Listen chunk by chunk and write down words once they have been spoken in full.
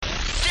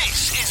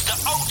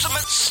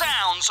ultimate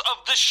sounds of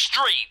the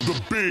street. The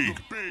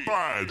big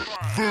bad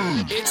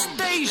Vum. It's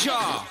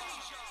Deja.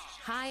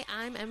 Hi,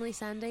 I'm Emily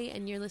Sandy,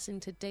 and you're listening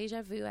to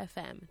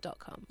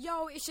DejaVufm.com.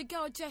 Yo, it's your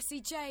girl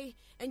Jessie J,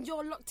 and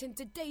you're locked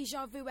into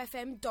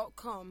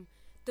DejaVufm.com.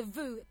 The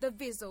Vu, the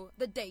Vizzle,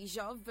 the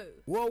Deja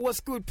Vu. Well, what's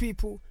good,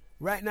 people?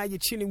 Right now, you're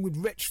chilling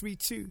with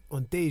Ret32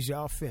 on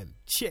Deja FM.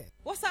 Check.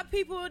 What's up,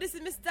 people? This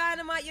is Miss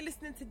Dynamite. You're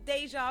listening to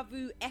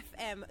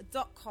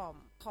DejaVufm.com.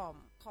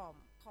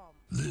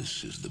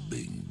 This is the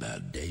big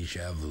bad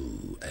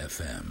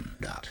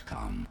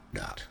DejaVufm.com.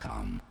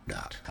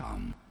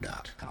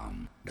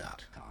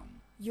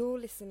 You're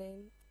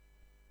listening.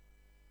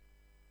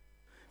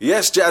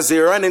 Yes,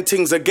 Jazzy, running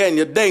things again.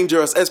 You're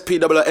dangerous.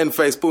 SPWN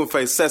face, spoon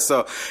face, says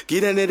so.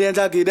 Give them the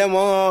danger, give them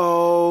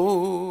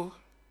all.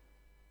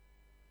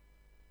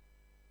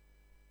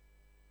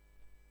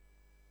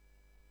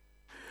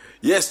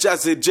 Yes,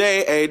 Jazzy,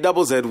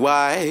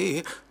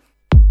 JAZZY.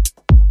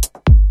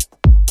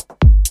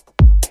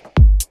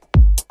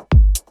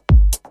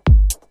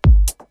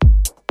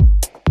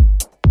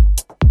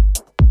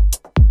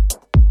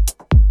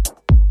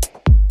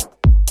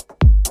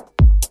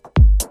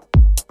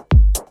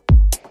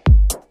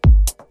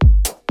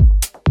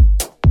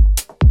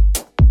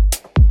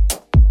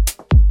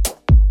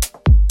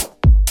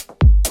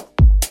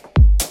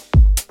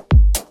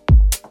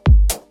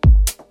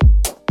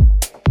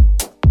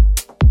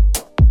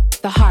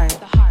 The heart.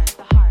 The heart.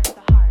 The heart.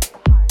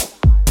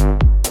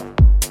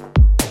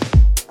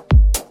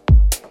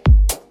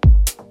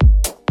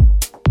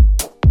 The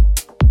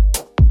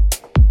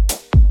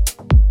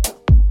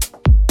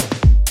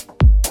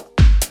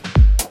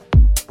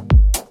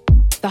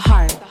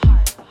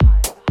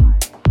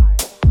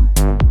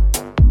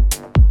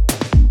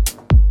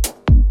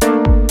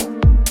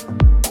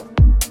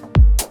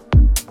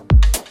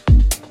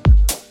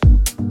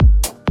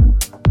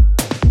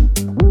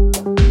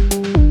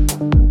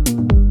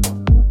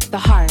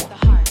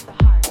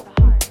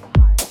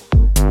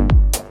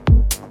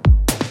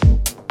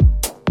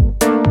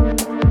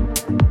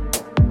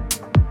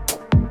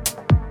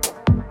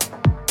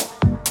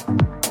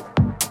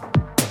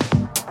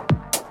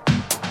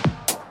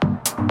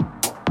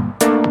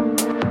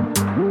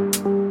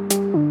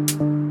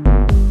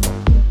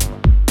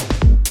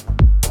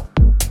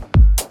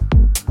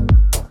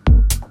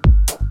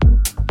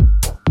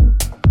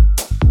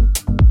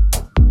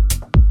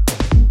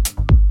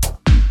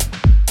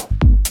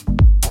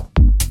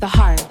The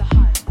heart.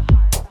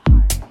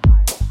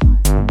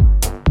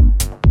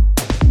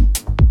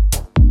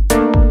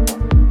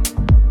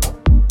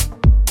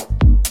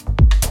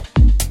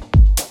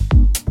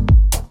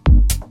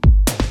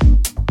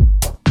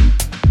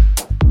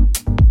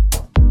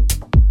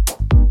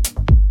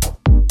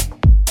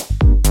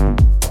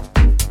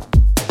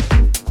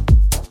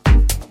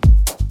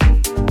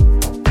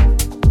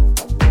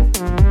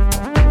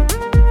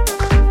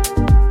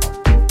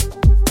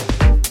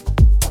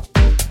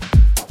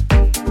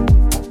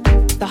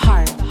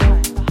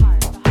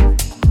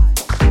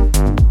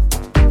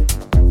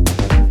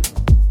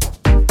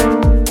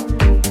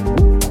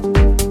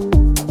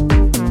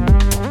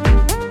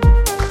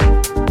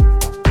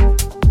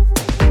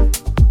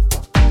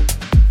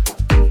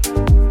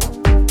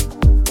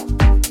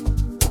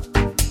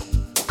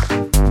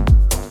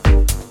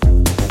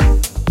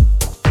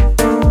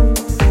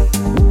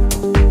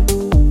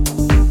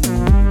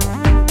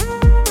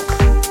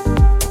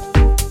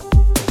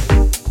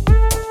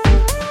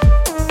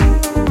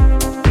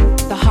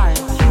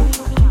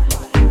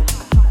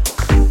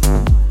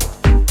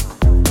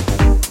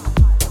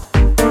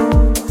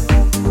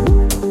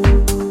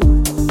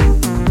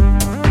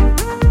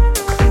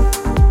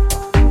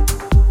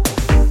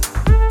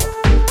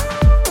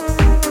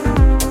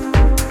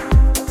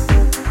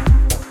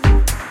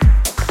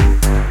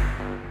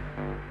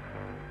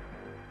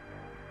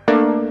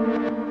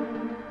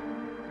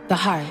 The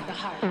heart. The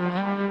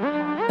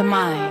heart. The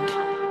mind.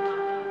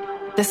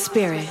 The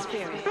spirit.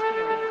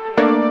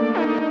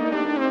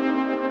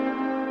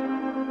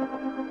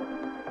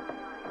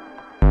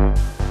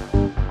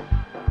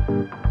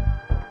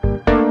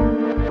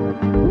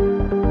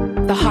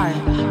 The heart.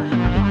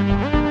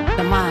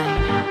 The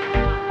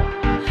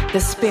mind. The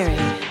spirit.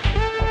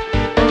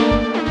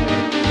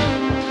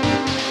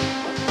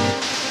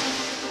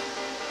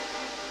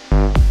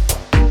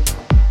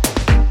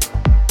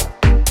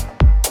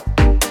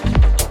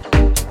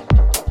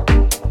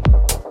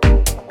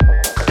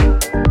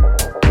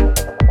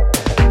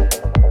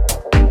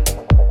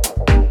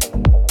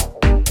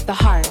 The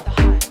heart.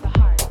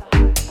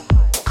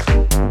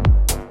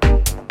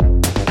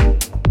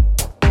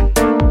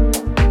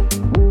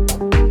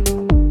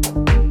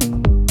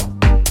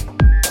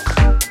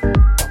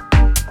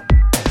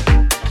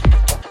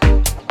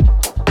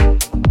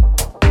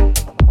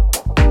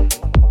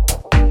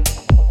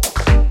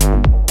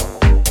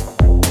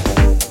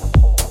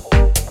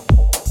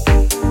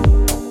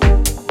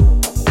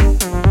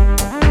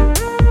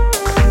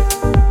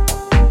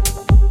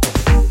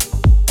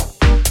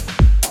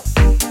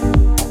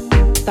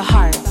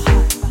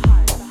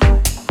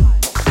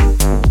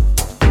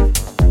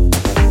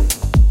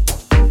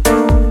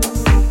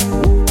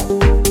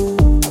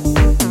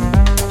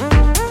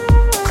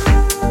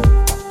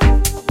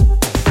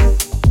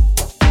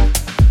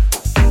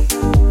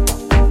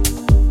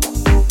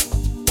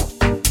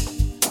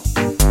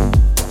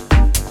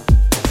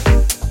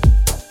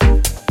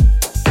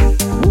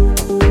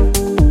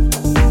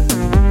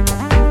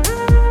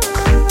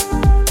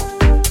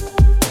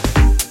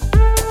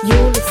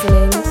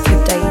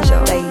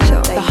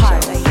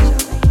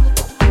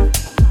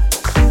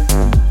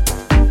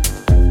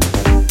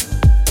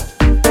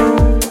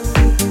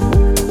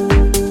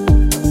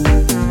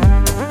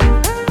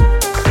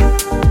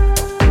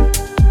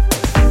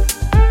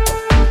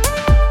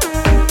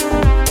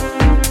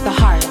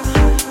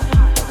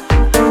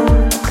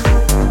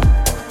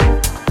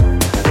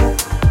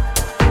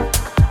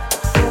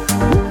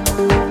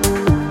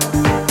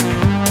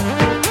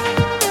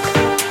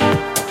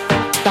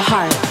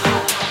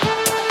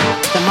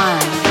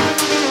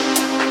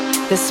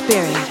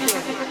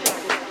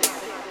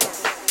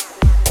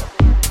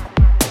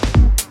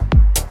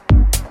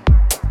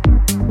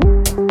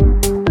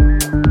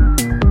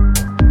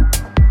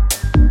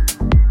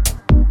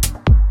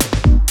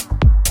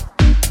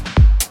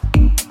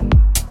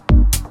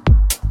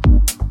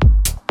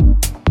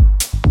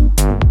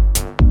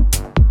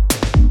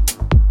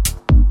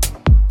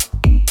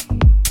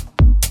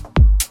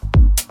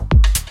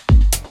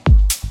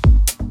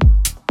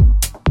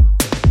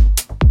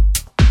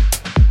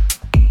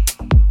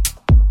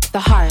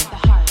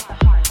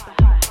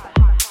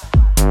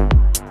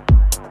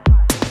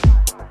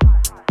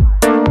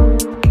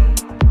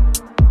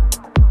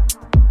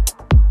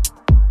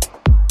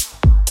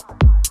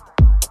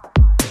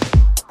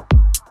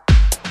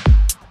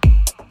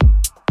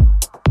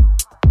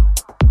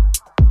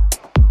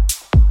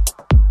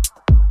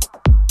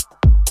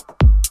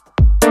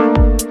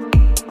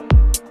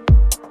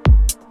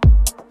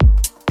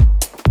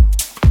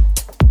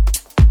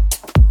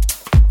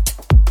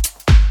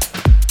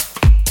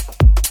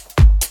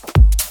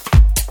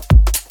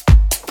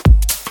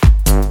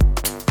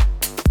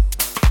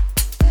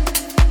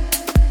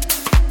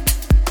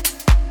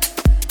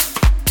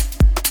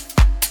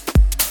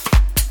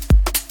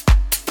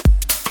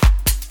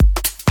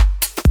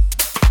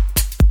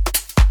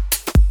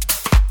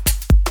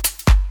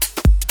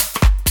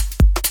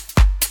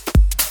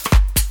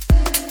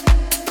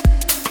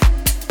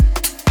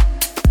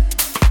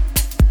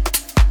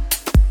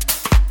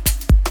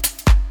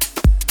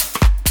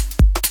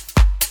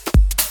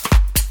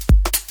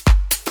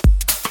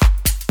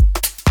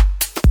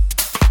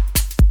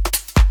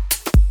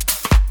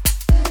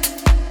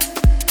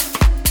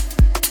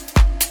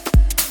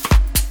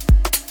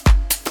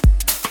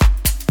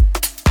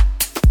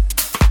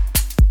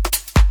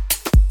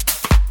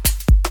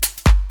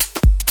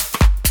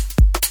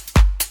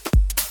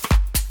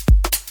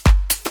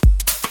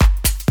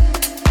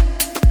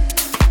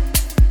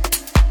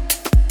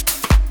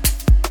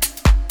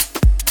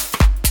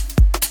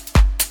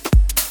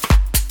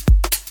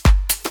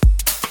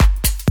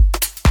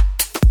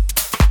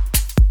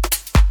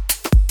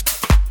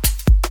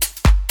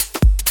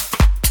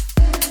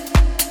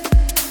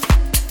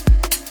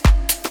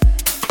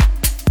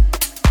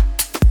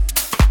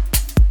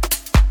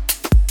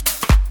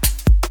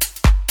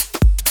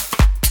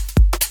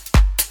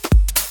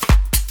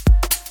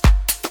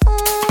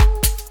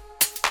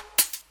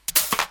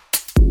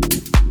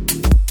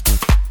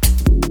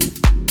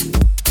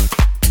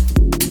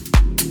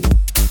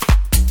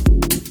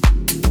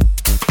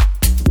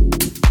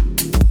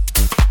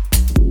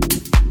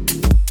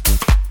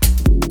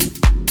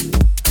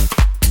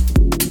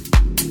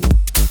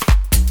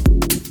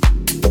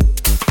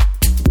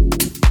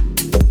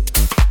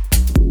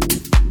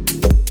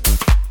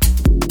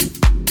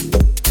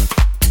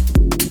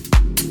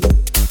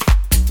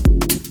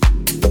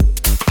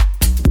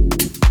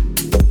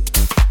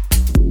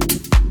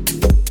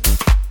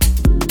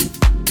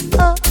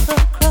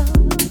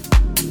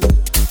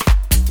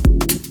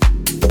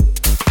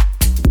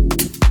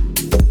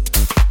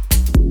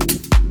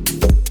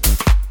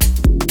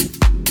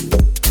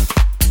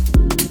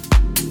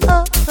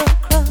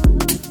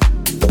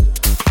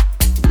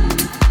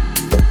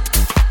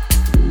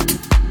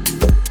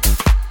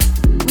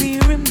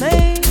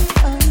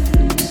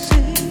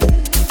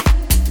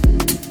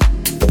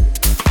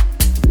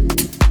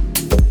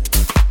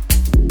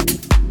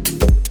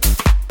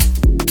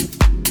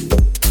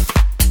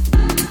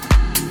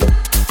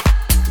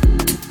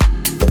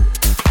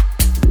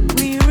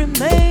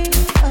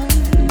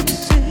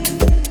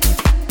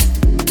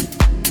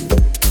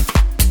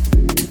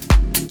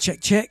 Check,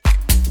 check.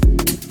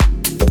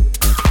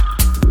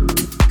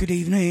 Good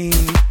evening.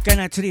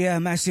 Going out to the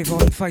Massive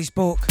on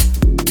Facebook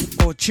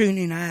or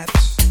tuning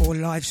apps or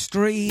live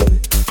stream.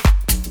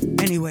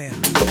 Anywhere,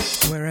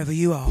 wherever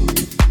you are.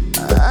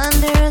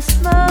 Under a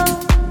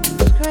smoke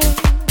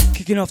screen.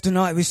 Kicking off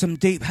tonight with some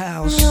deep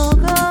house.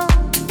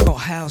 Got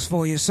house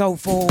for you,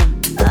 soulful,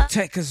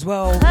 tech as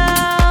well.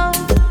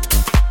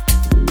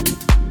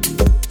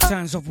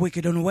 Sounds of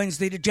Wicked on a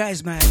Wednesday, the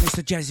jazz man,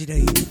 Mr. Jazzy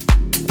D.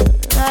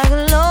 Like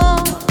a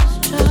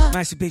lost child.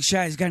 Massive big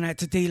shout is going out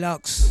to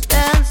Deluxe.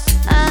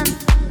 Dance and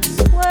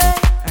sway.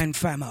 And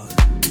Famo.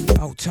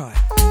 Hold tight.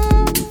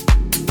 Love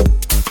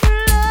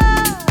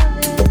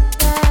it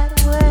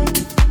that way.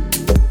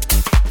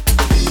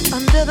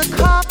 Under the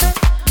carpet,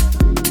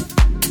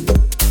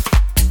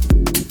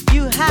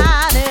 you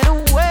hide it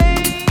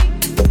away.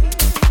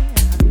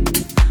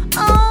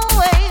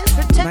 Always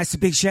protect. Massive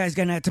big shout is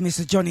going out to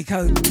Mr. Johnny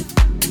Coat.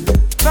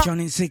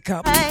 Johnny C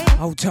Cup.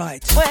 Hold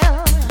tight.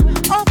 Well,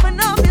 open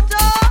up your door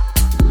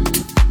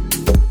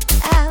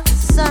as the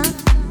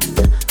sun's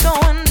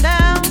going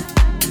down.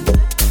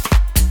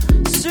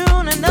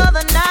 Soon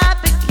another night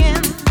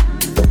begins.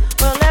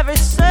 Well, every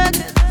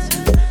circus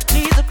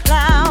needs a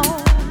clown.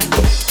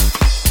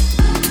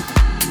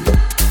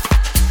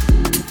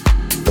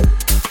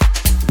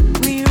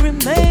 We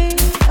remain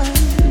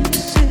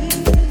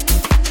unseen.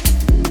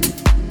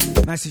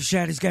 Massive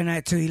shout is going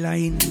out to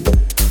Elaine.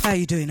 How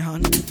you doing,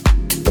 hon?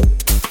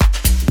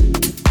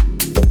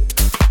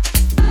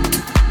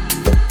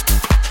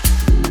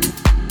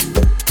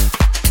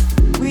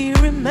 We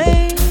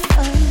remain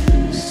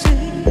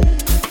unseen.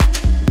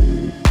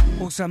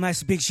 Also,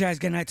 massive big shout is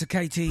going out to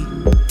Katie.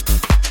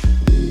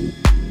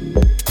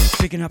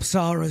 Picking up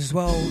Sarah as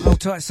well.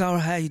 Hold tight, Sarah.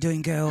 How you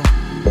doing, girl?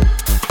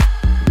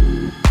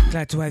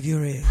 Glad to have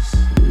your ears.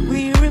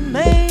 We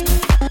remain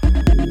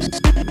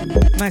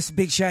unseen. Massive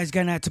big shout is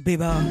going out to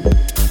Bibba.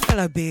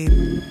 Hello, Bib.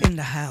 In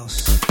the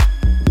house.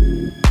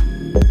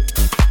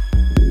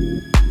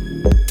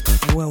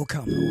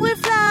 Welcome. We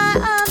fly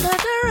under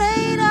the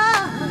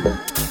radar.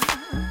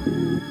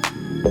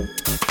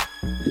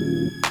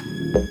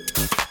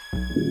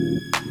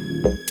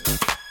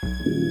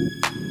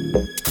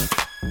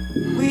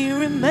 We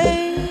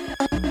remain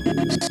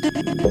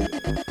unseen.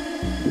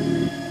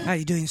 How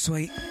you doing,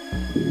 sweet?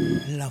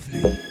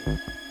 Lovely.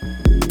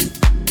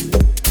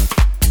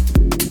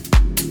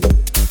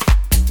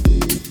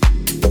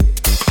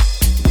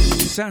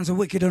 Sounds of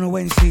Wicked on a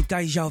Wednesday,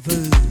 Deja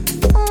Vu.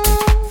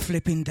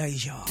 Flipping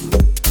Deja.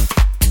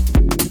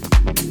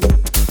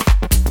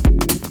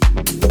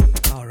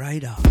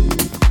 Alright,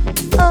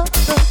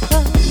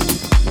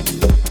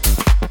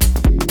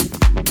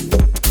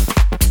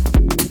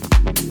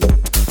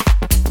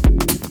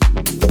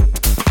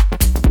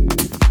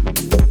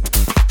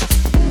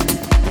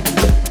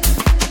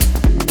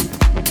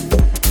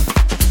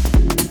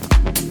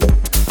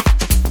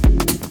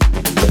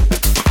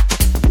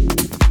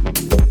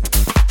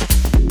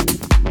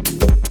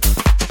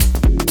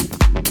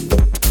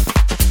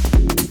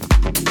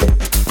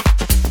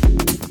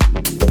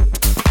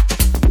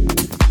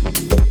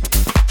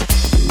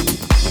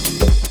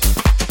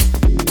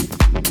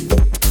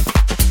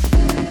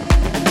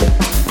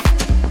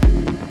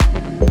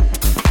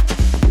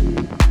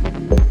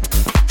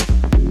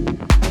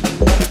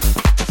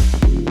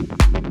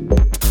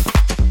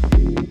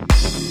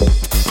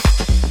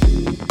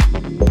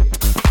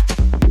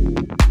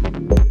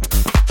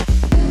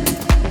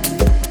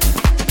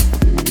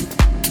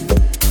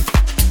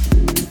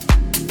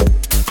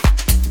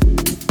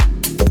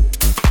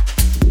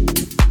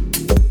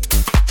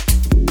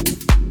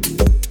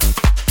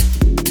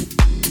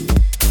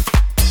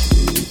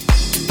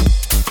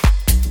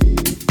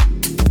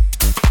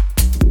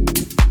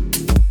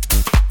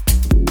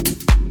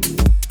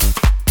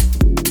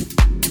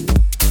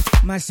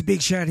 Massive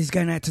big shout is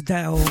going out to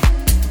Dale.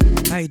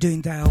 How you doing,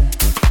 Dale?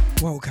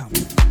 Welcome.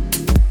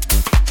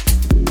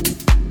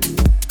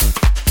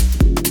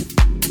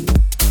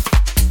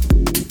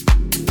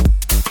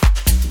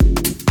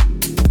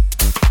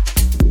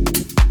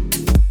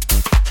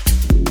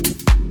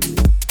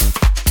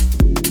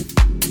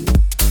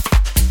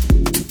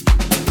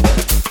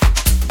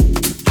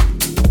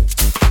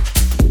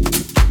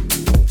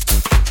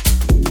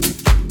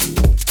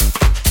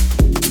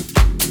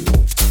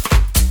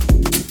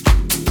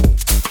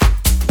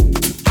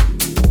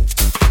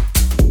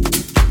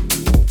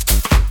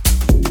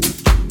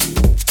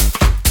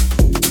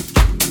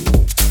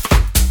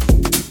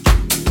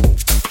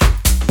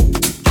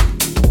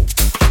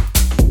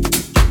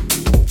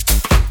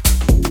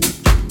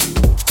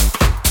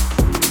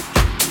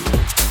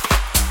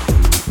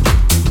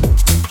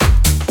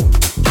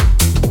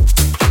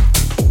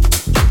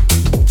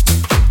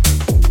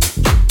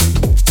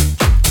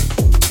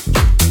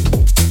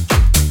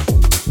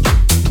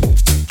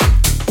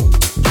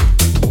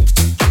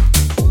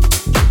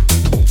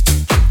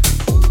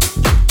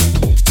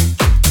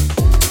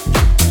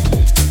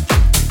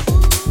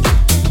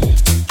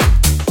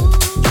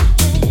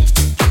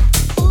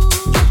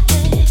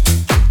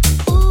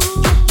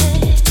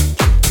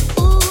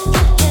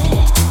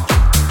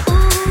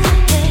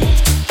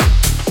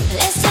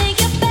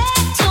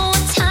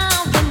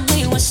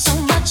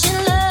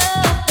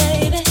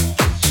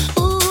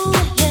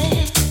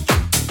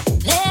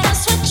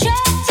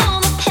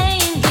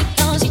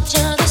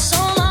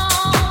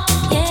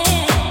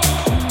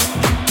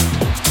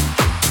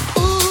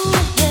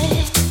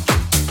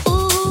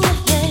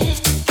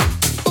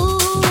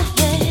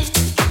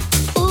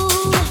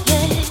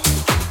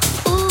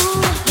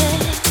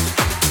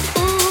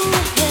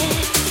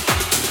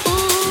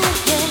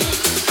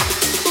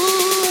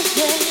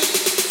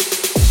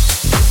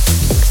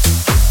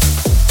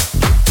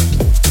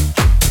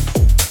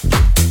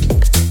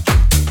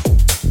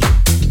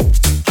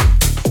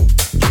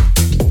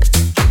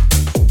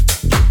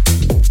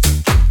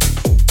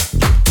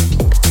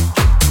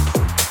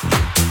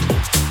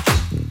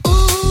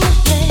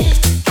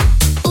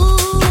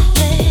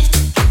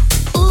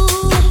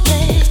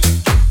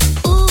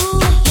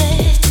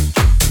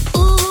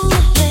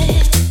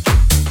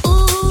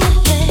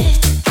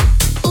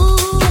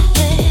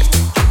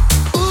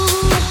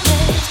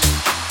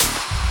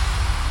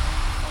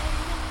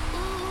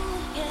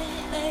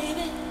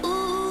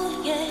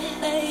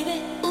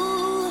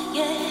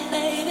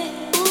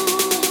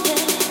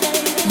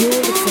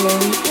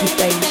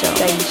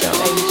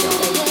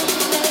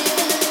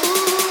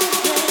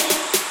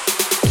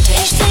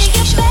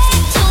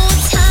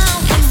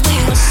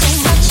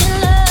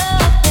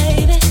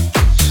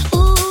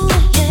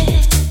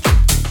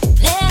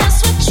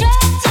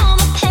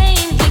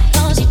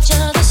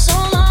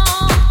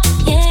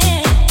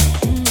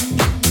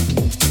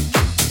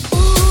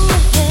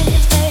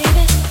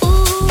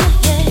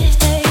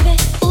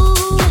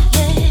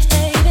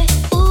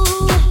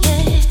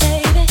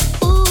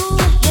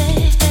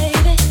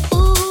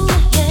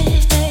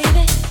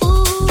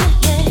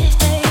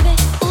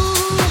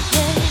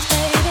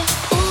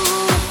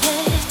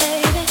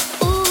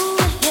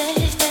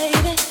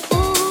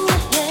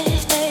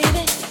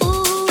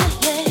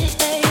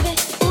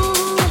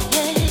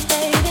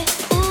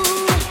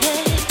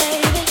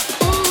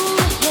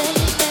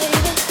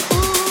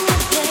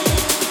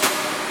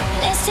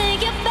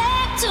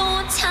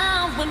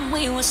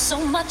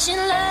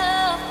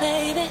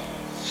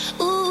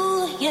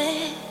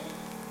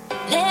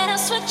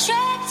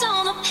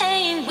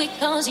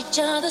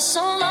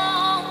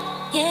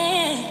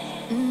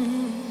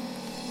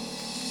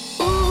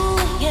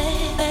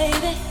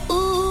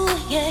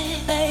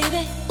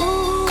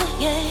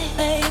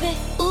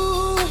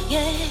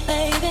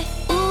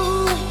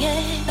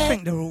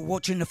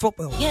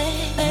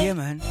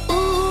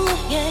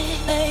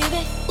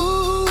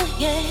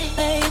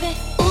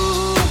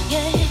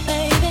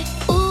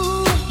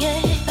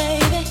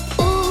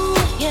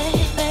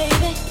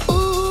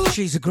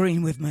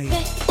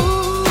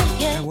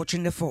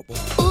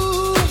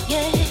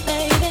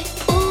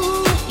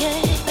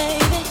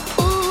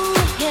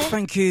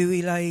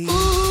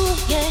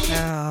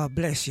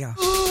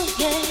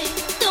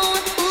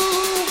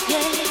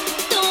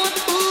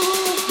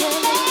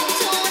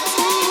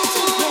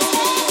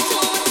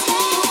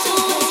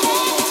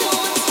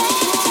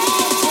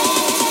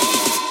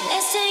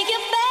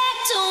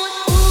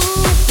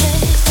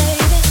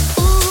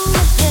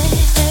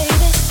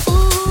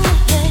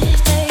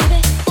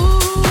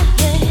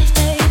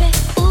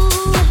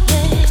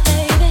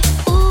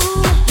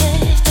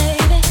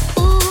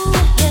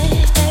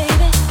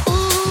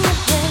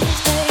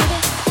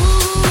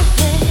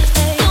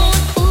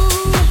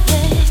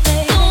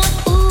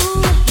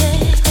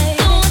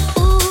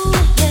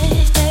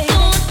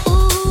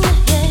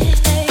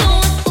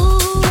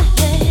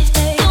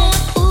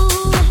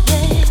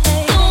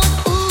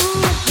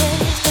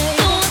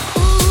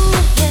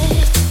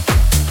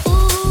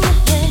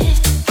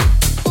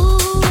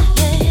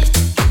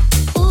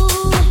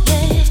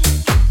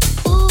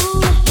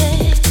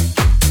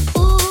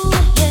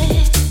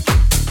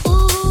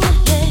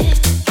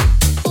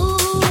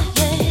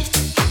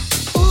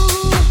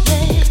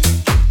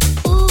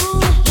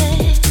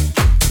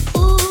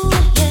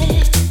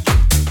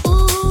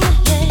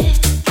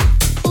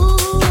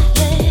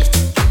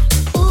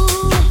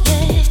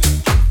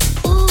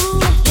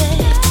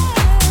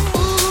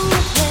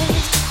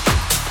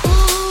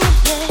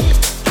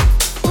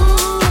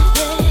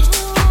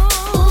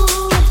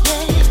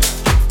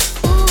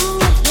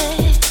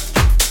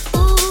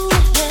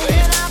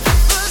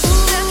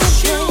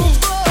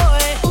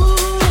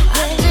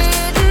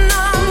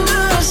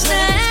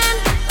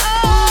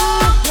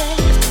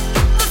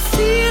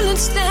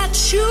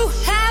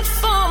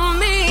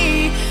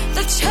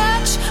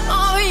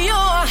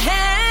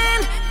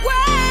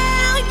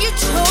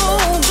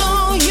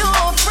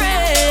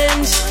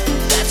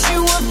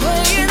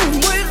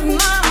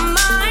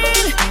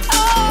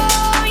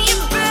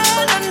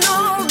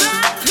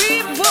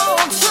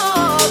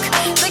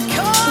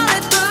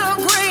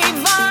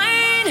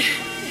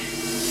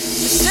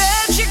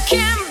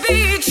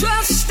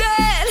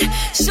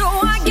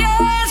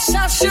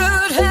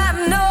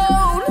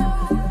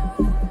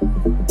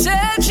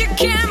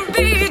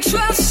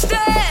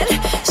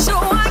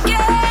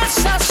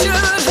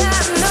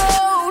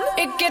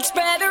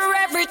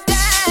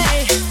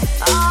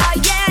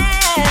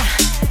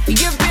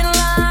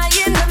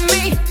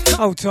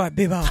 Hold tight,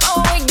 Bibba.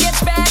 Oh, it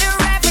gets better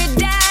every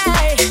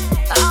day.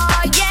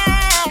 Oh,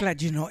 yeah.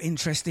 Glad you're not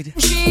interested.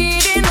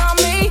 Cheating on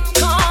me,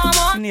 come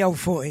on. In the old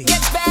 40.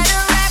 Gets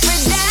better every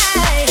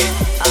day.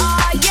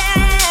 Oh,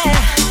 yeah.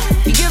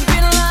 You've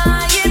been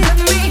lying to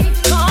me,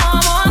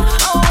 come on.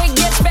 Oh, it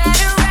gets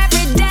better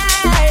every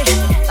day.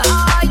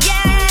 Oh,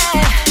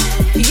 yeah.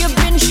 You've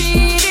been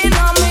cheating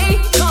on me,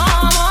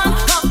 come on.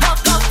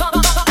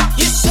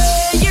 You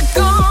say you're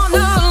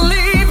gonna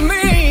leave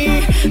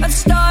me and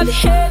start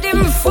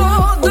heading for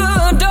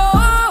the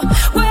door.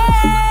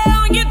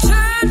 Well, you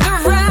turned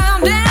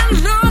around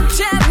and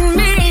looked at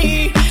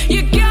me.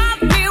 You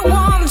got me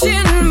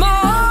wanting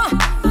more.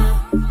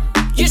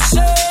 You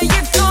say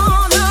you're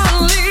gonna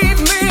leave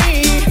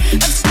me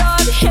and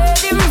start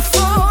heading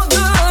for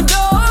the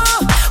door.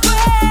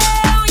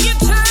 Well, you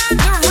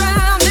turned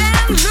around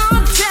and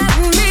looked at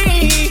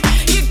me.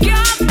 You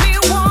got me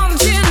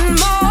wanting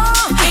more.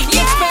 It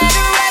gets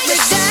better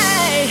every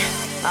day.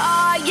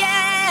 Oh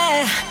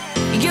yeah,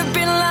 you've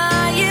been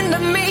lying to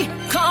me.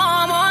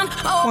 Come on.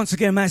 Oh, Once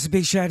again, massive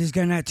big shout is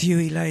going out to you,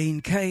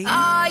 Elaine K.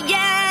 oh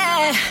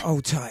yeah.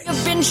 Hold tight.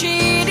 You've been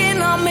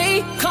cheating on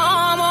me,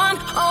 come on.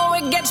 Oh,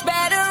 it gets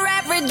better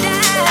every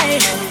day.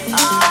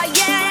 Oh,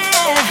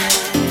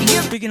 yeah.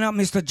 You've Picking up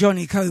Mr.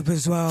 Johnny Cope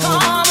as well. come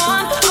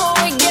on. Oh,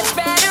 it gets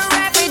better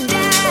every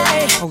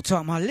day. Hold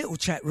tight, my little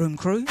chat room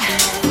crew.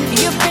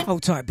 You've been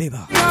Hold tight,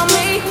 Bibba. on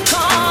me,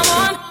 come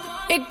on.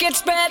 It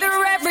gets better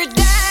every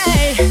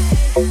day.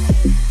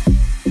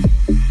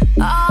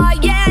 Oh,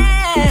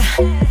 yeah.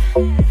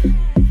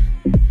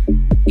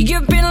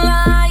 You've been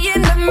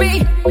lying to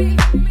me.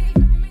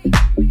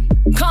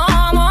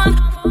 Come on.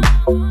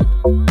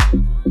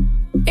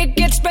 It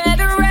gets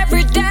better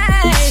every day.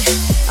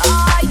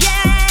 Oh,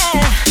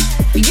 yeah.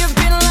 You've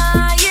been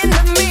lying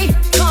to me.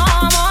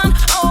 Come on.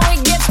 Oh,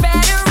 it gets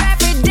better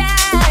every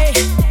day.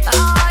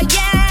 Oh,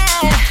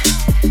 yeah.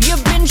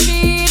 You've been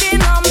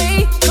cheating on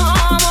me.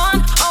 Come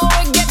on. Oh,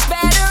 it gets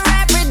better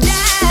every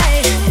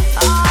day.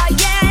 Oh,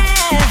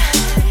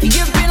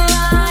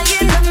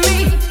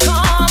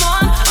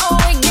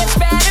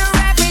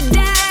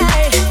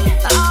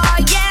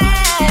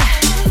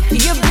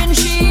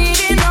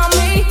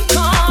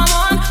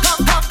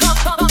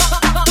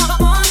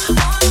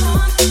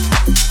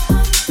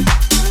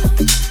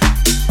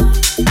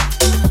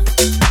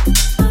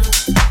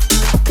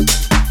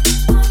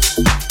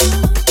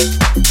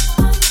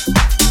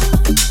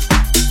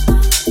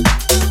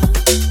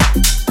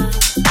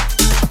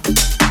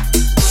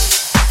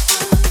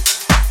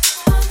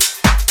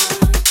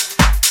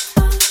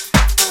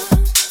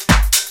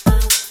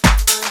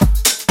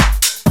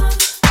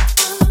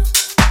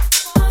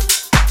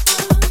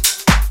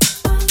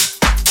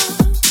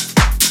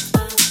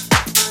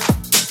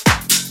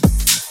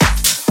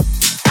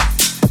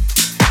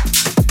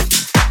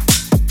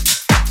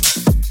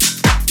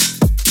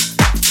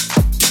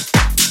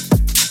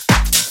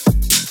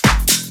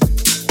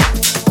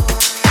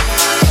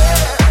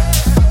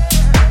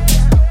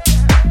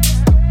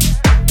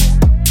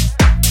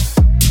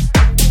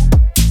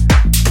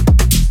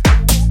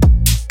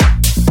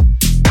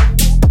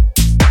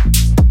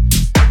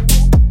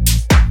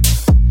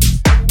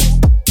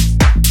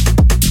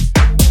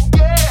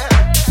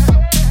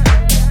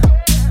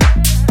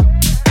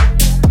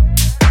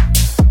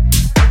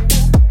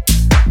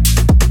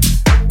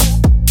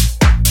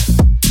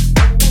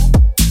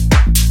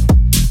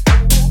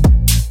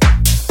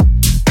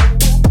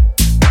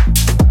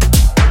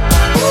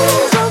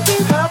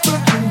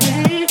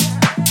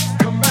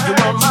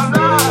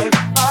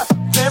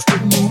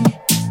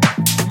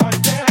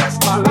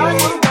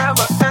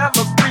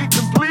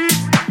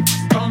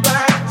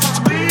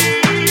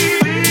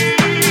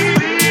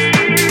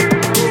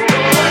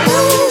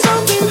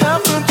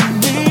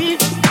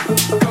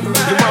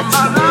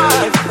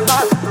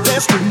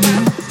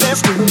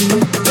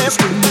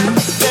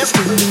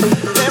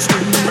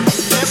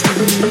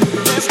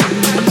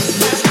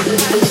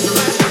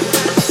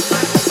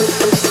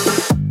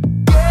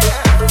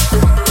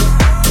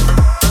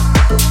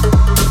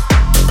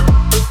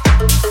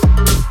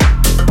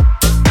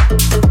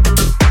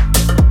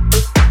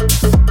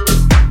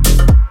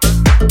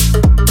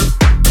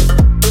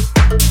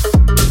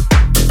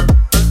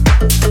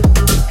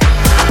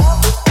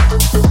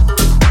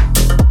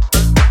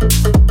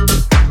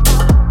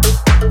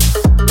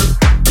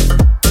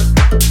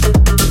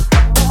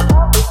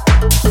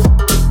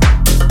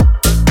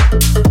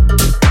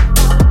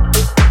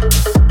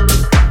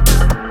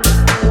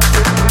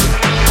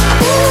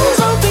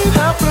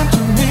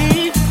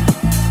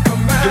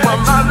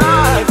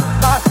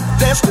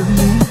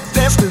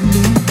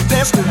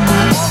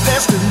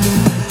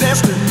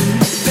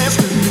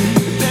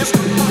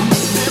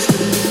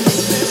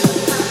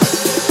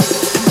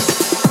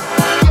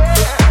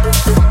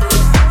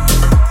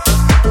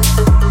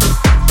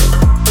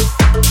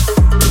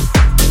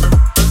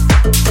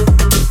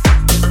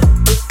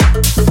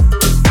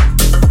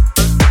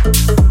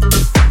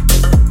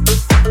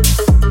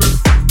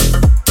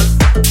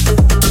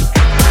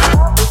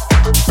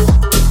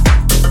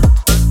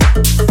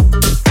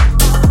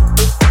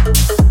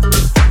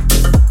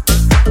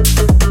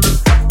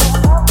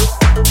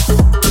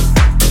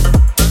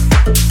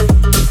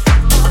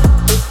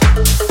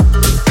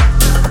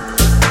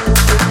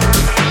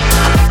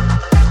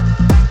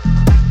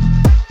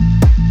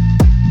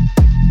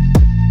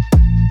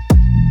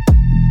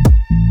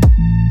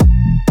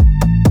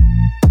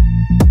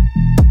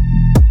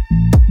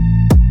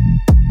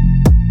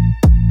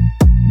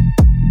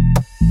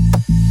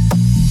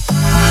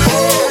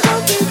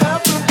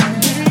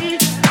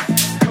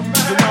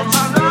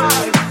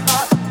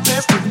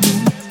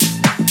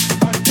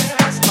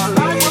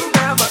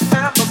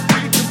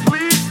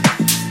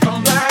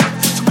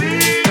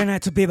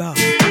 out to Bibba.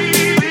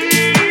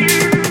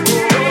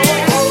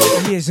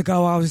 Years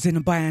ago, I was in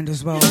a band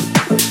as well.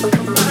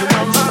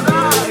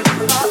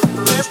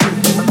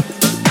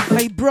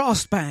 A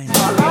brass band.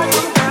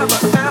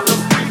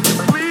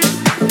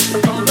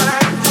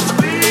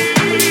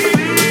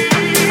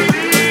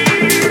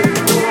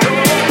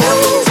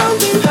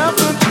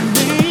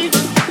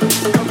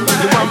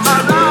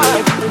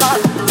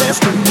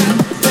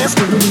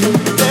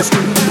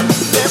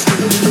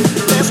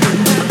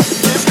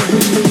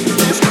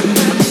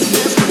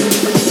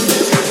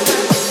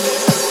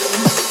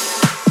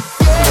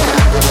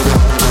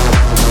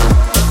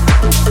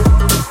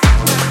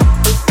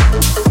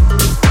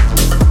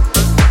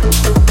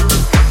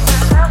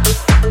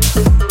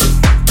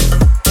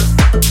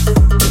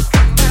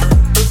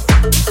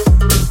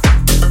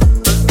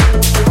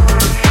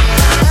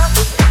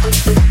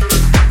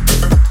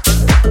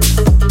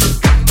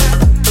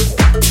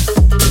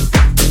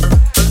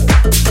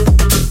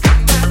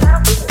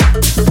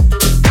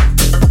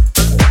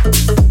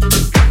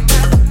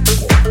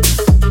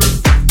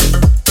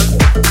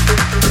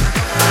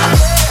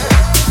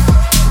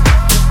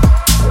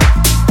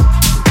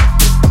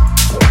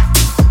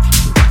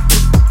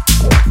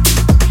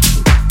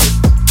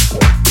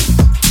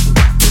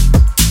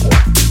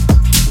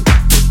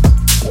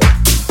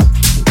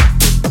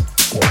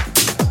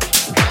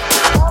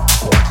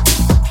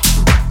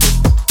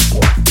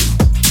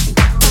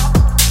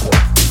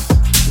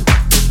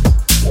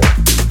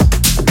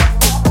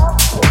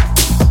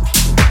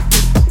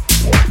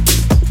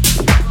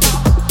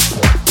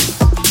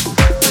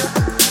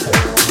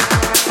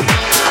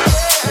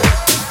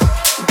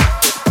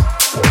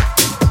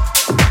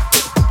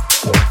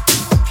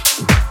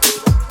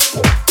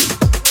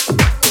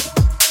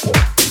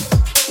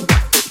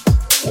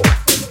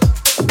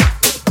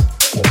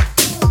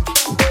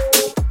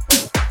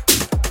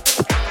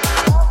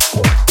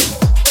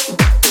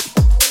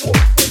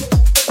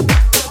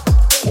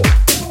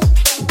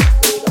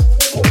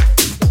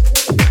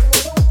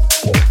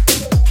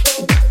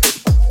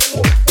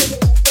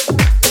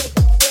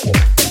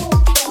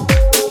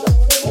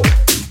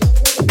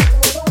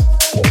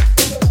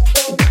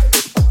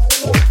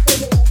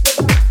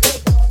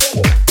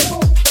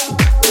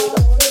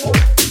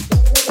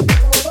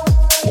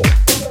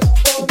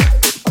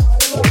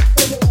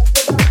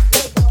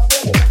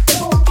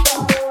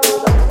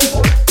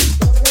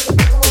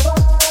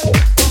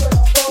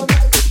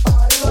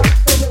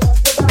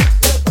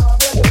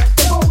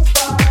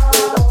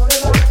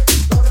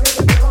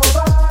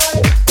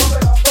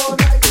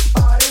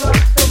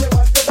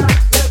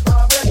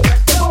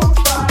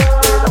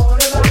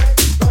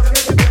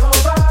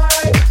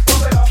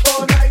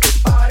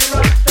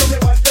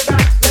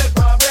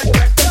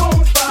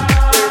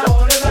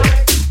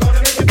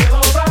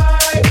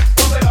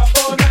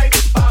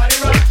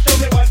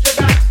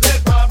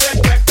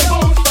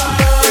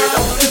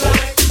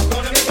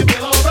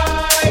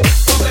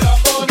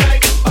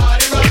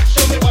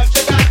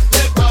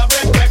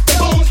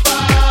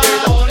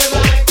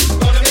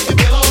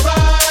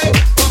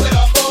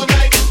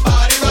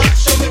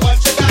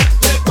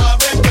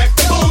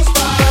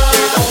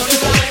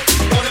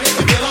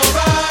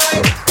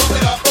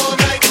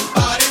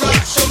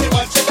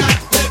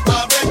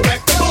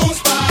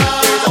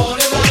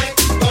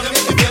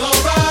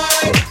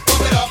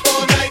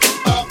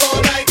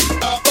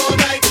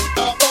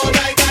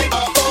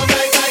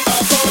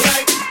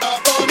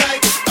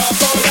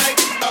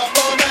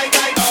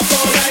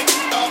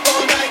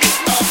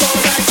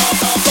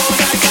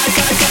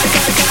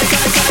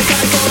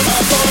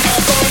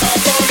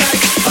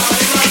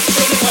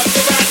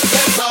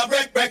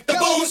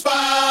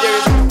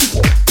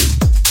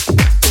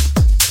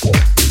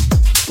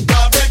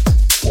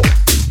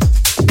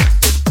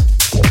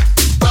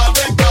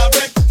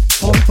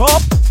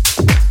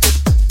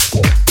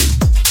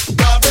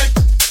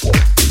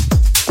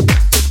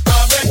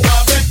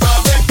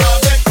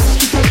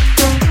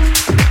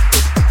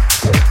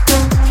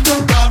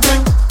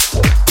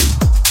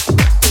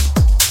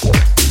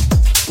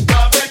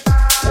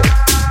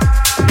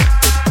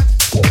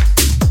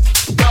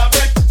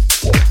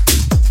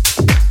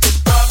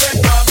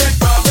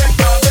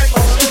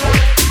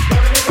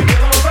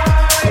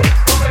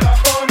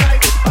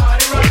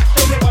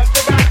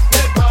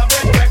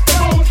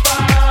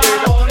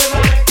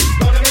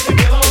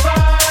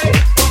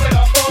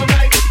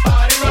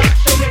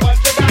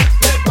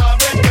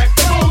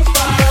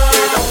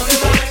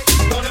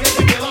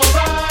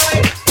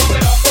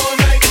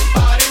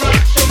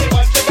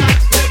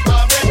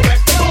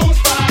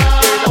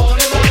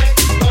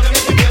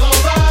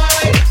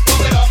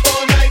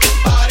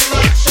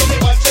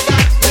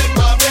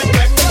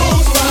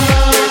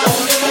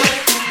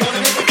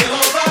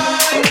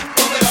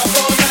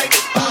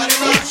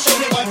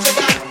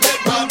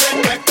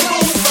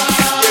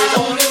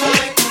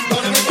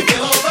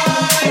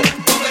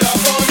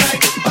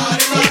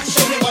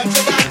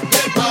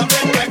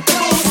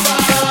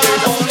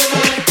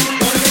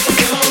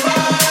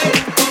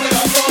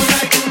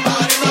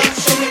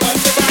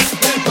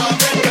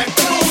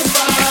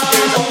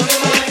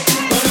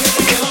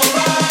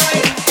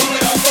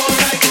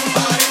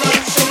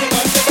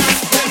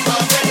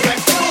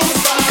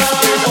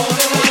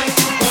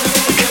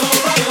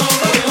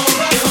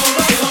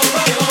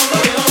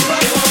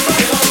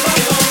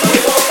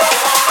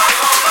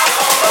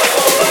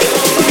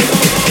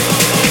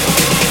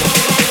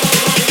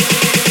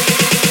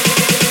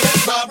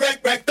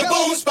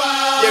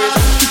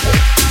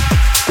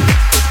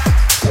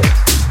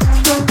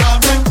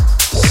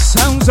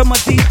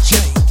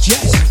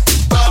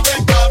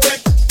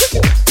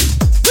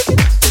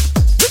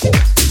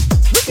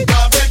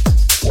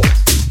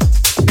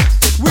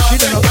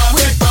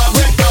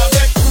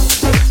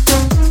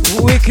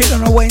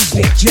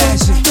 Wednesday,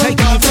 Jazzy,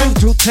 taking you through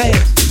till 10.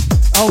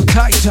 Old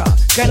Tater,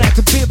 going out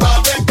to Bibba.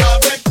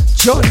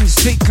 Johnny's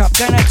pick up,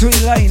 going out to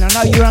Elaine. I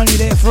know you're only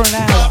there for an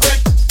hour,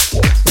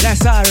 but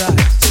that's alright.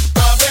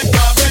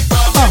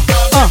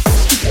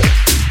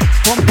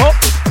 Bump up,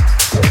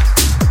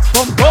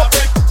 bump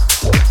up.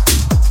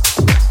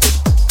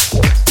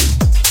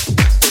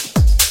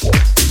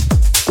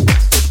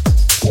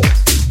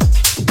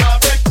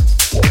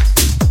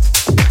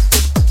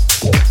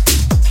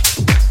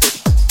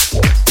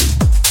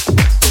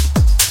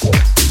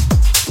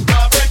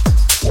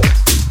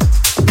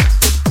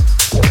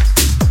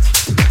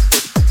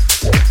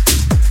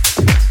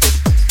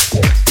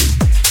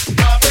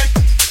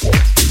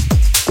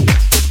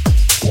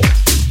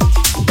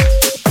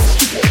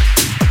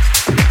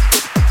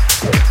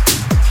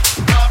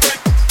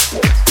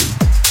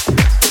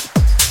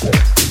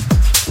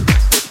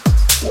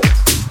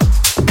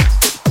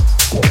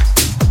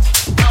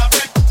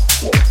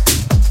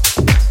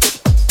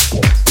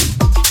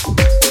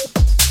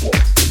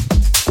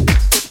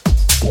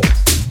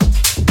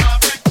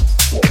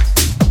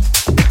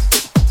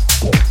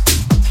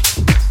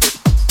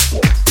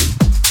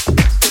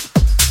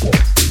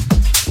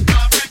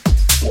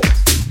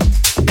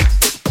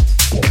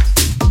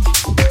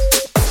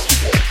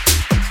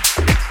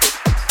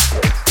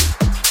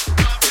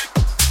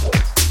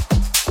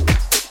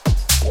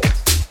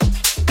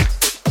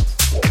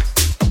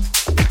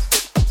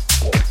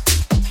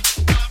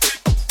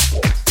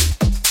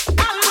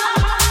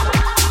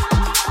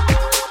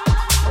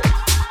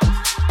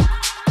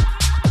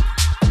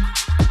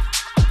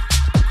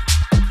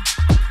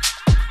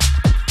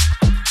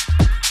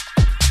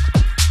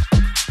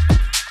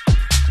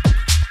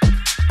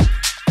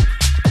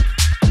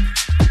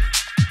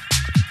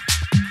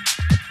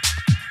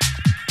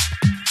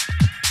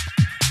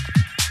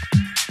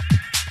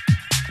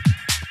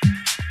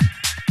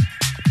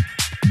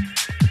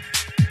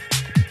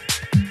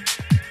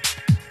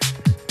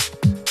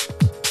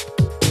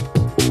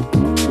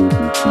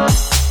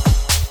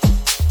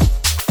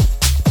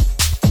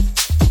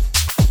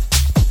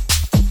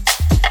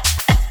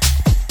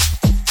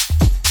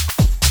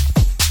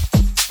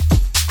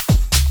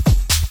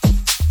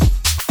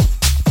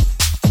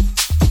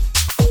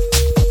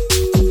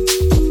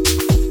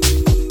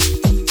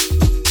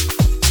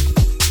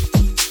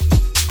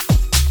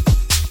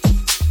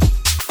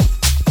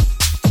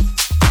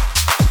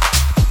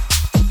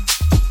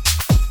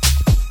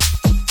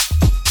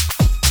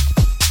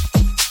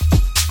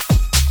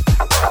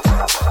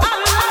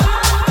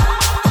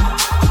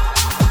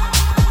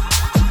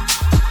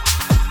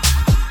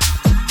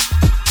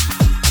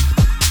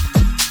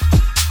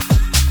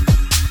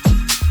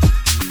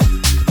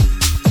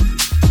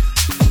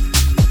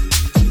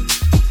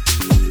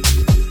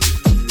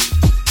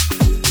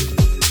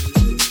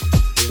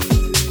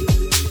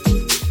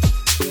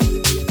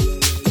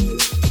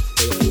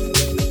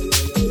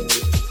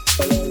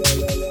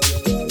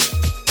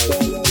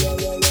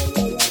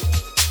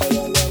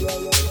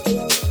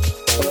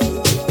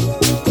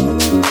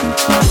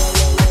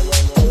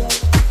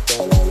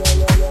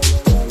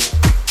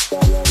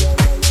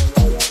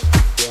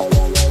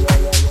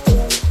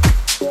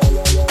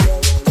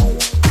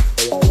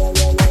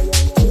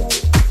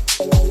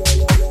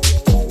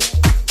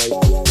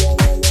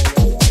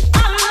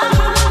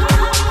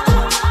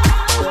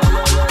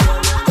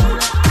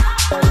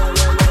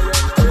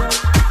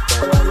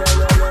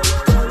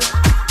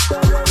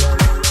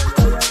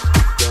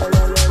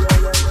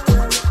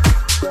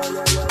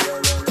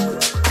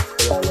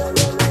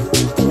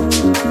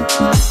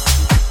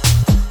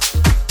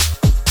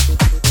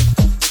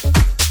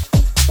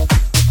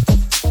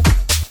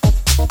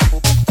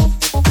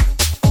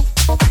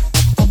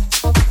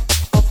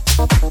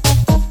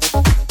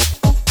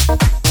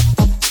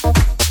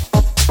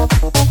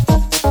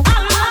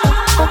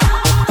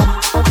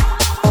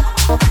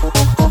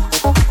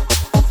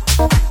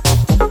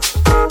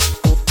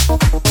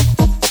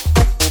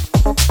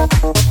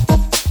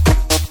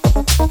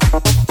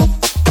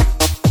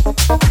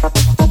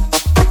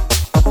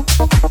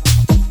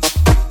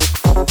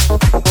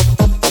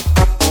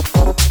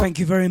 Thank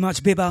you very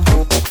much, Bibba.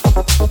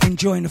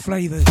 Enjoying the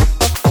flavours.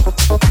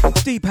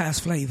 Deep house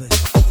flavours.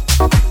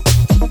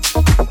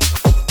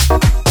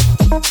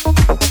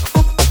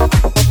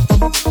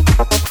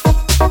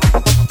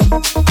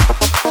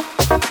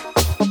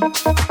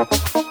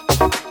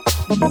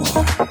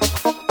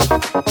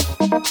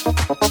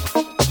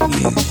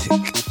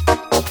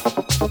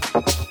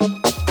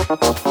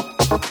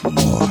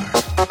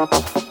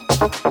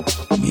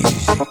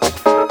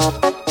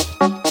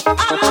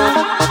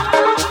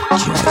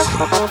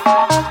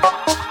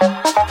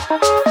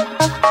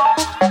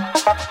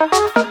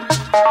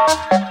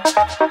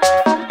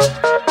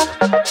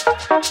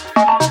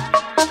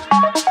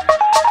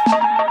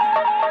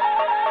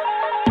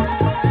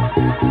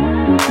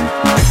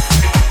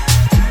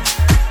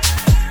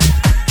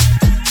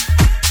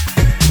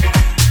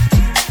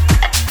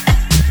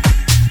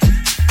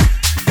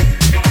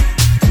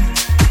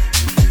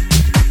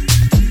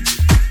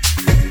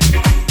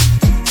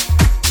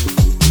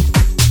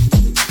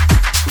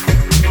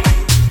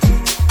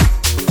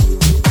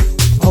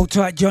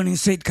 tight, John in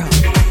Sidcup.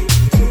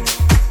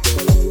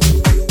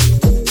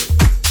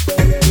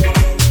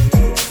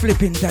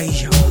 Flipping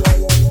Deja.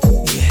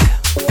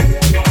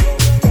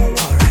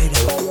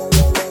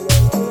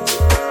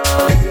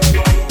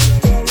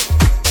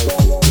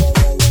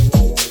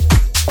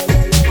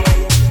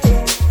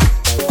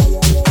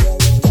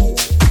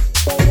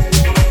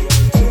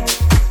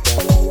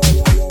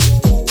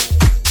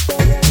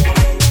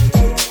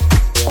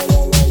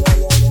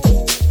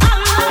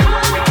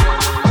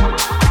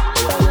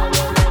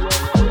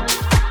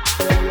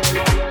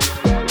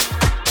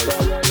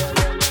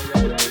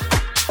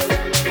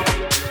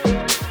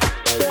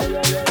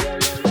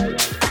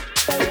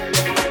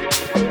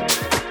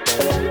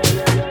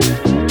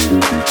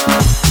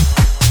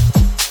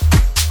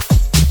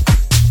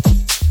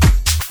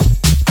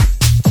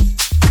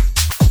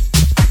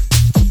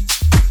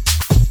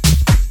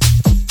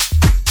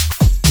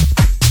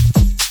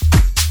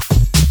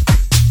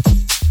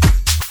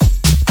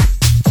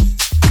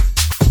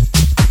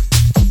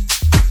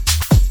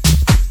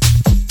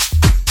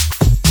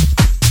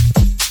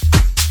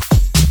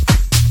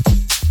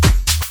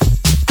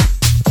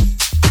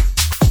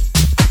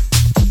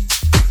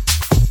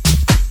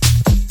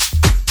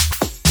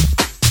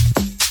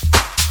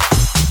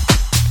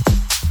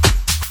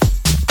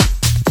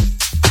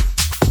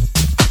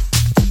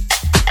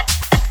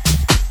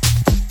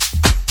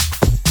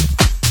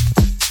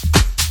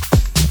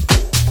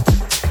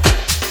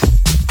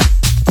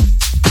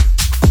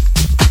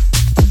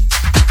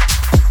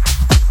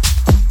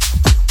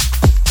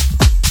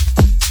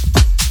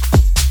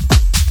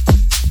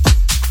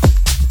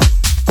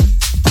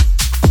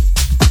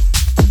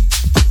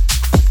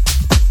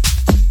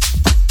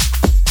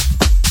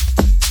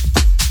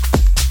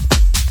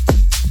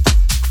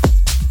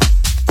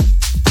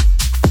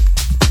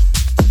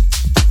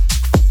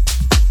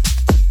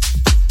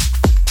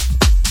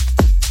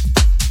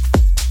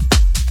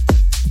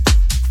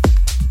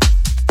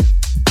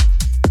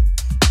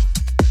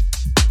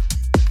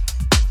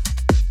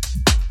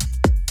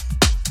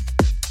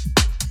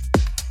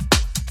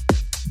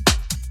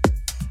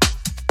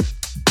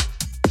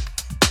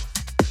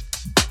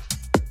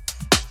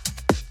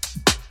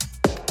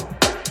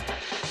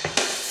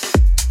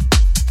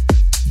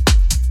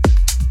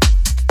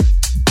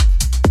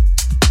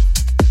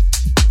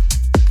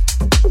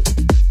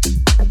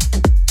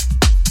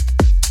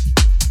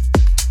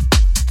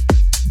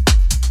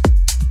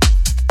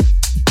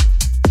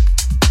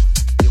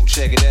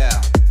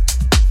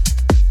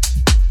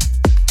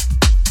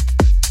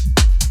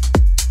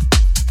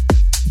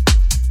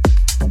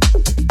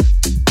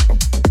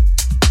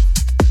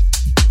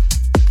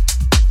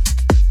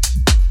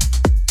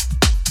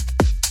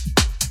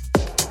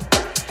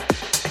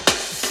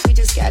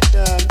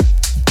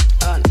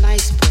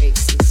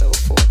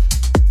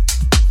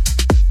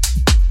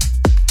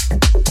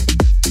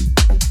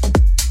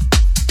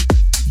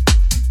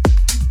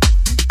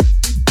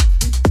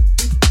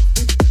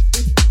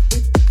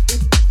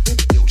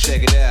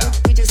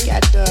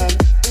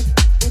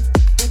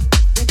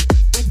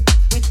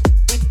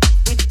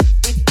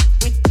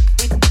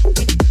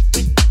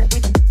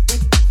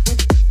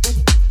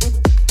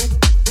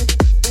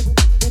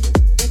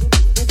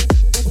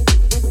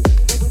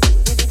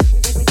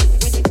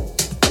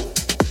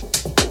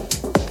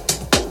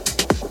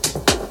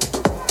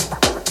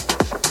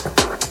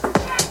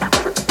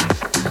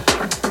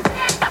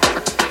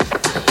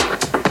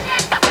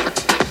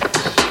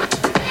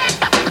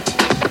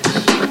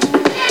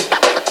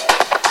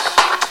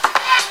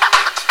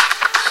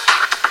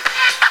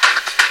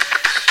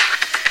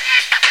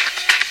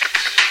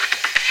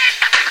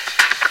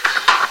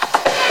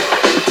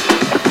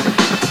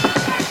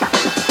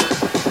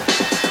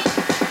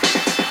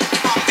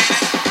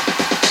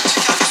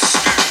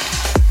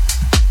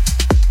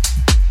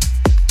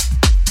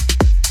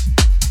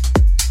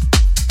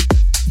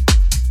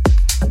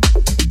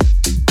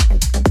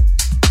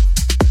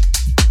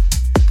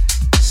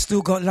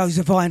 Still got loads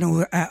of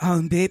vinyl at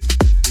home, babe.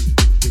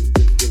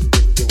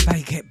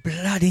 They get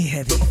bloody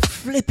heavy,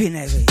 flipping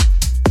heavy.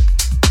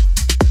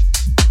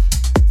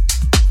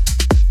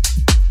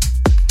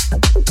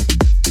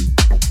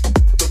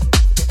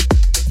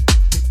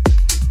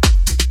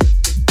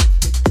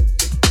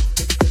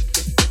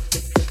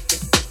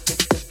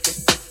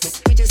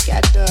 We just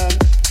got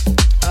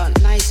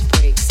nice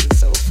breaks and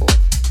so forth.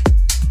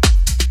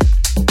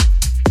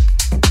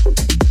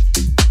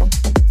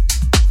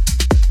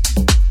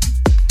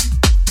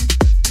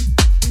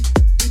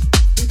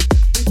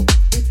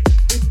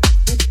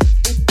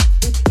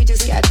 We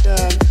just got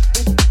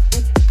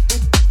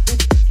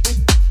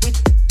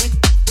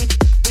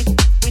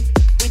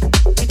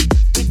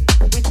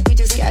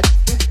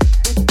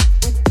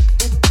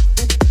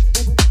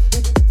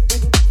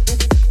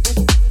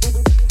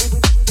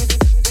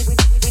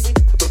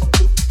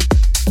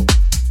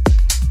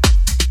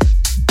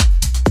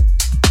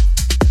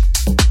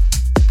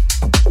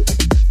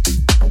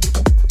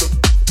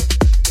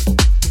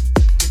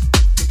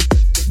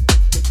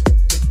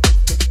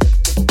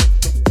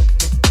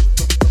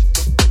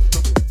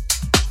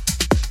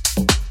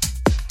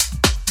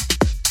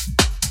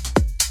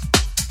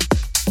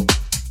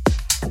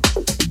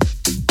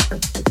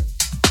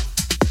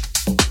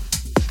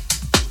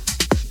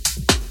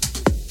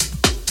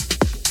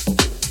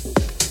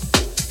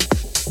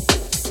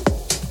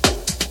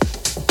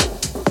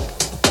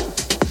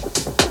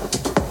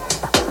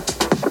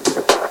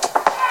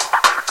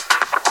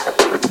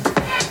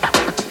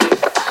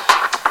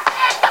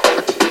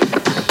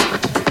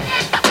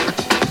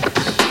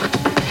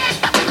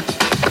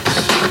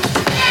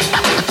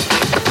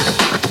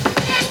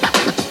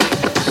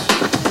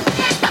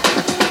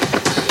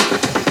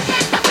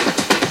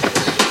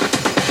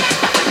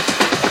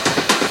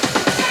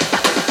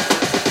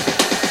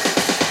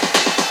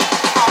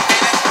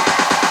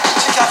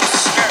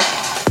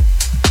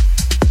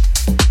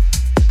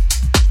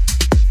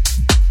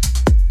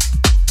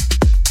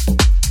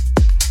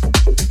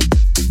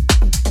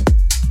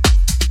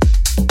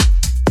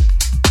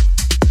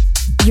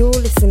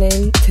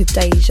listening to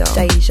Deja.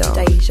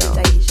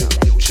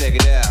 Check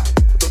it out.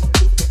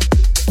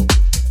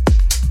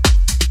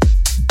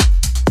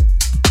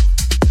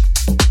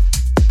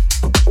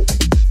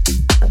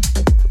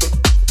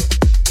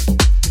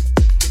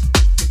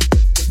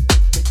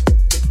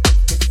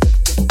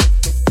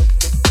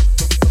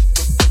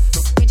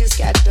 We just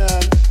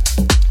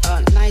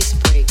got nice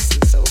breaks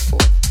and so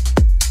forth.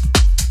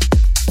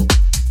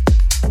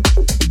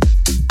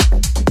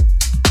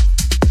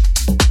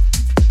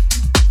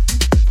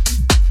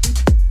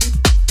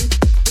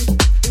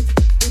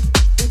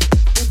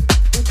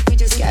 We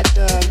just got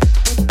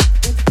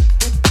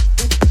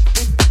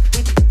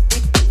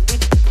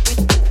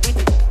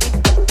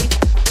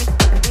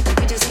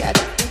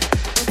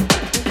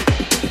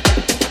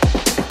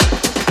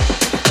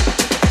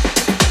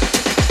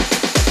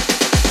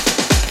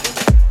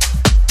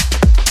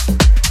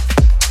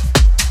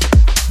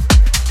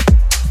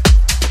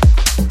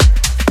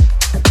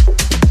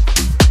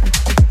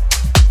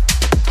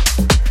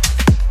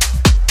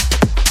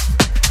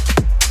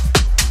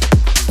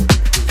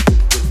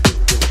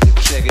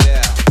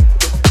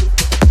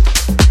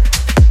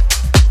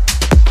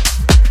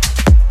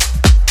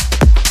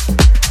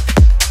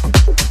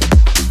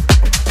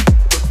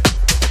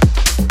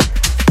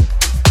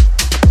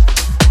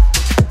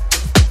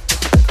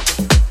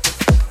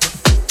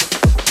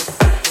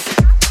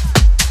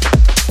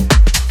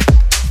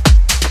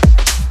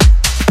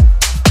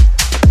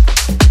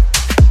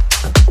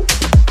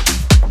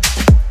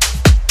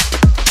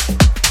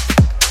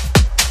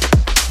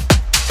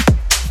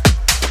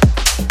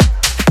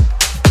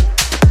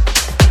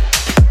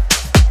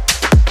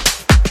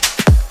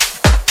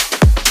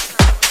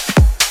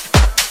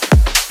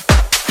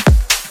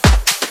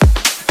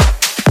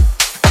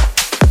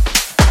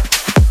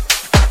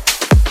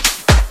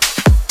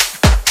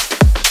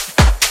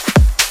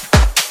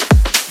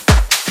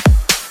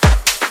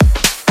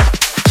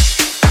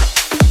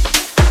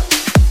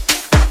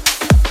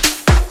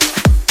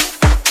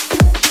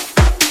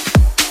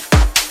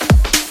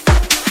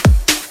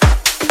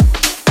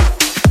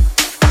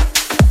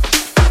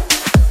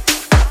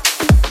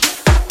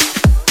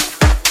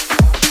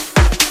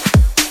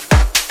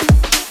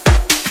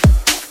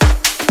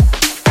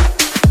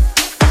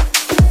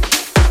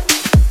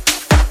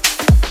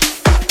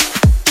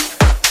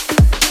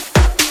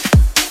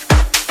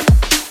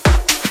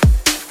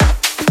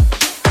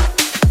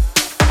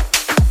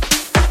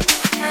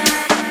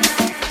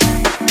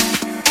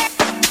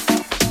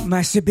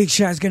Massive big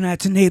shouts going out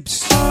to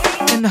Nibs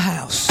in the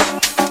house.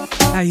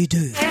 How you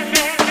do?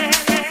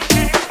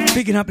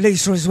 Picking up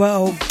Lisa as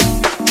well.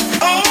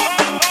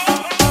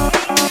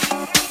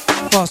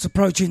 Fast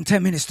approaching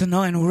 10 minutes to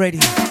 9 already.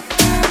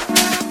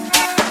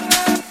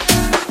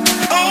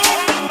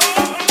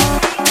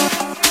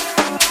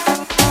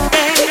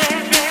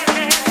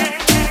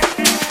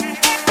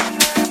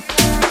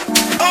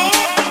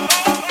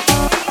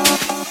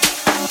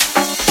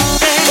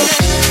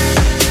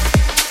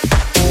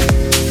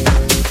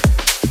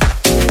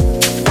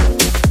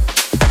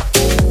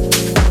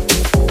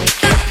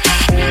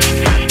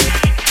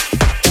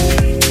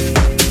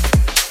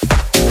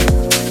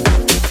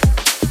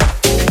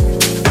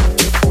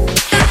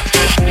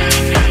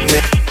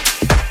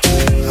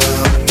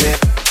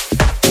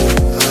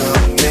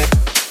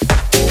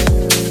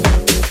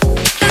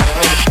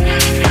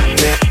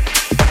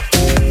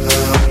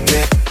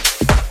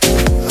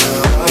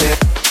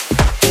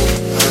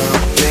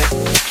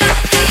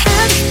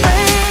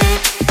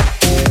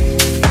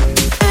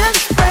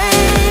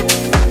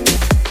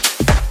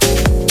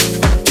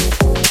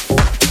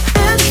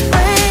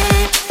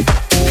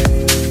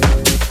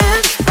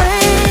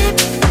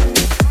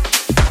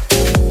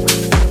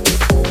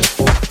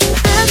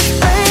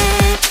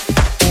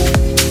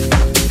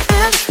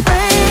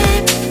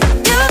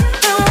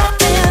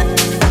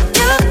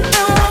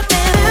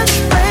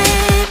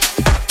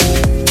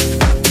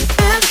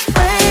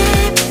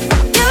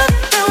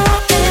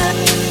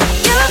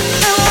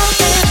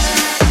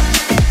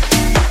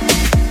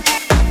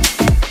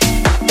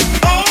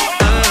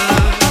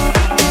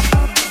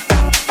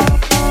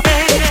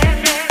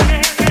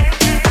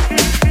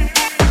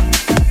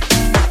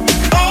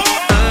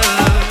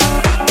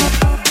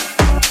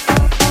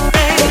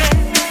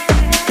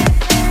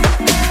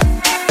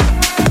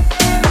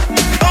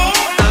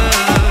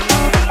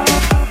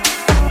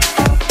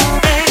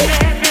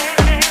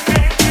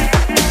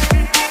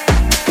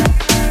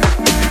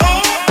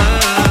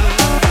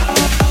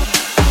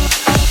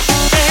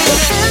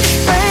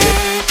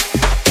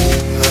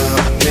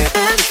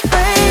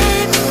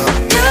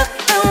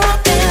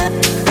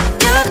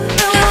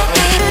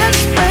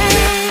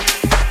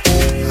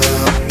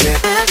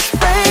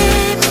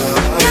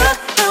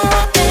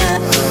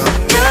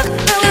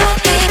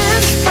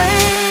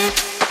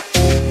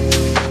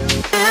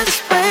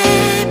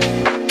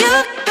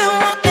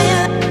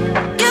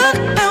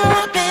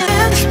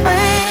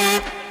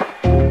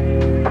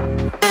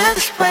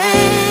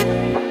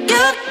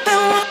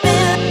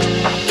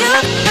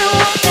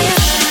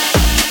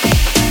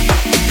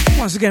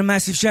 Once again,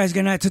 massive shout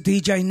going out to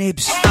DJ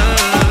Nibs.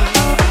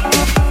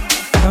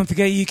 Don't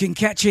forget you can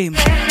catch him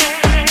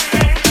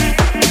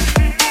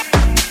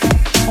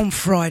on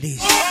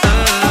Fridays,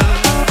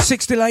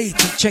 6 till 8.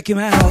 Check him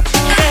out.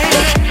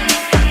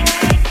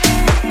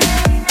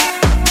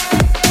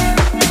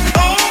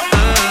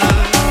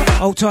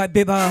 Old tight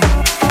Bibber.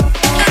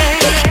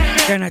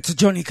 Going out to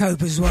Johnny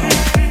Cope as well.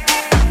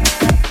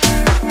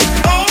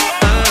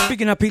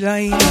 Picking up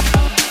Elaine.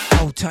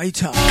 Old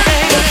Tater.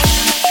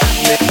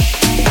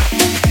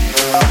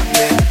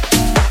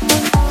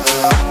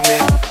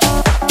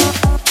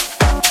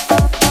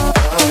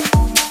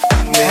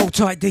 Old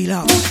tight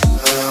Deluxe.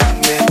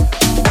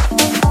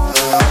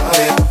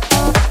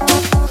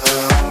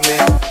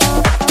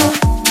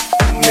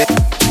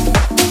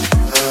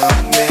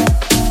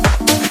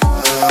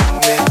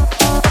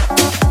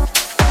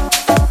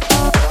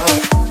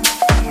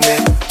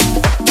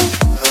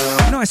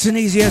 Nice and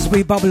easy as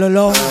we bubble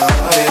along.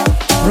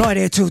 Right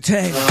here till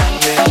 10.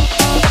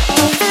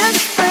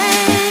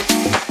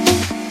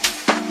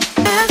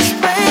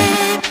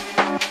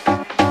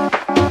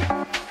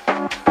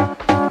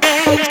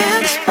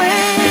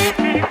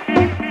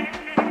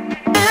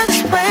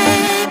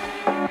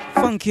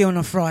 Funky on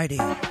a Friday,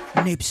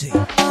 Nipsey.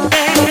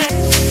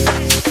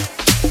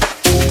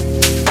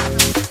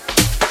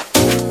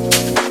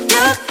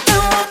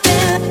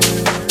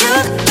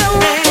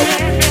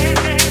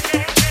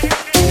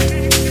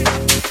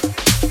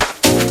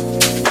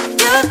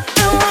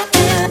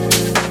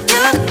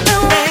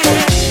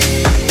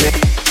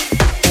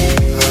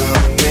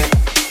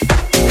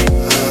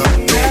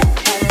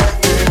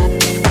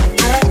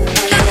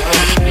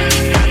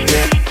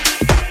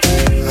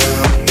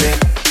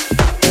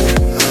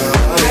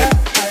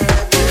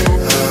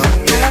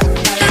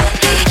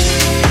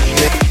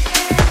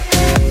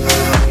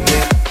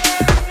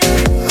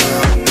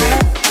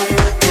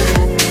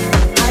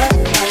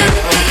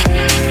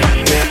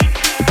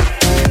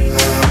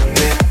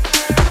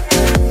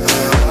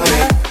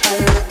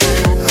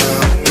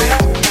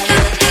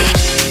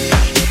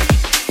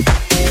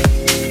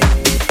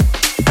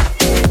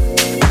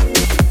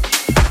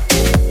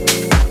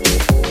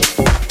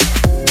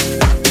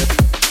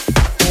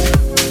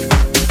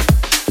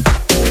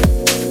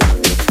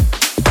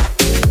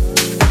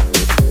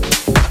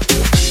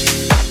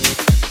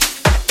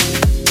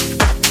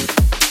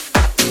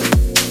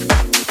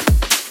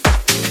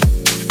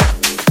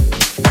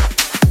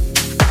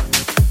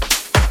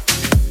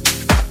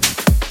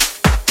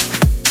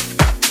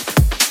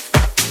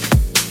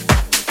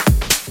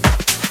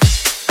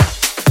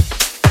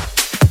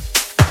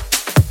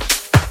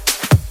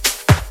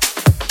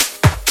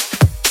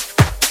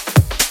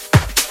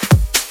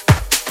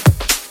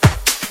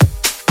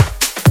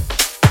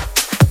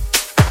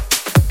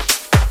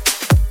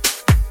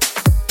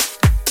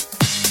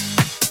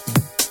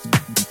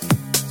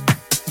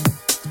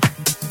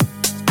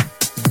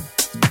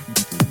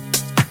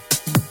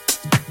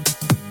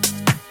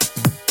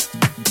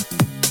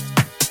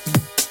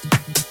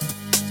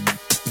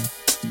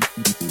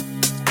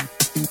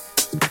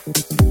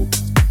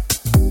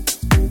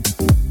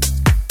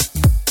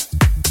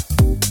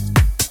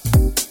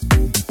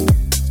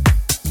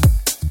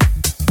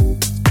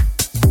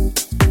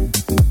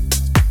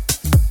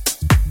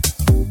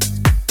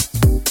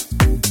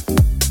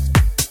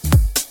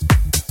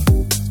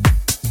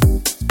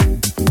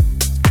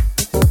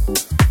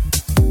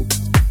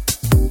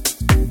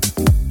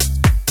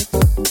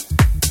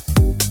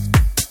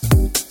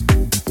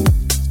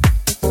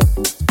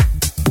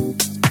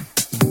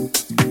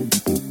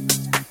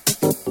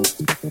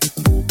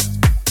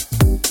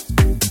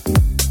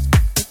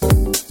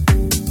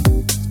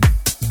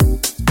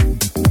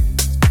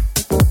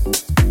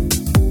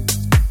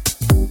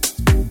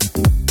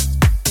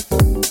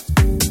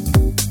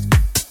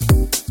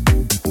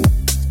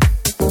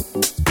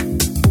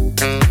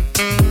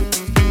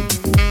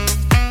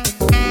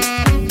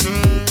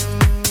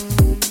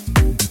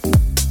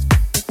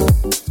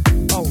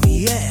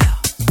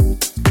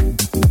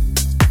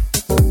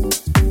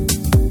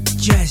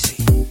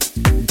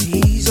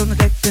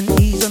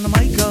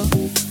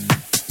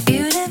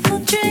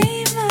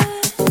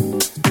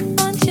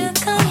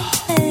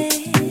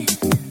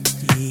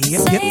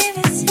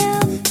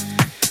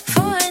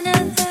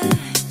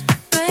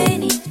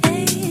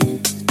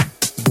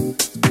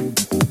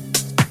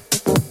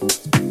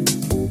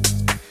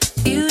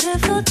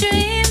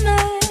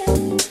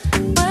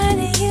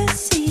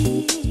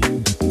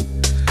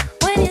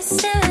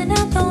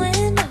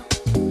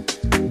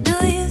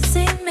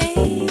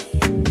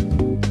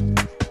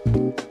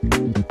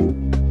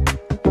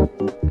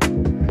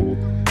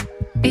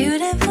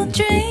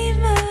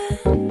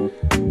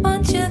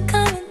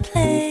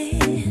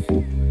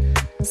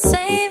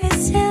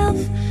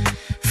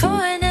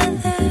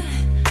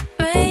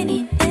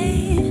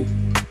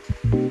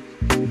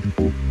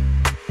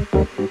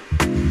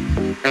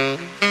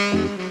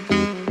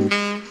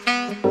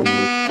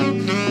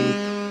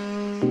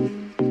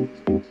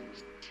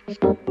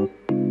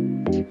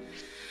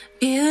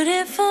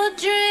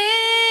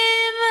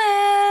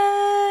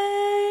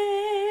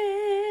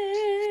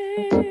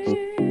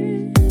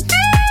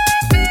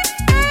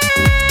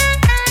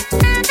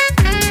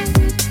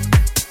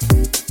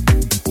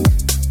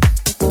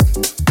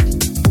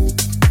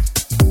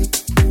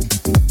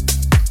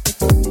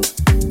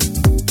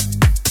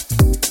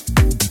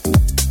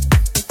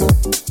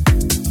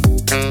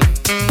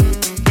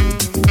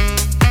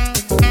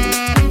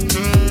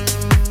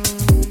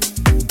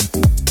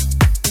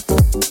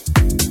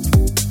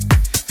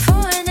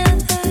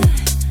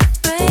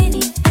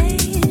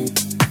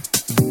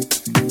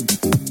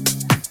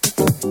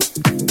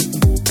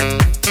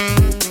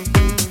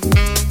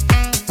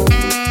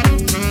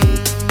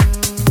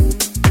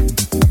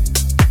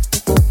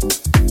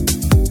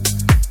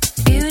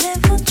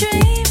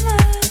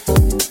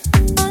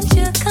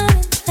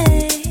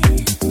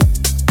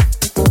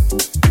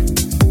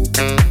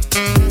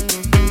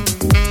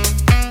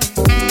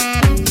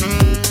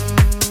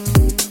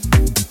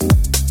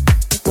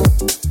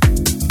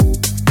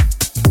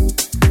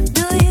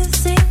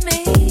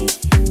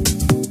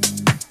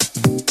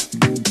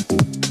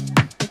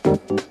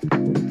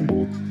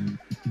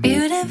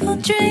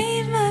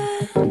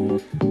 dreamer,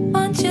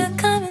 won't you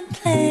come and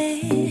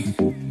play?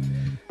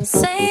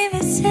 Save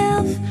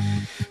yourself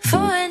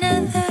for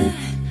another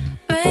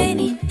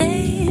rainy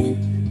day.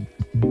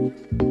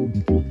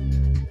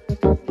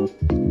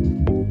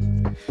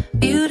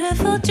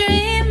 Beautiful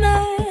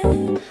dreamer,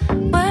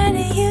 what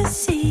do you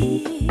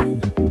see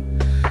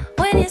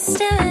when you're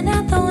staring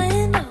out the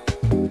window?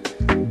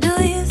 Do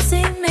you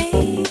see me?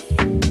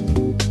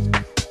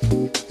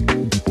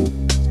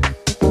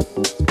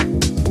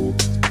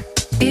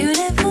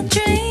 Beautiful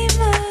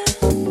dreamer,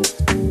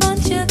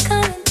 won't you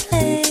come and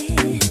play?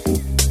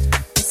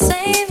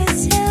 Save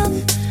yourself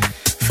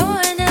for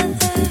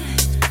another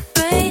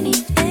rainy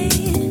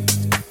day.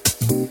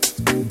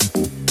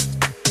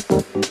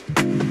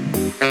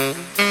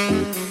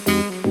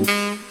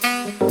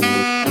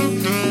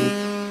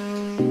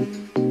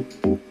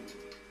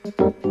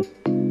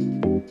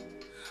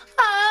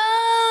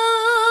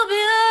 Oh,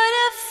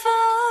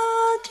 beautiful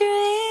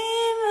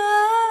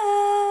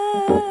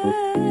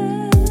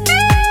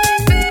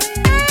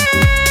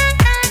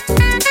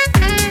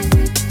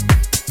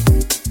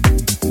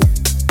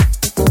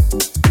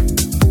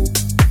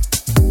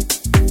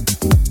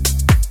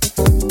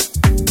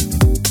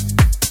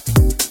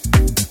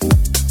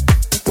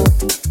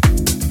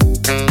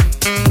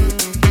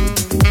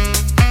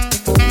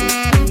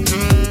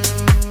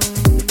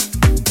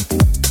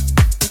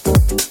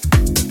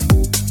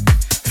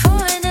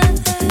for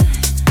another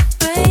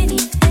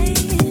rainy day.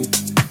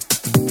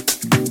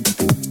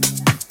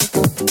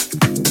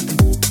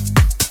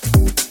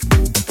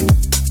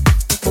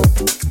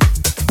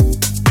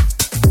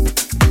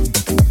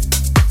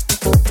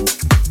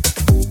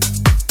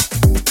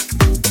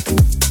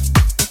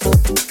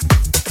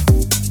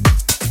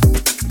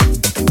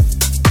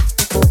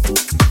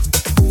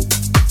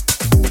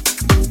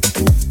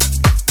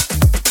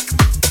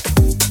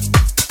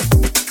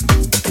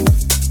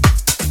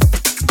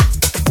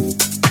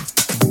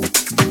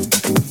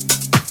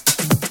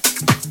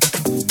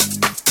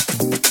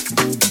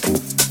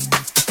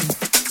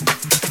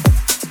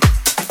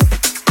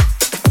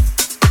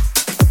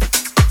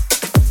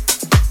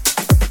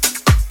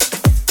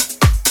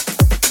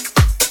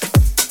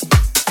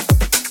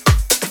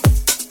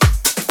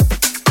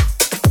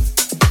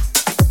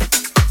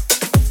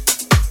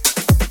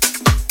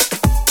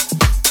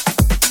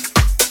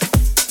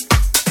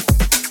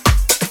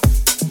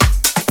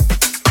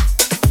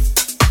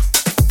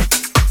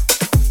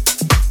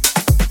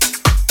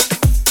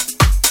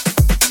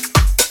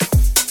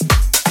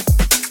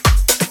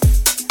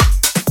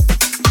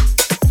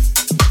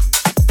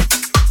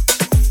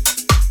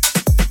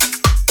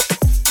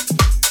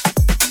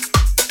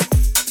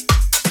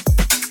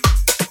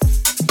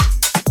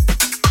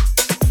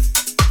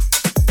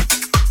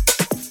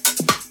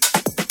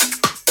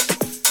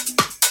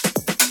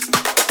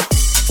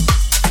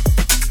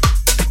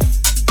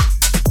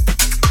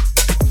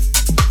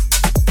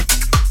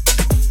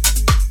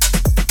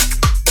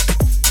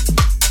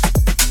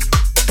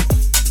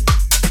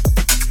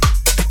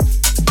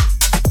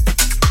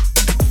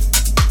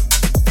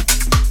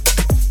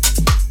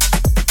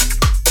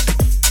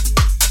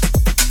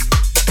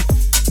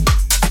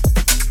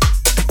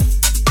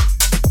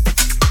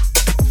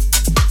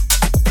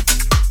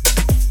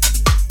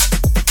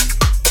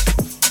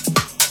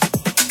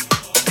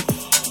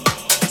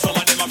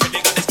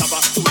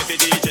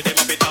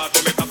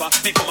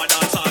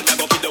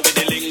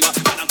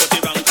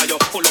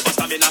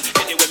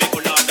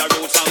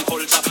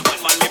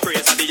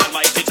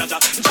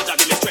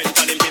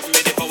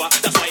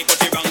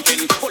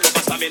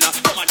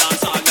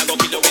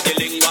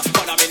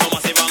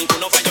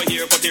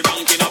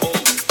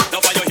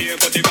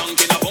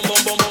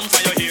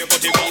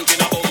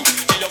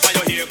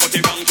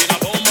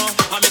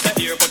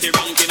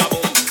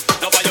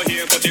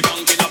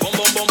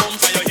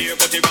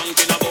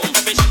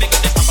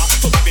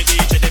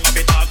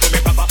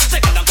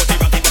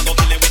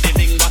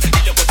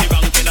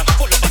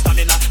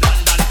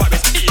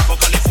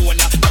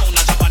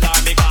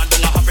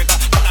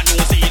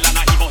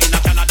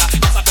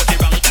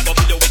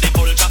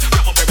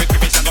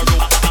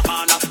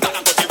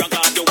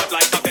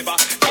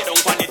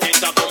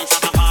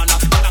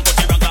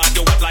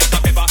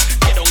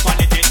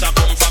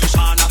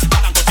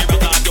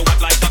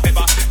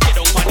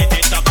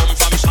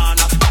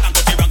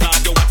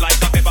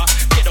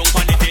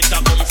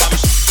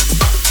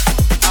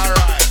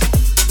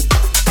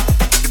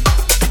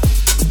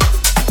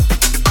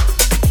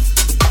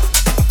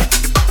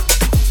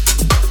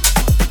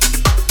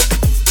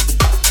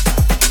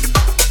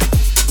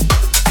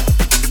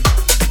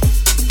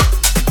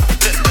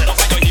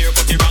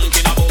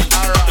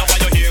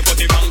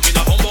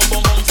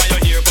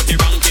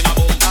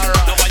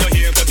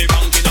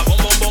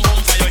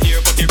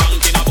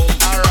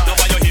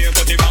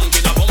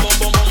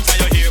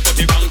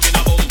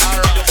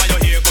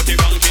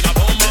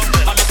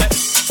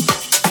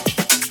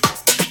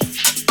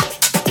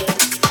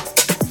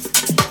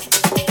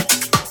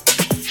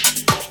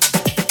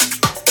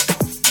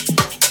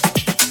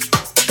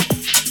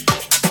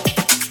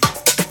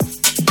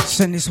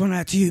 Send this one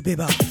out to you,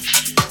 Bibba.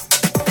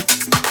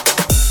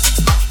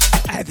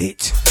 Have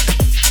it.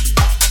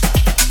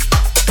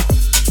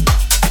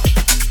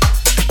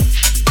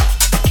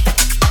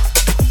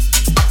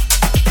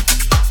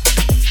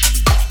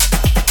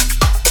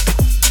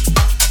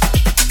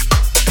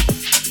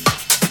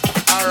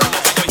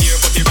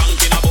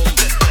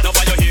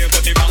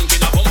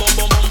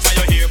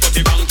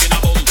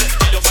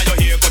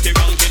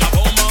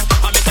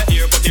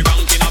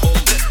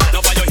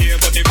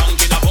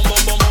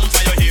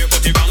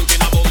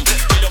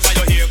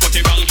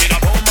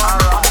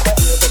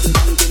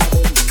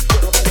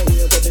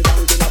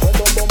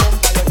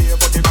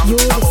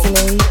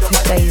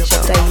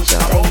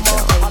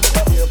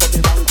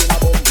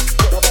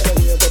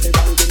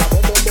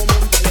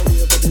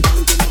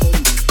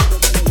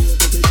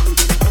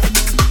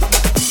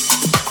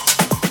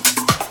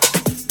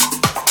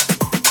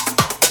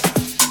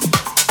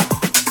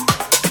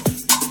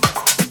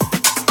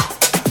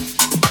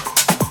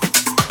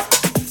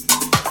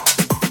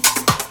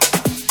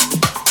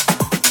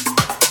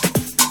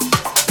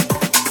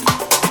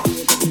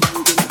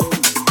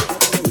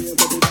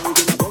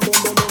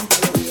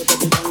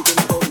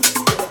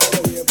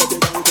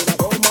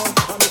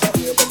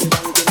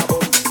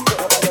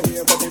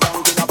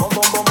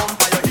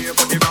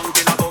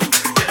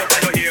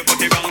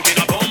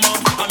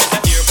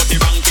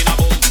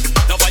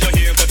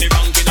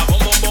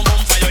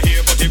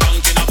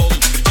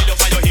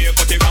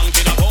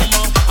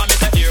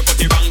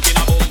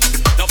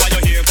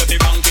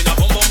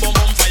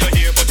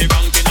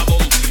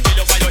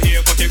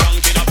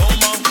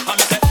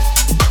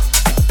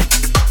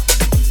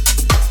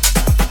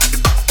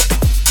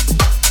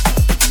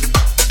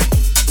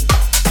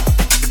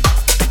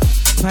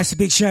 That's a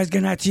big shout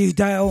going out to you,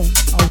 Dale.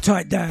 Hold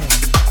tight, Dale.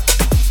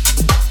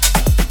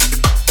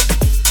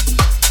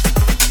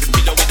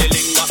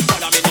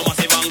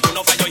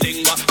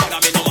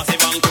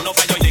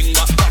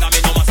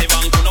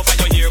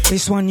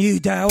 This one you,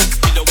 Dale.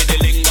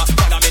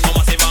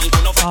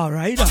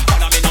 Alright.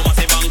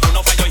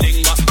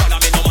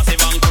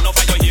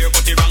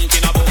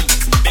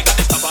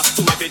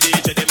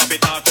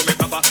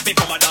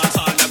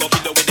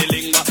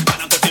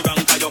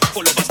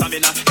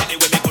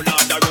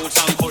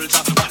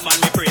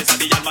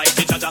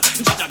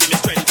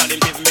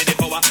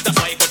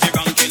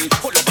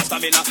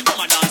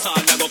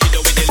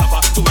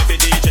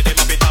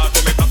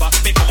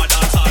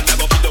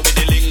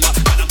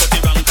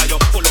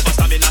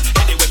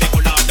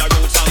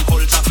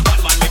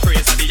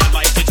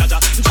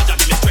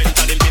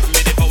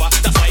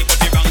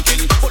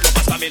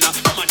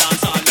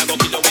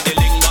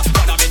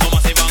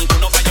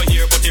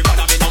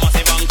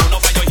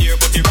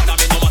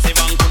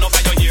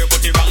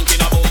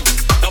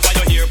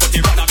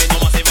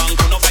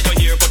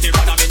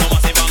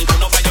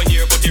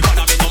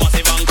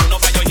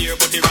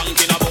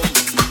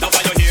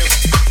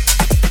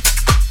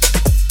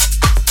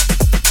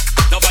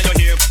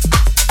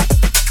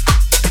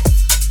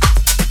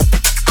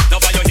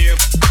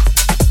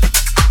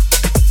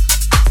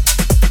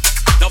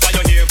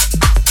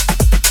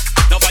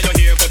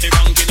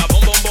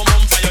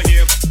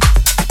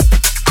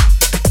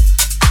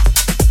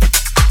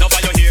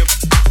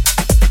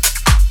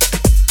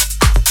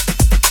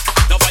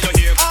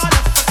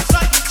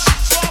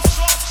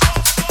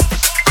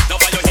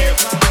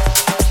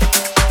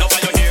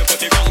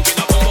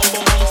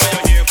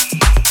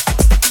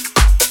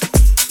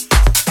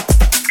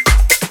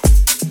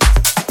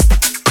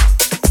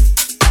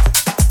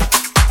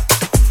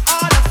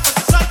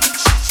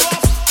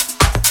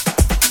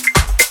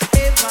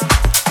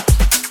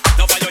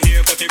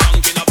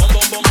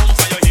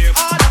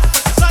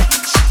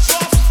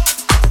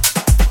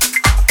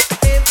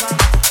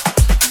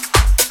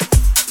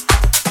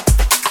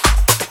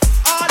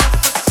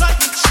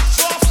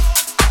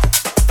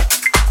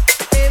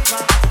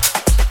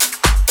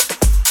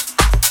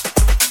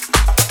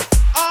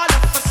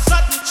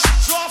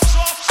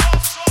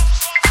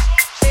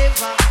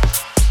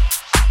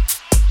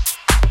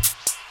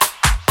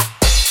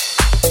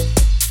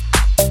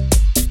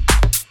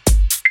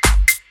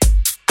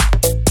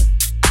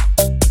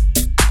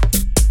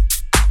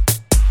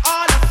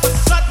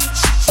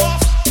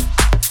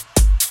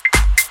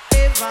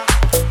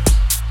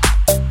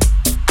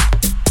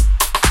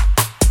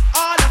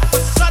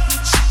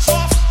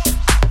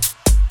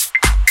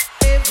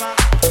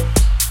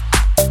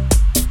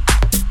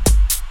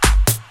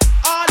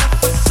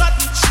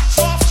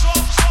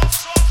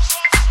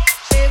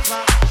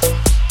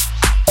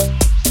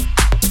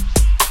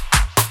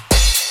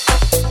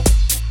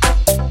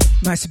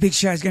 Nice big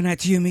shout going out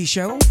to you,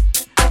 Michelle.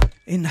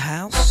 In the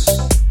house.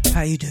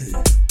 How you do?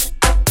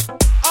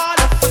 All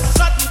of a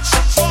sudden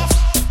she's off.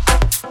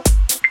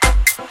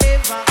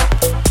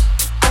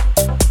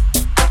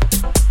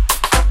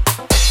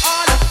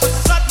 All of a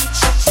sudden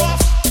she's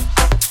off.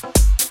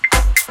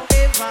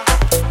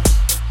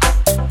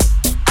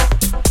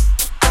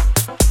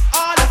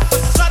 All of a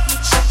sudden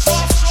she's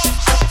off.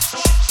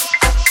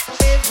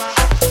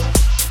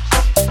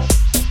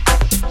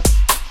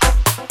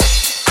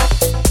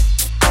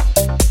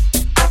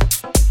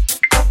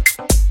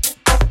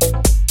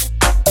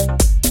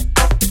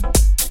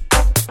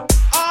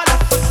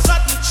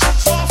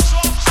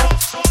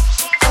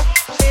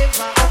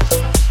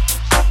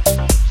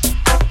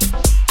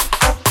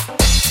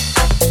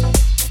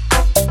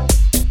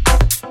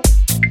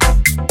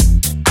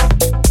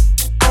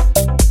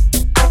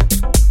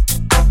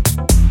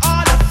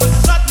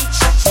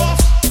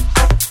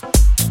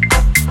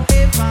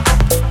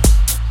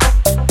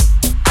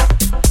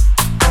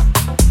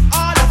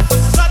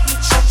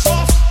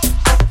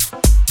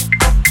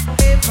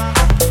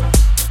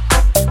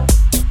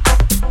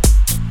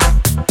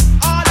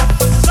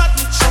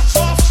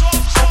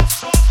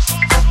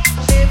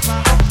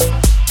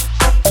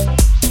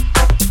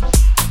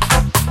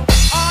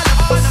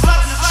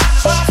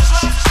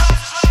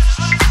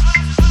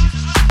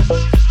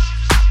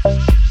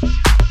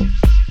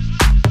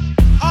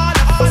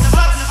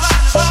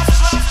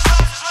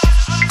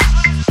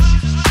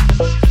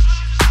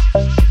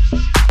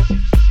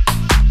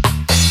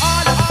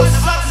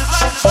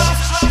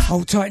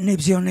 Hold tight,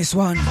 Nibsy, on this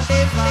one.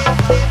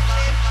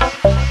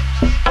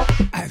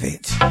 Have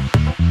it.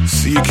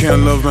 See, you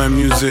can't love my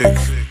music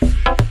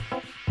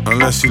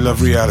unless you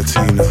love reality,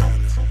 you know.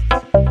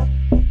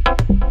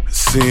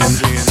 Seeing.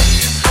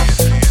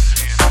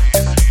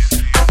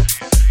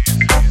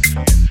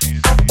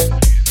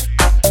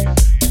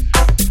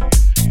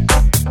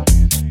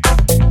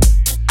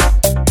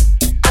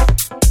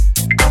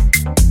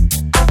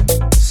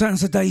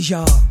 Sounds of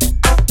Deja,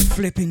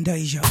 flipping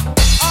Deja.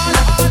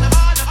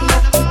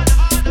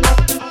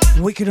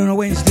 Wicked on a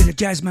Wednesday, the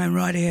jazz man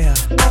right here.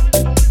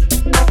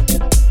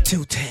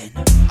 Till 10.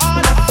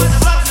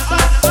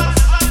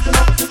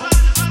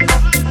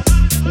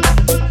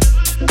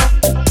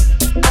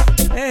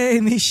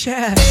 Hey,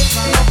 Michelle.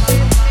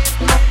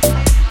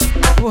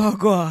 Well,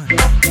 go on.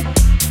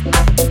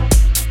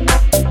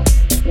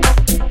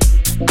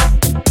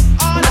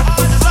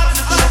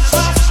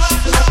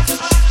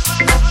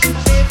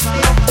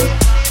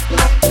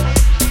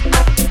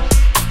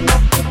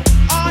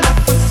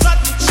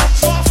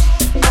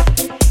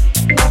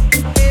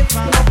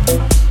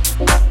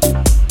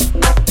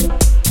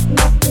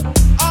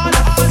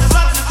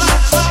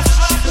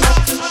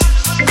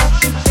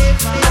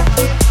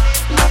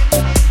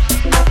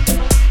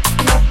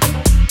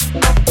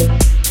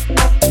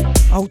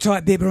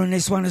 Tight Bibber on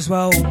this one as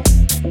well.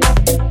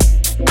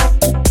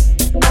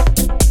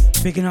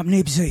 Picking up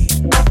Nibsy.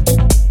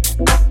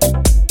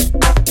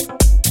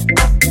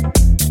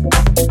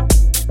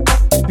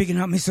 Picking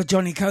up Mr.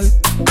 Johnny Cope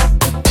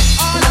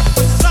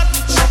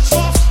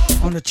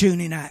on the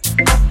tuning app.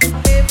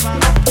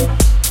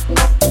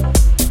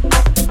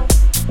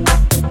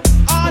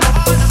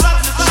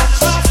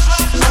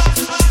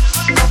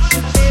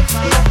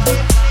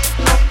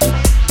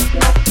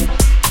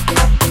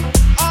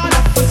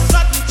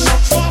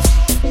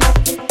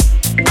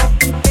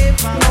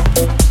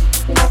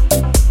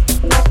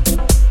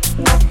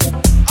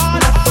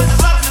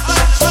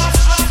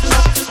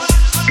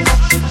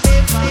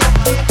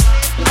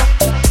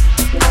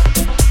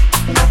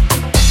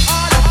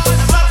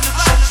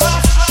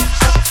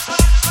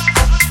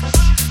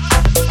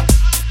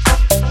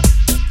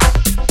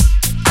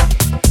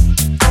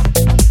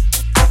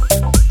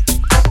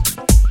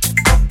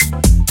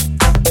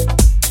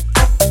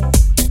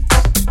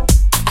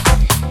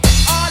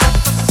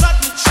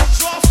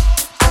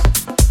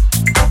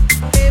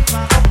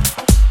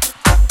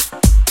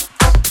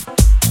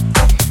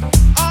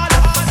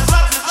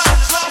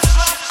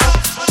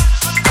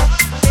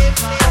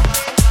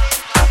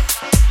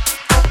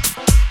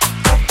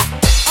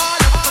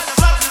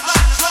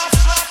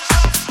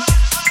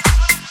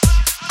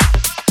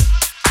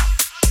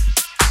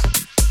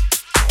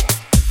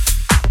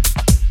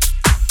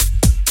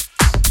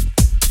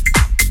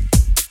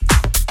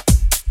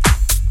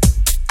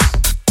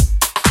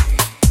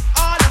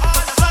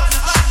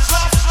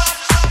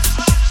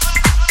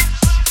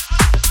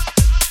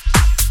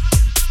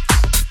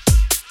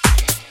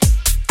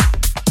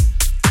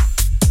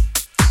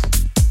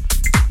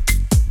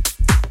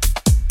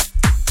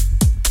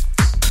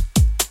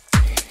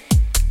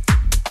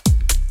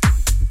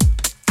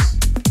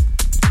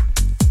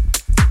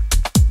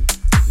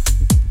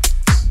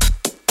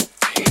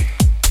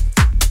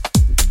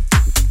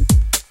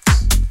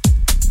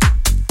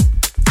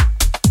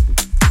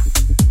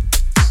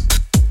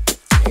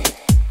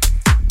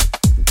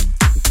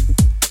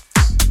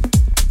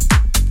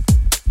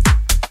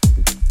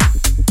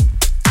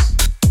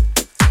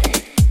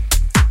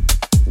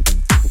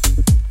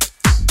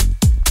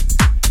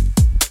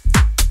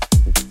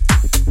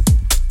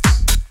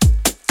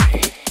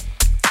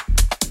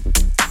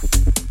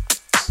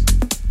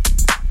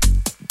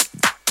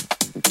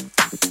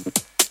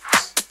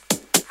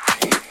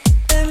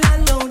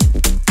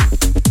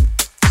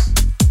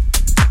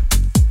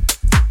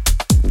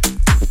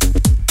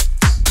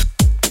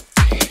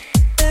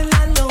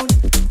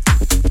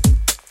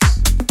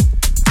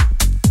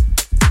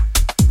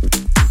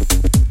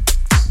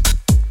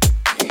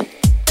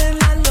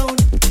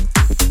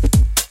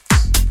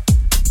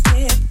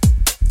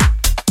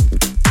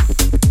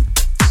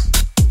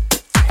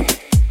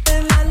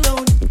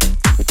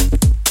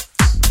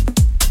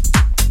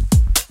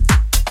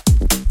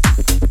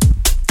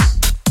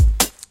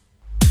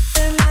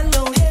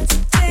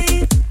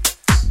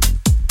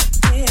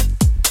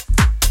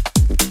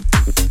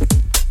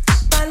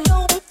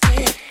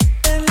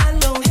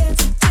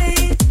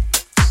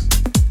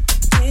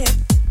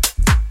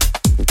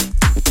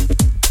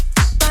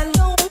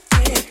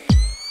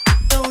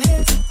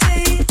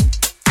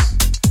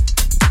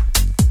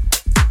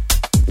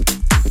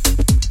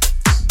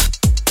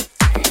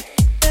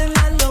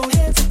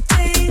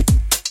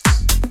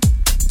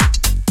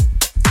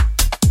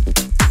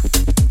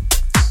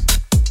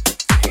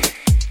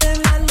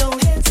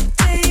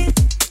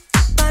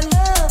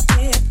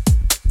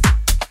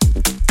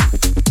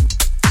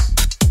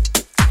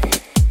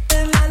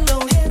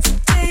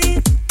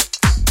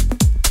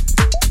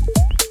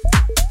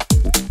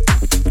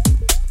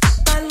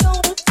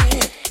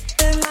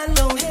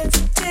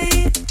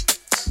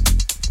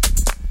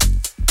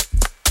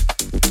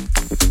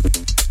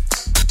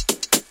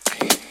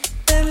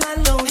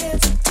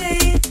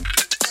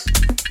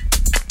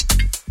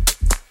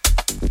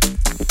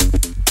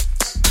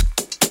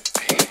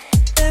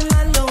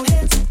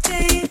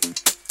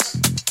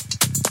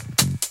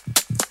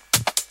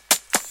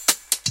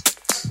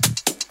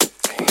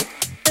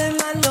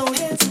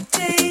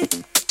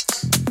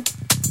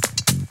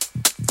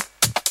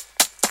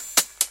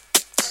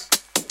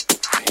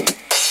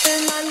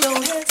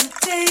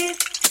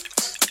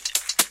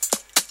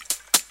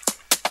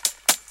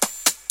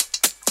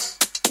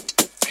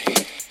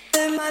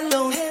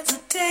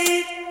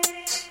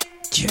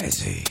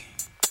 Jazzy.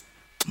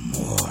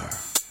 More.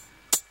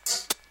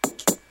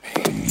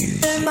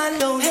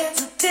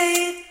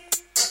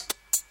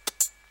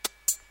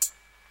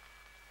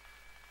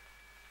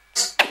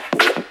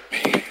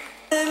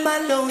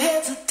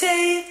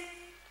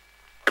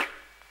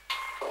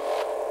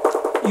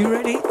 You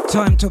ready?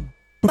 Time to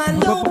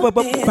bounce.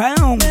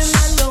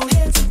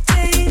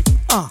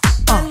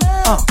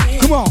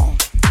 Come on.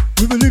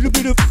 With a little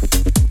bit of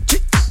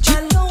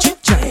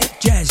chit-chat,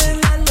 Jazzy.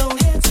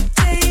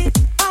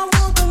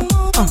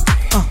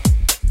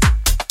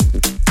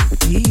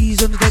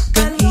 Ease on the deck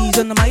and ease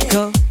on the mic.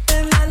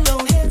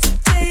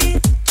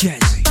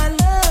 Jazzy.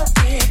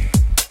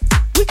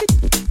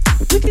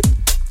 Wicked.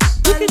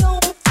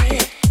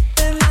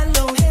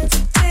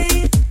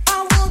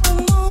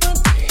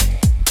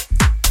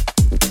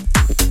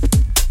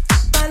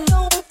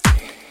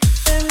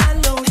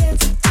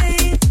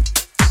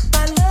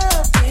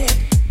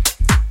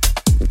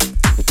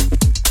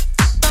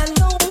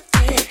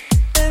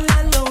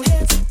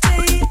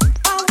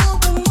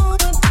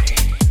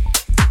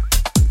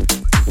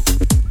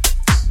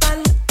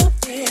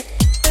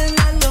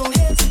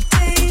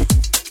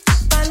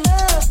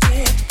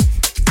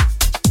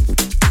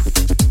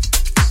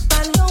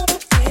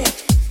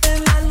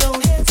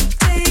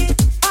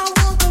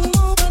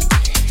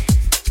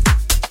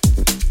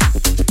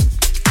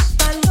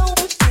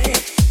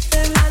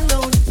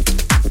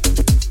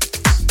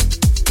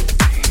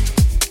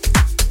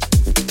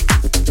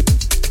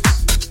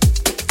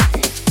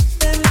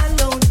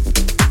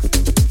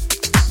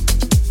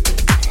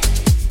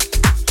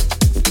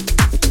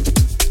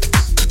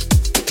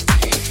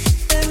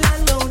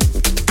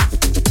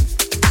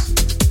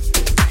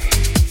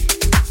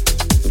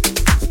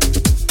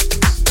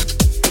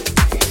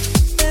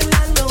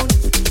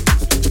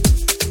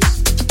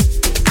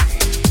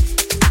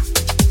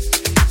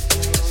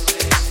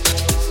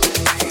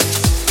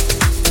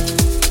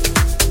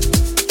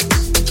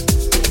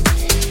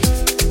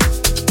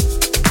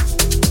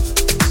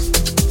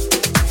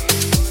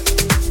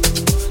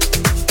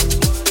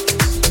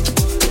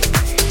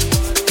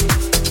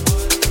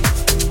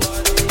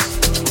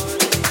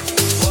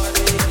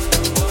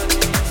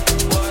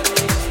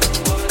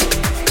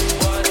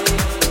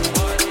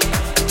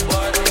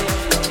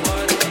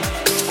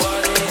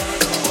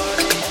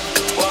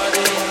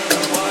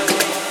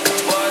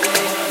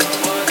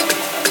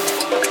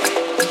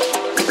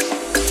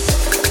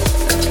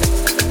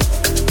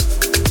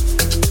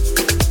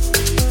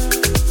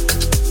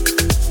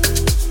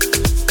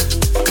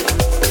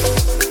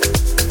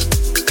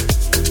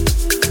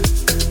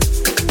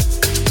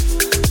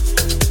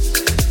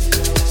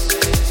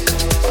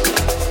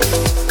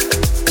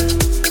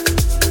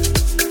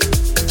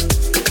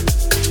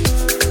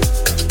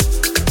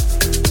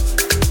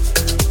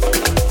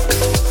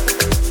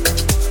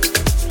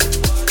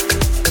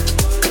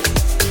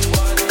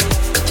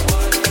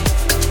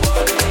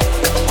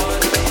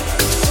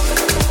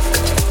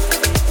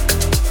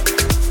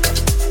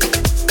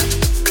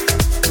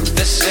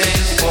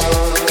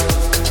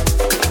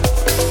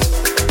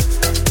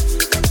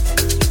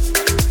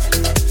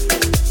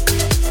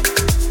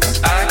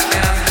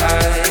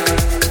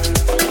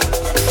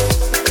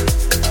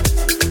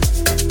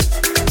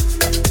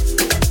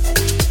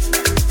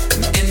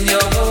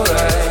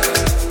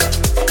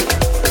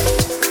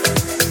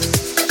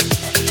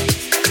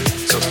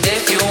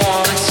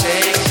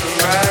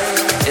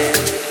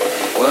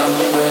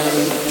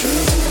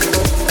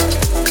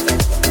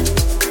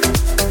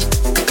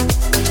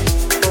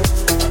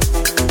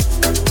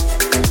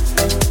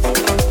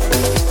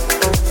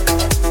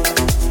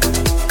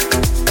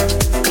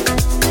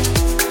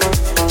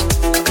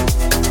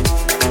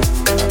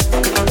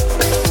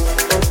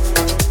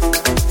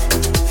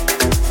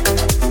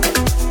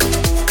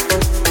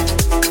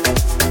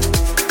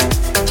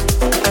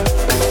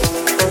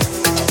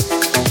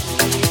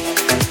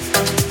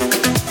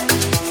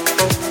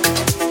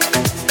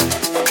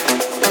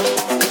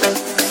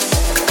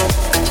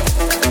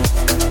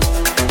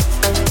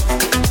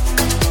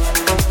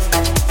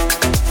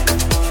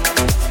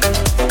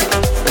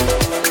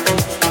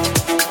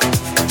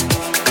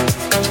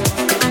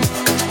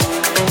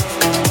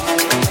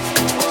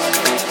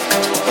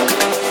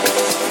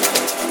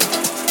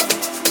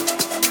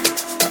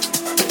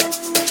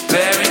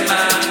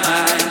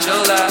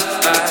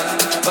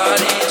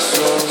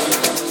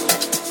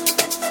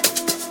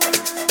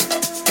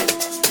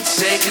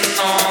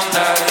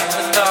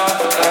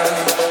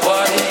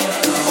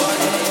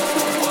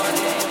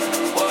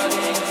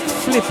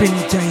 Flipping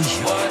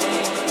Deja.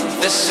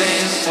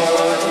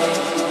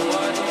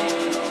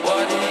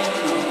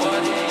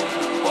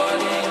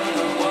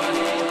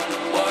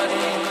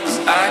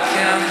 I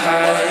can't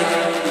hide.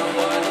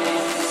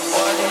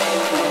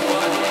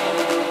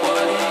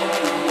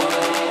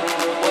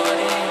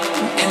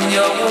 In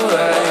your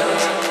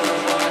eyes.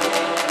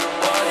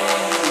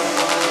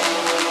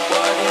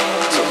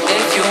 So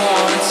if you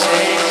wanna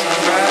take a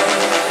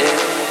ride,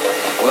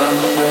 well I'm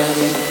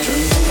ready to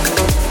dream.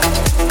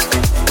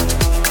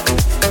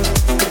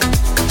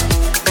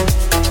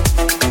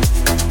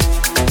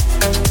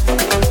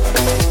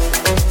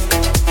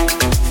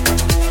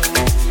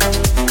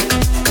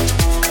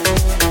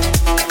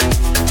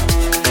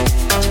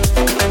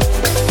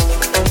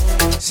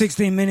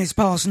 16 minutes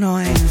past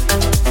 9.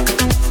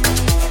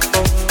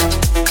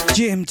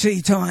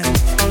 GMT time.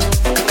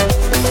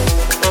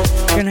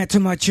 Going out to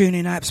my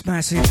tuning apps,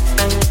 massive.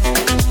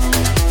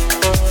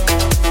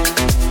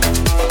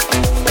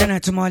 Going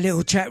out to my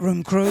little chat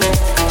room crew.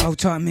 Hold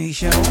tight,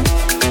 Michelle.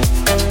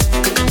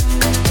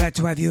 Glad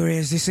to have your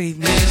ears this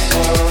evening.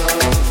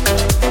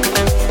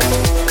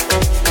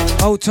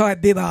 Hold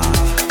tight, Bibba.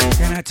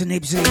 Going out to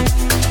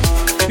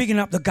Nibsy. Bigging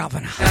up the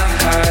governor.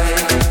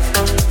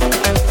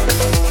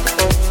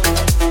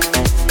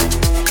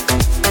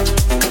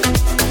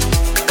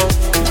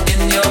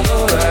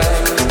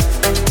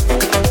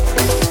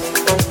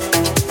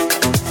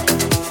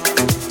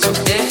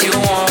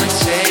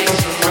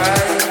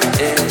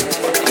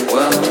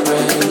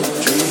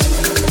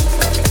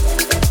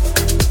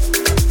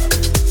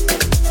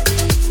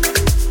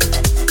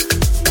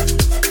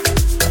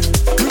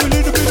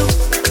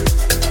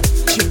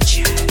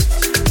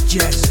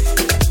 Jazzy.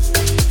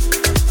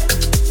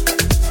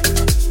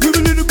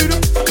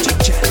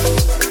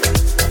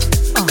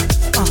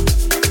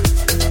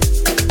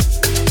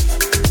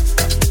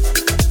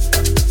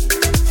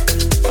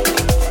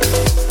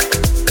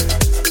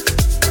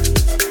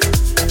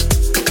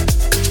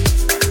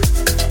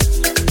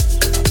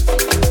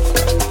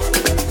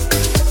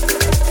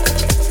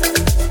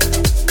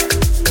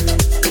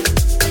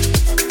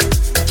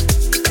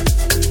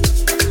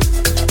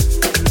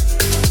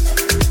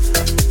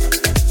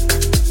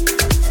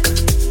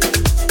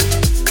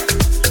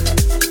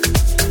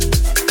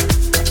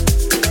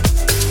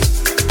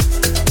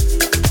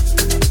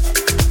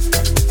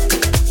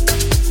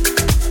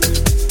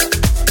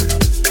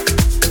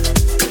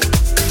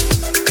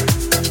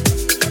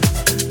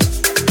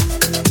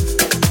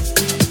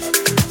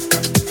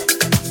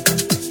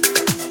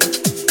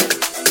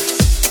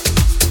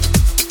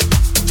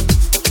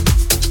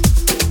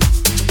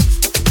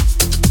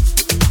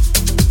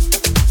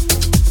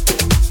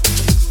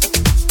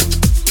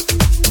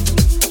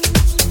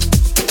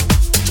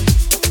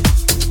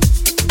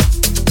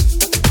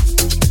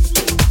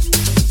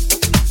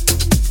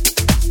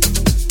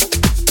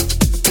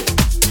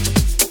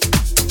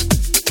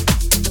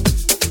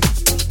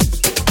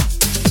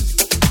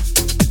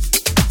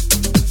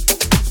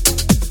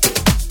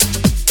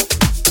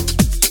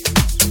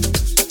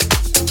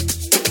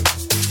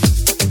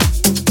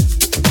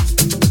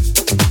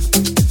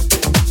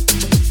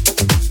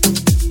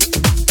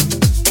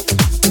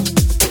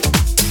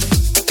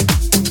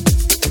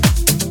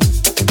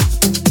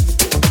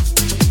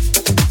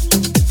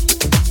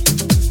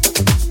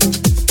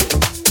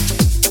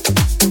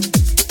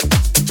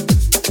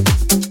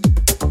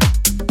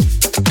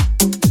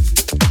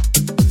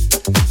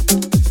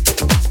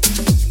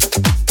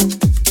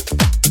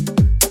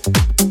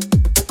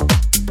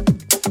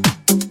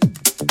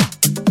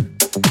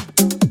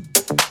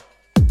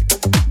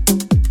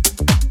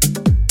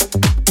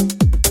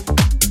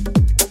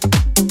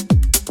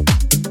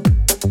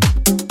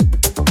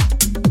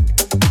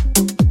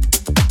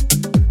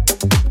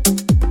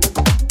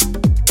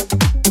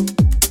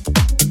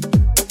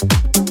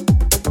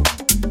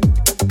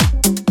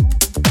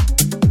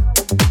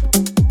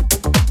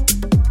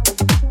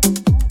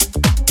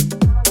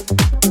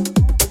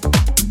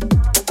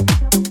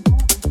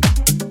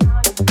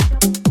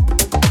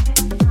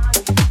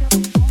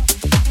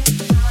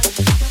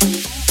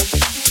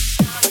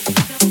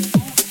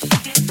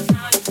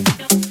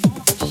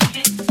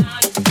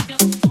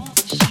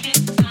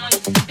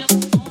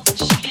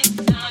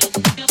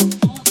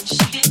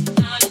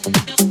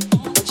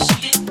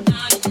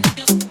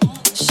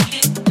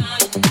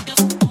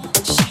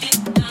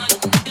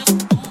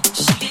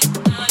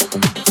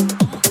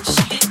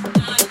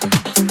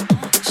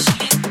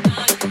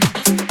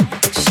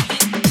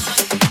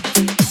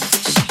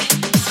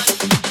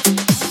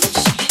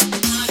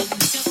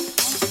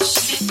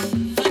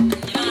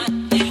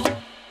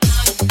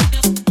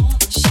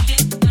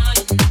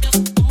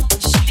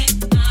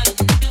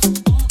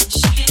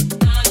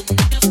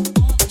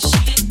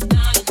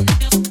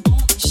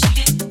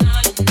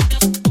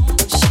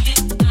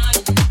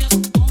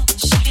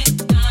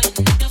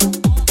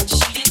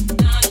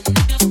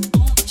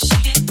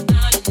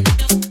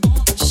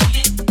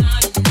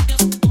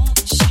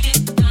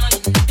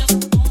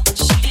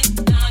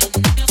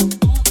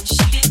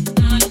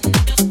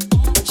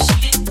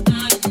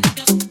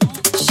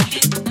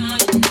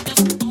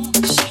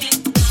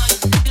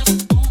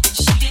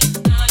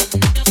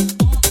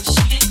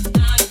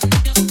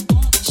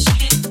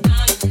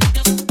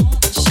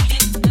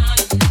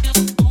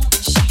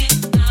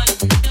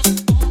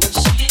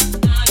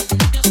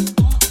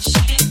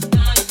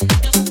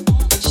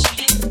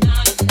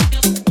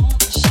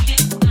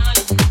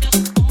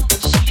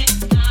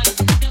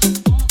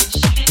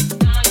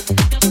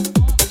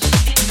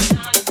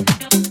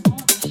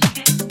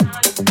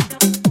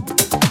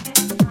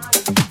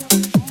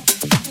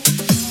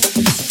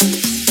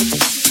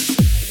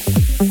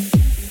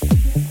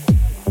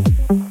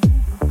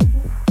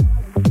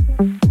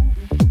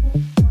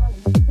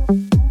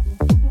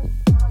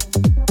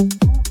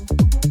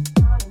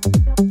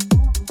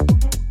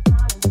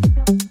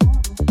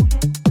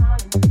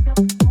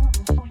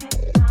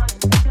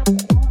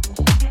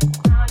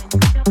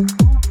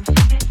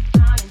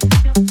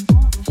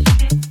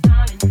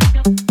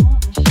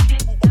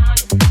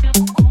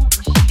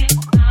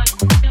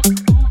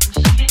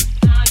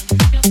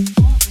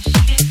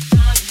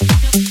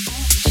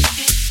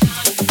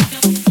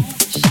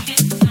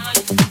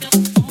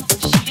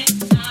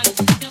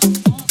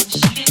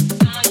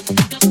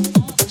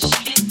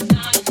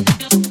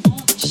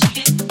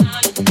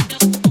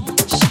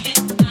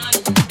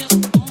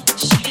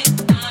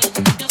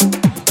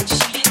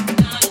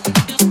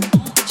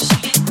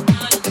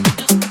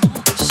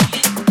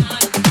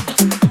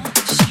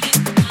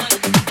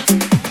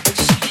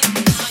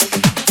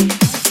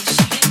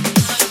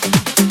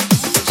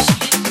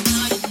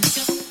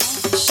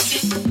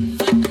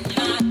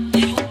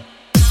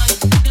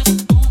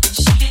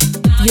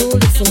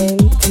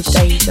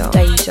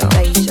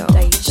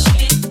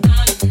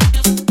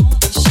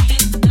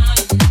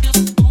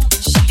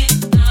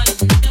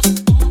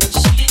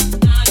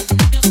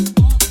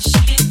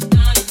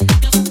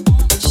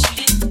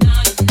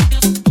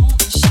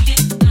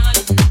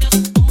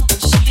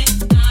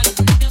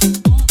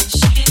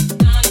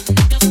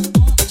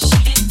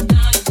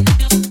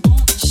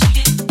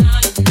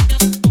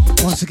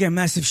 again,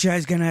 massive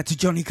shouts going out to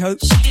Johnny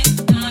Coates.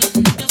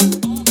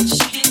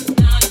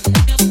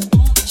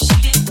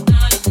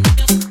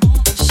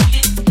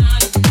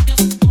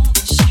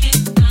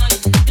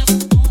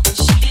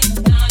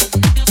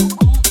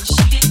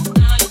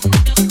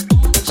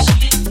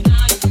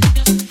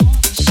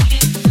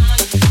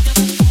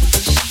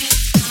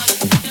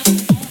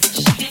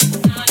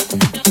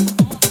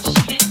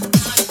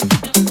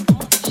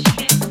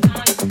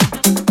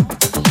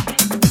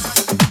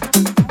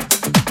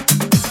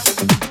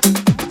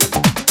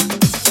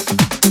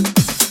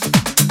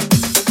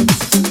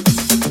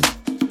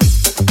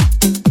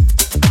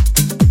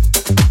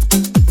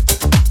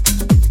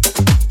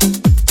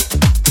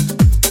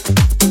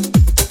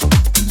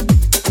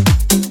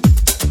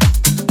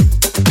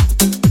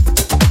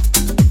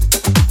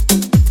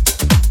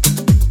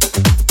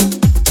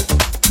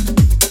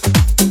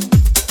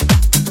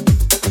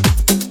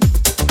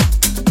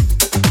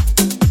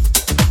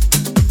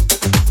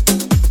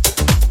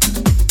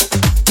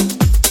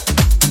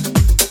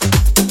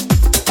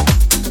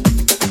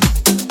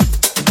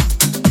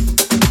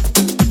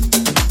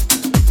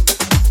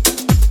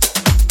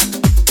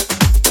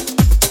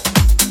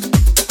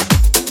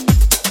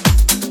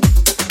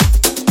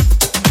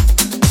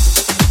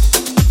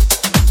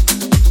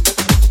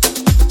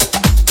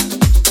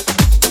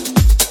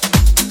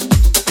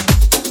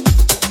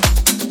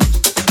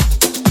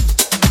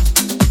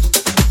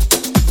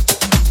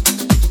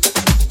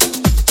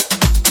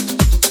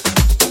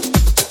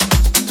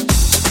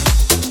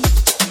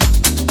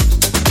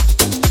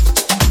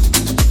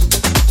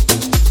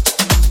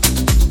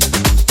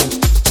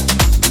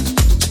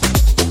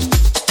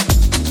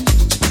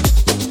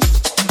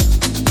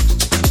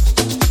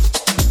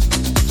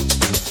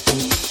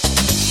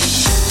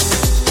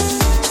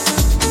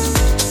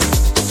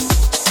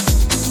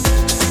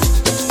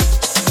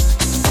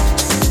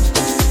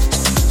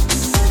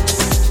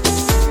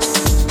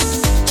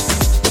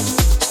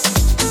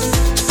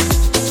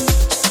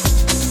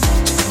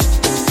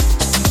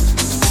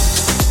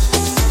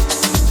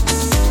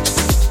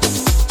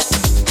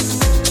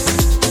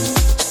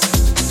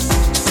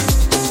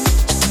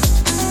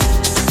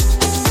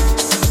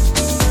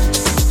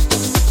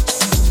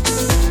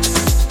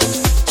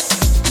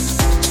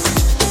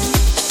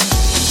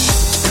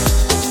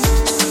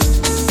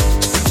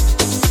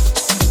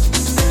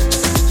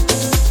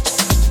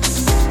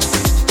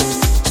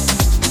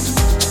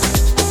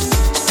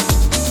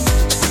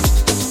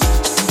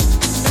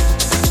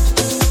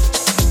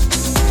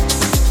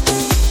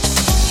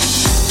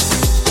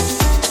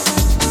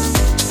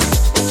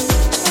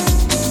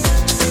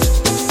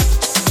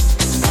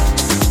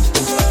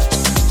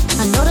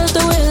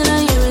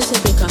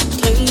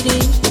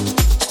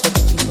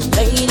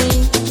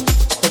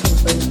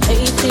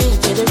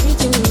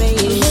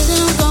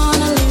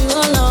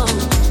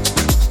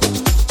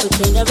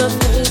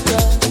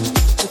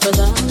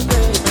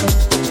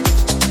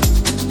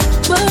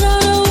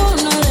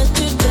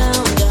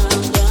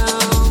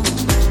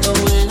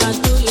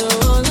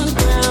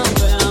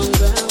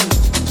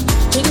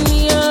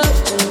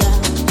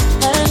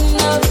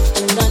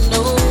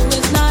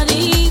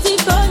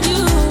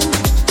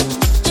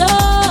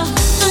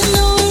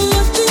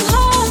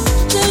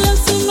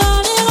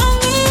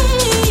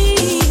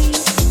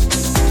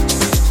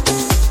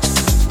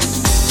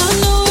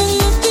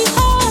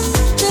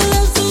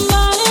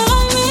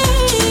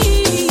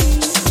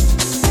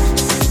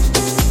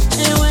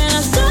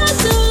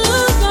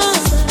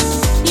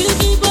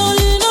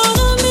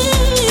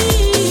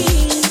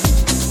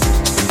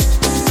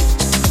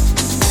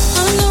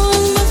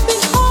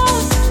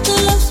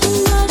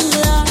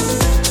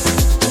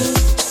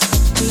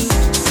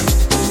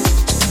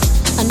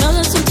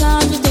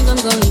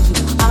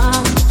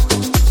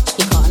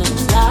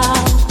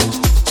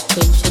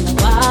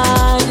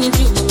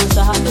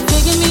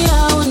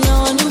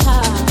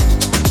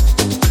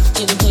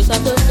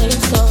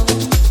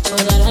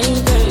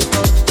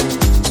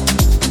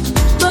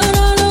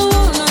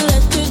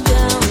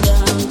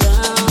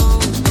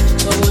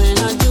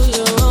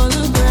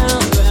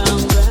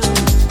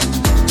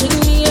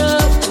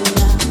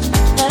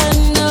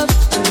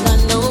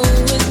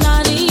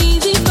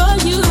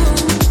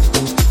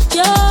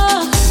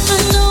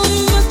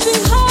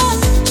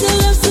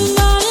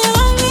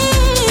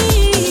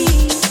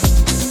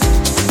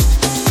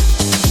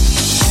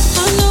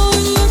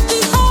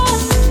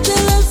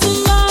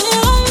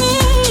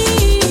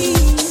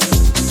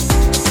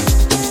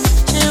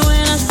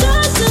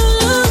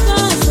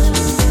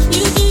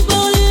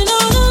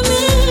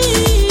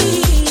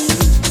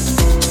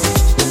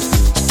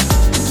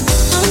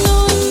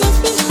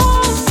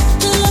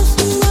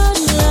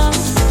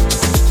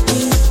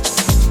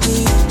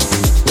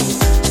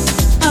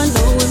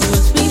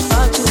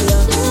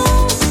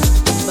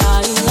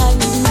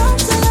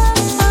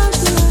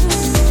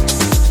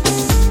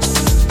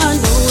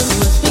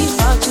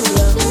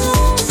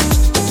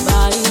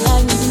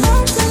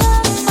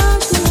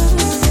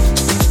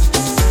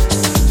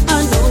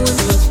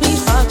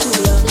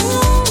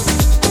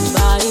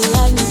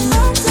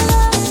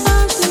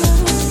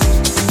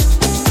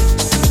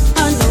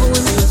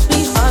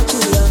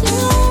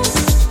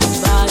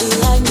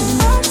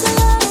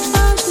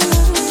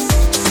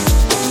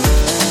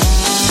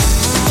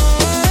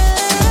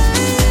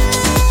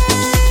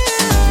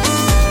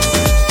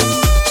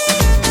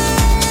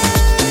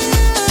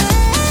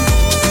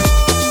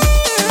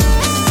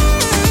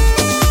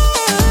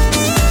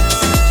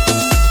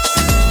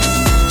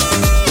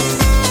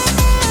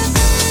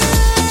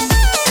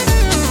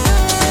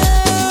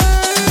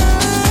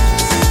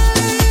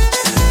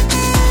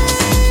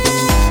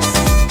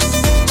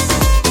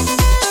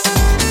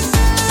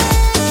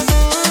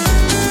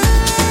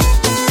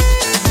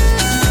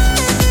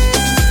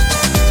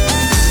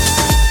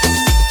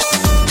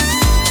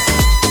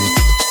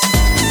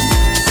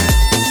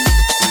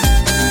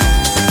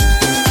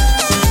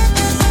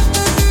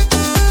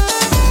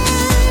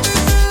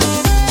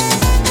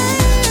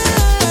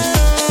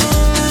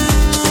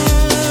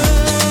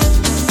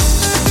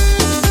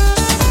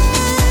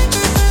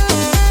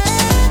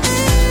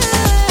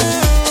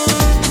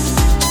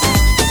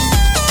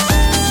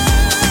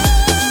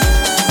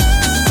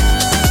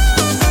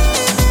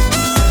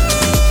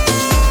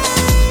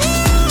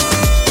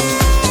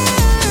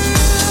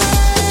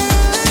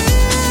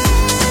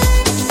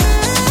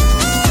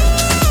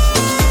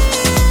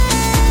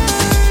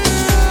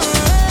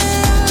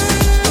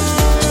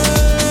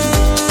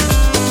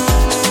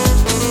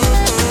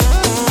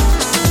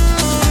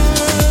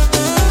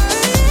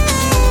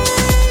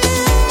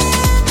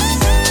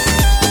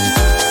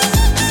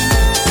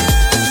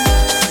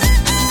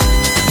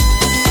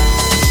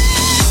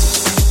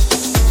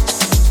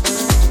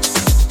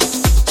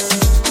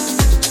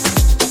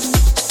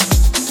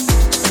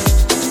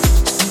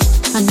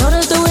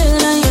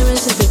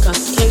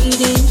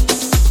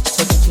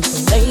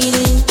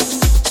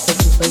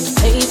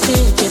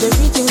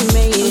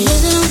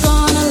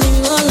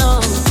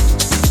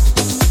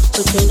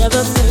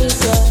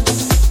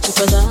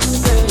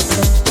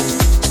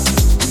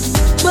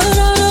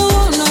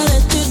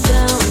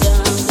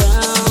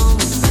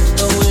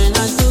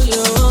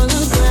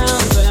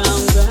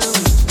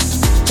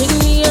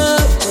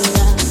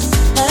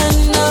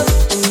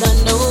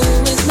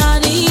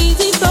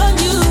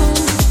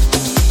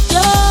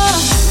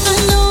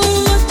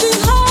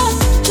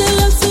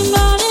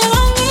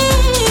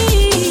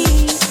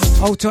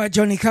 Hold tight,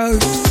 Johnny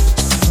Code.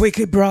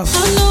 Wicked, bro. Going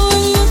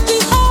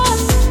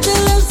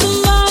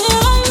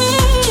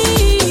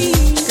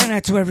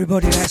out to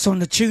everybody that's on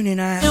the tuning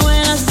app. And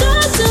when I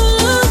start to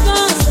lose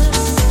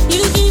myself,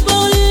 you keep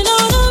holding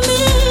on to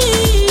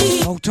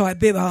me. Hold tight,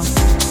 Bibber.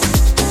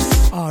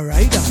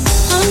 Alright.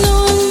 I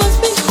know it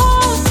must be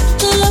hard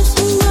to love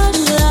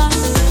somebody like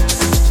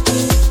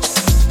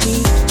me.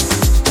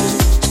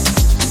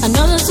 I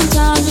know that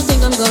sometimes you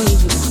think I'm gonna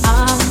leave you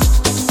behind.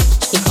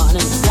 You can't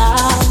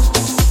understand.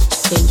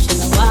 Don't you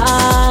know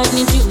I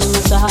need you in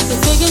my side? You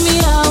figure me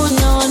out when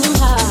no one knew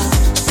how.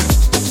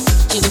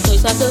 You can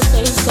taste after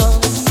taste, so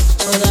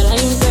that I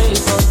ain't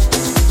grateful.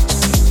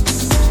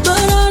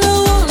 But I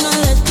don't wanna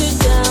let you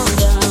down,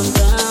 down,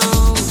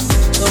 down.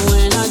 But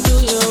when I do,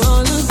 you're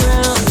on the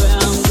ground,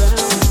 ground,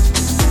 ground.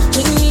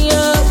 Pick me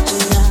up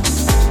and I'm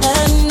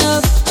heading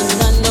up, and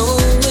I know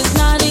it's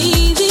not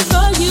easy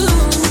for you.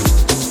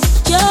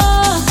 Yeah,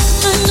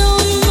 I know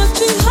it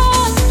must be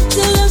hard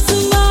to love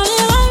somebody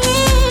like me.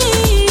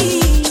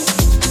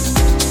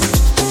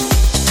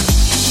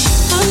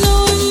 I know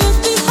it must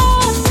be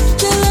hard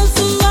to love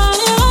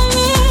somebody like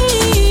me.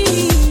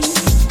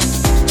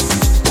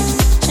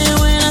 And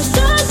when I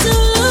start to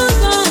lose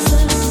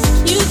myself,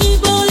 you keep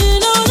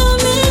holding on to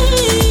me.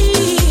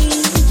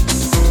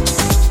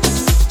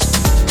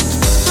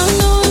 I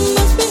know it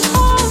must be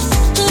hard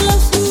to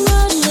love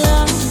somebody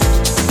like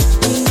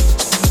me.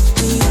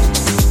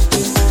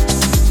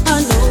 I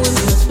know it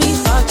must be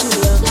hard to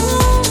love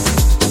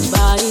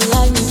somebody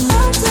like me.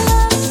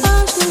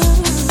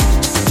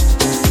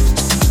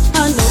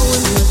 I know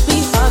it must be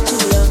hard to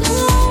love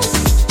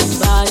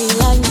somebody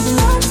like me.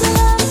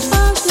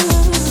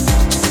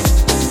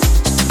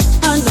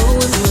 I know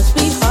it must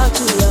be hard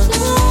to love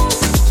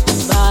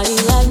somebody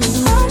like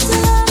me.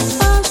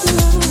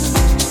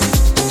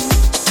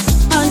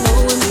 I know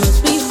it must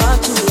be hard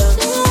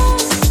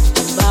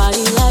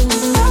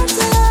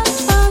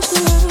to love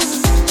somebody like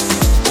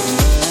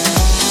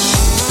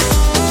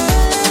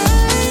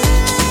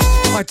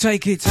me. I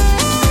take it,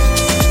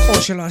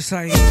 or shall I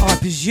say, I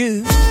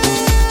presume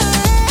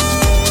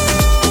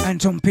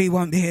Anton P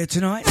won't be here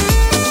tonight.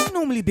 He'd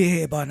normally be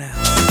here by now.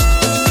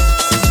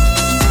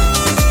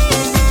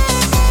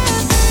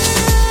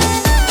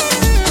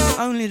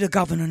 Only the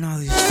governor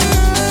knows.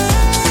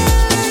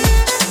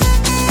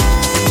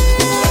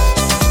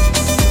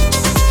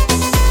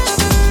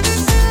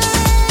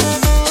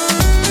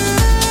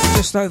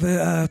 Just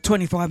over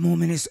 25 more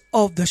minutes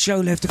of the show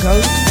left to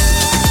go.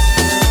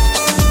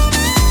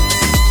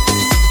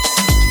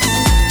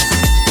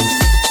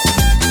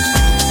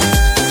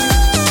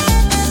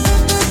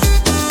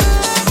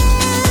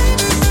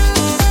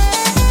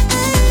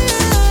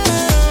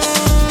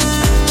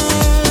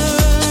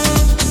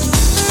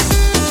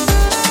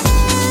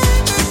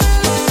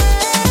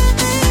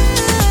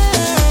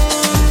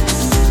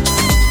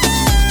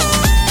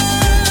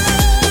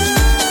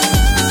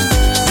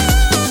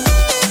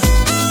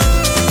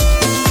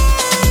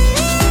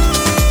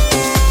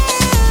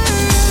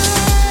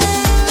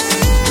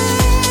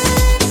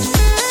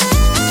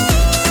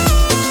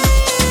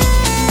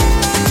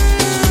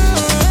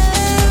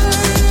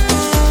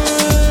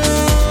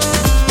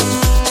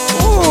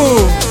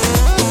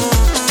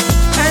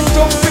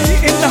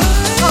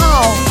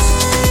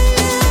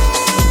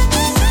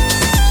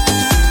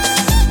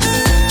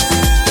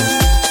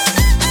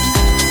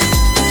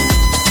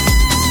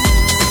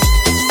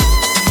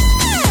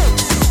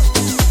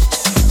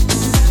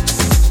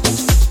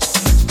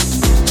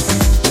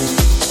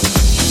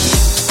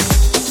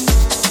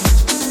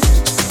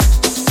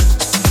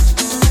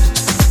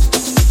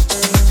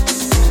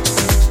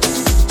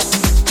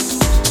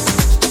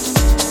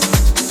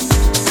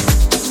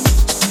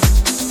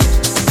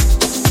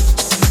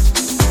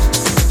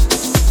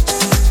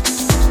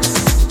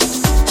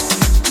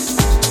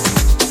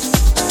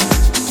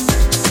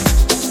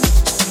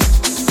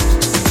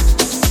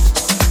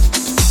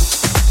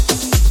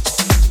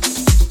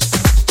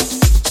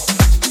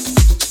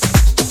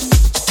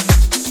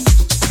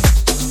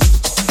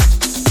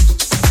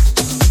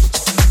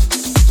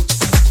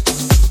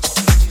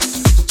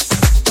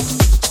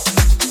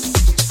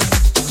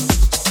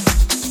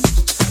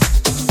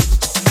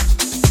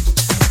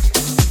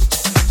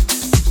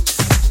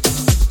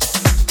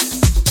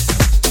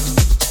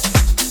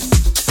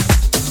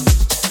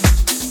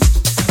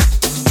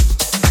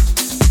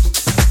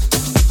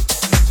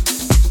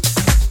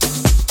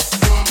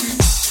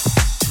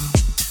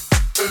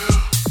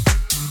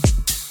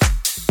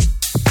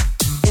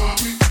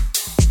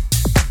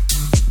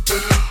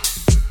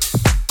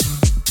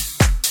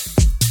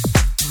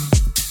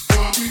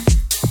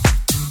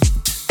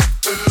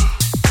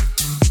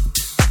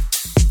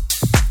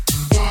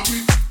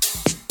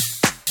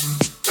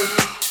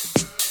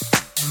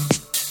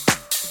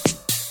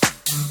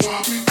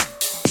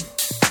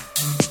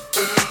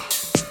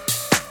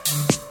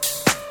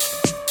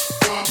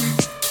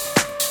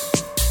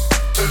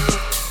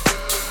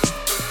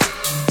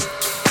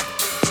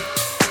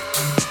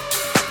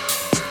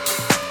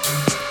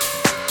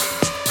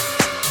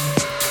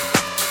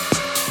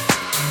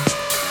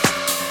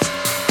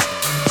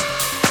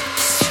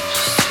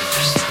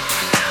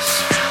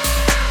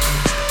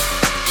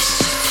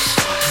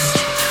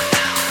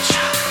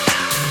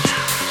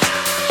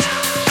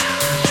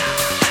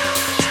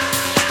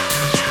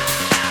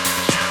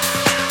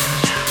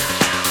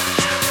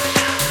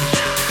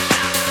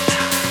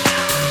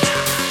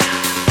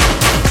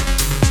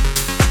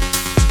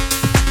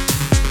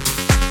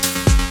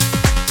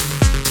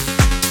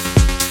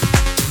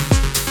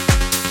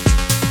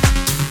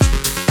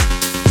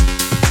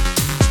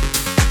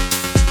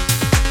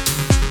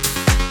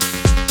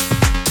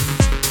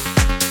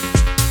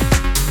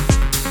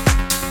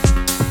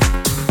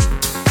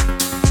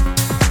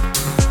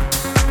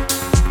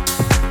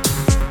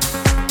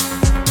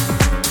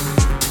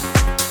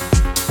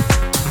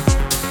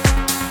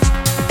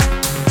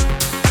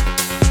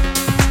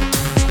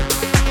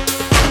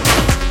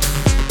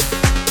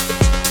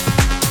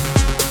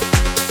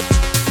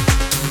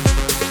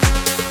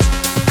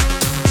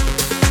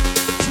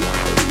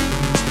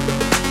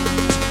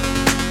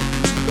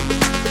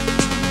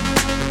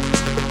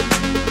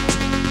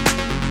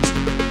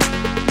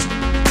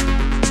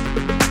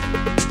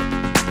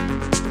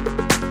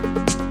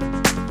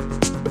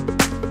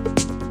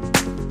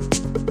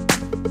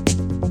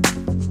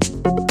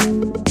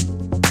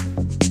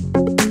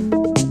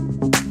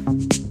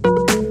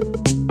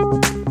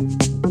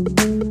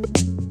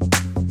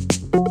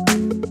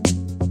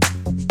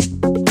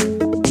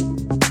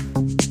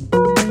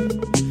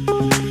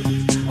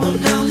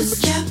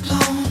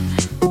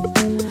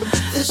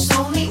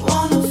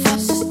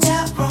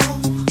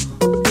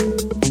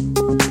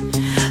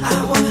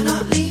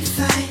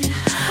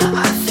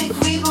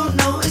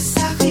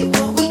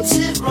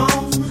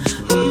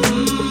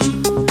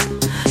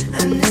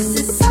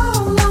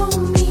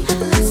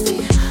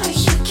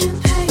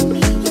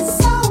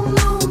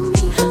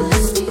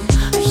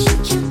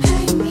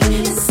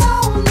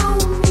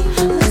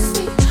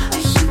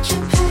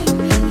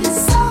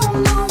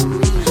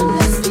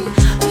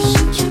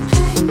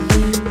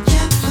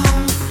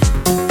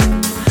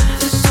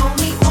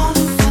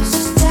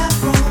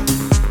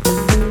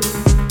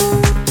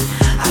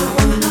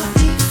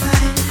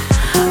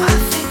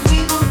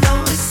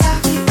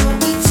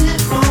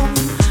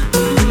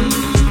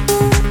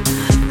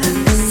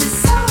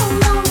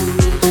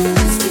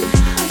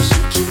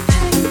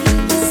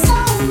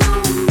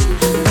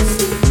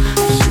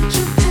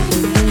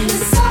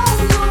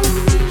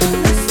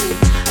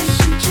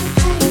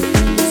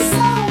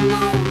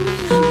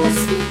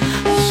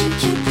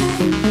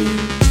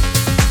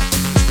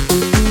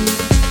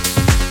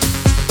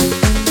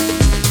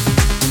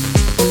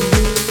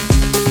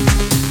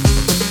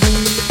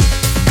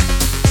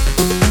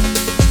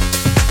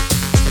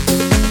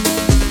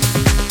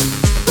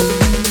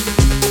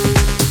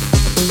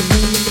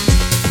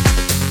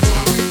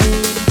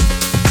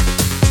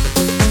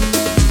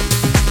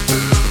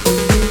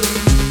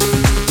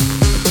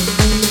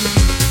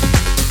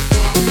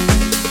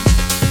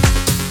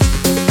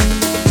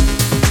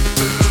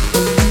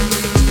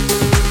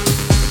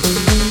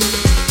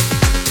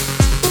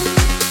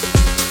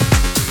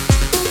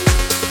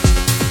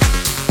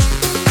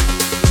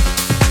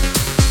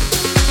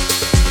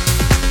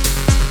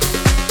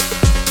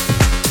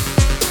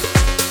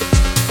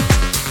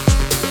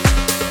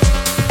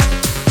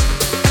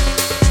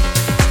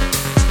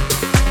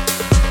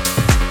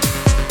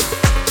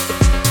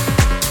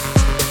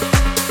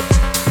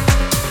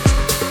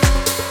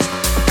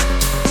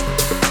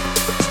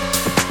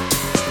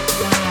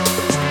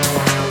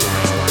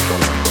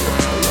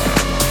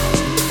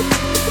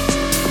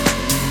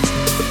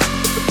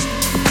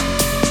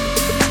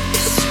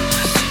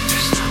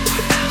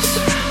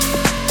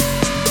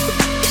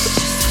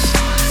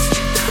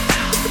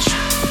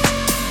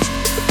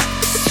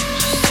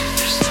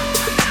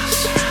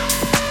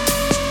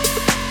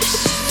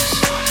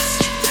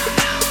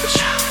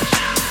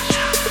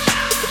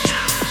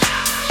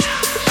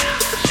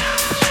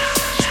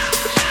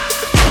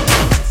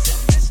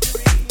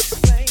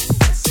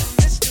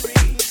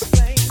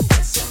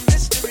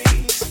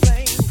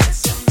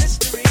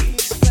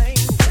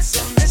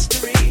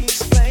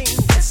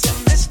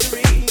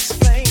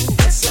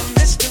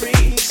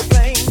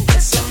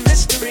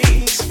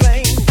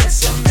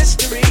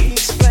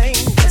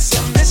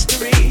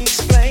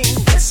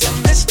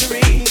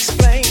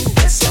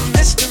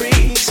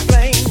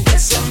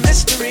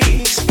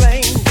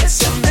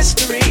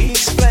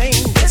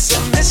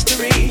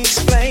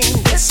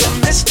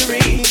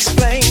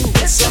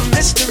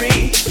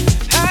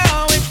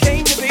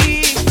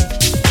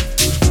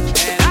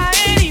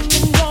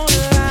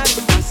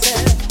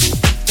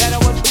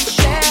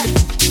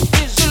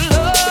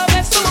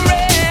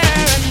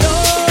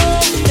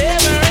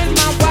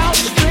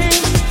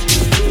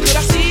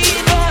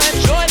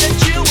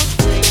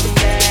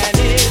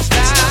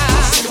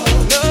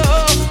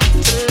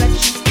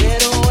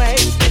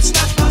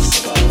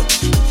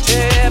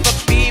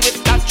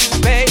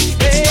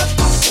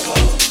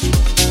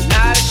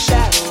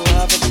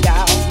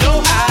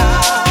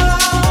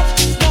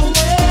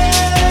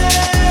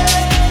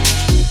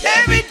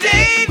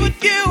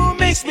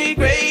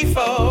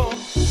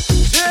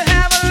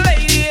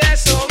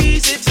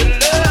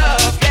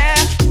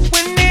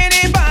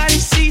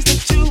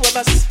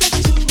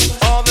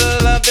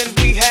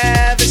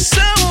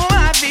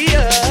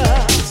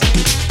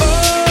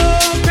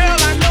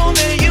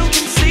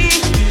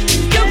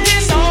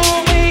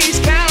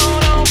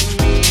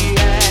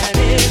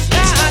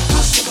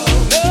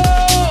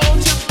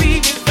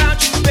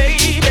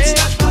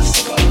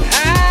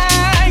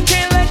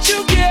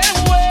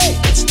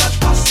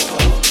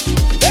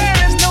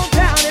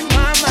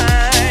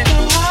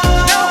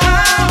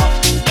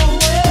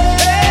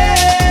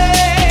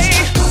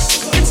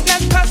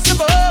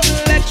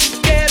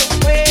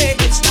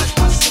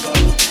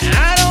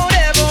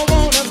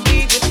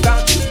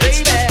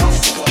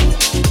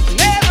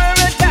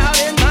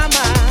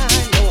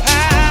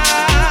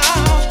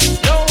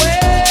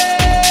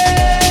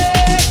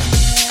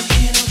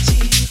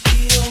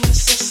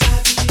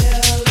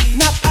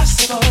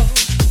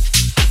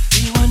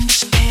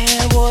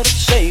 what to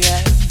say.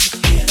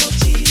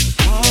 N-O-T-P-O-S-S-I-B-L-E,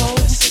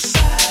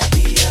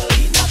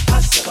 not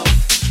possible.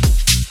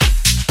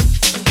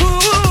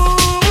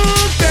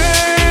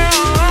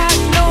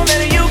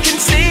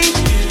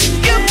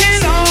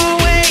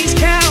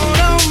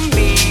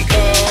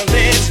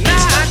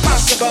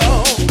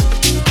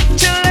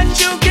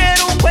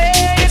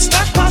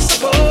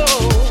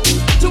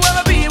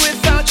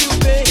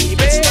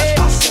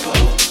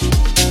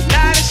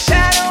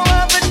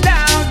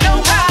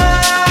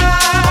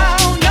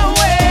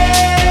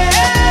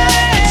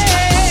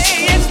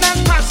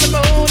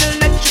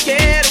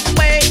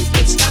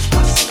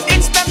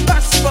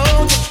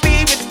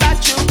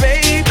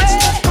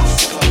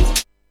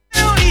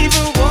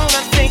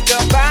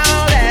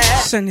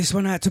 Send this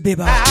one out to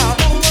Bibba.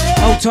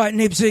 Hold tight,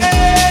 Nibsy.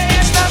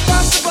 It's not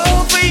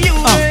possible for you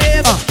to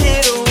ever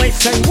get away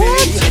from me.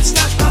 It's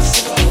not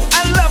possible.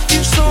 I love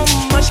you so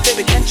much,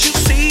 baby. Can't you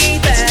see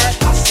that?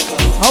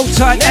 Hold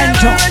tight,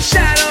 Anton. Never a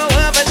shadow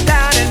of a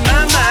doubt in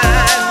my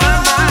mind.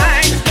 My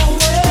mind.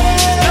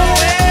 No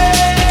way.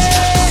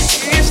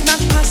 It's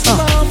not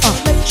possible to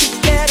let you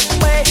get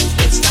away.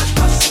 It's not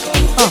possible.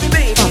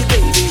 Baby,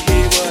 baby,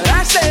 hear what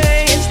I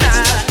say. It's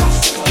not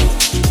possible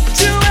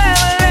to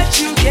ever let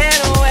you get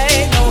away.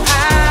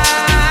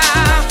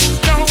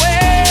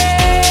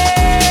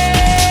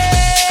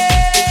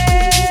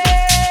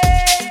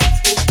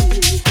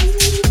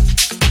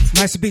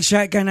 Nice big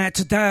shout going out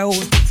to Dale.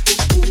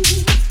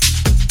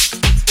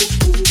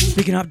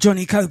 Picking up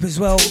Johnny Cope as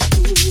well.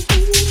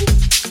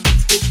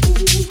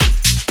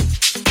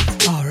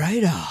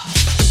 Alright.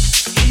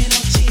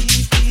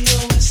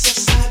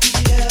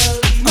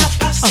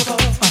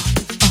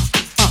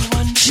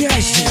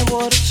 Jazzy.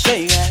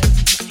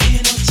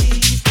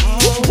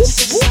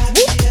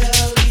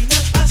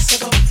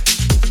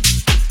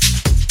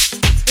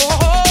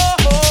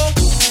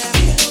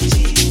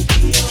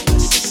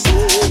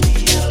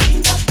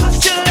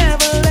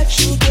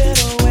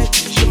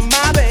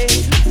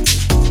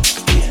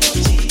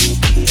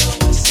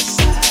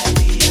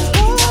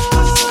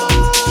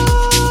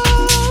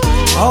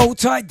 Hold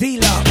tight,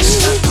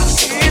 Deluxe.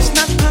 It's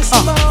not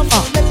possible to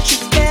let you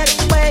get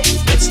away.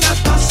 It's not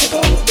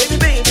possible, baby,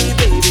 baby,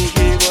 baby.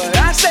 Hear what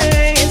I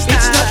say. It's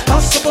not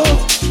possible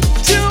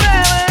to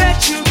ever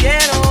let you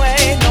get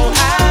away. No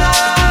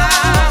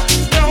how,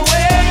 no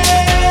way.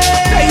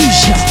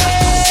 Deja.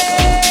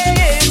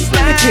 It's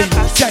not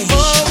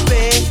possible,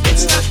 baby.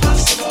 It's not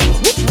possible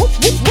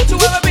to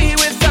ever be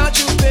without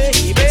you,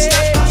 baby. It's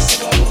not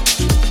possible.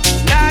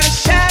 Not a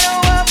shadow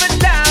of a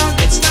doubt.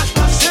 It's not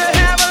possible to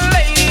have a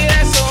lady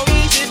that's so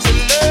easy to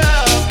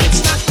love.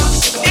 It's not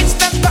possible. It's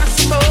not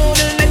possible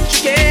to let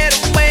you get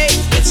away.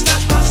 It's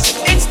not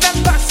possible. It's not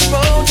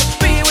possible to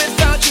be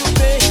without you,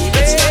 baby.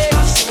 It's not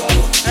possible.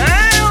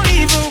 I don't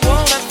even want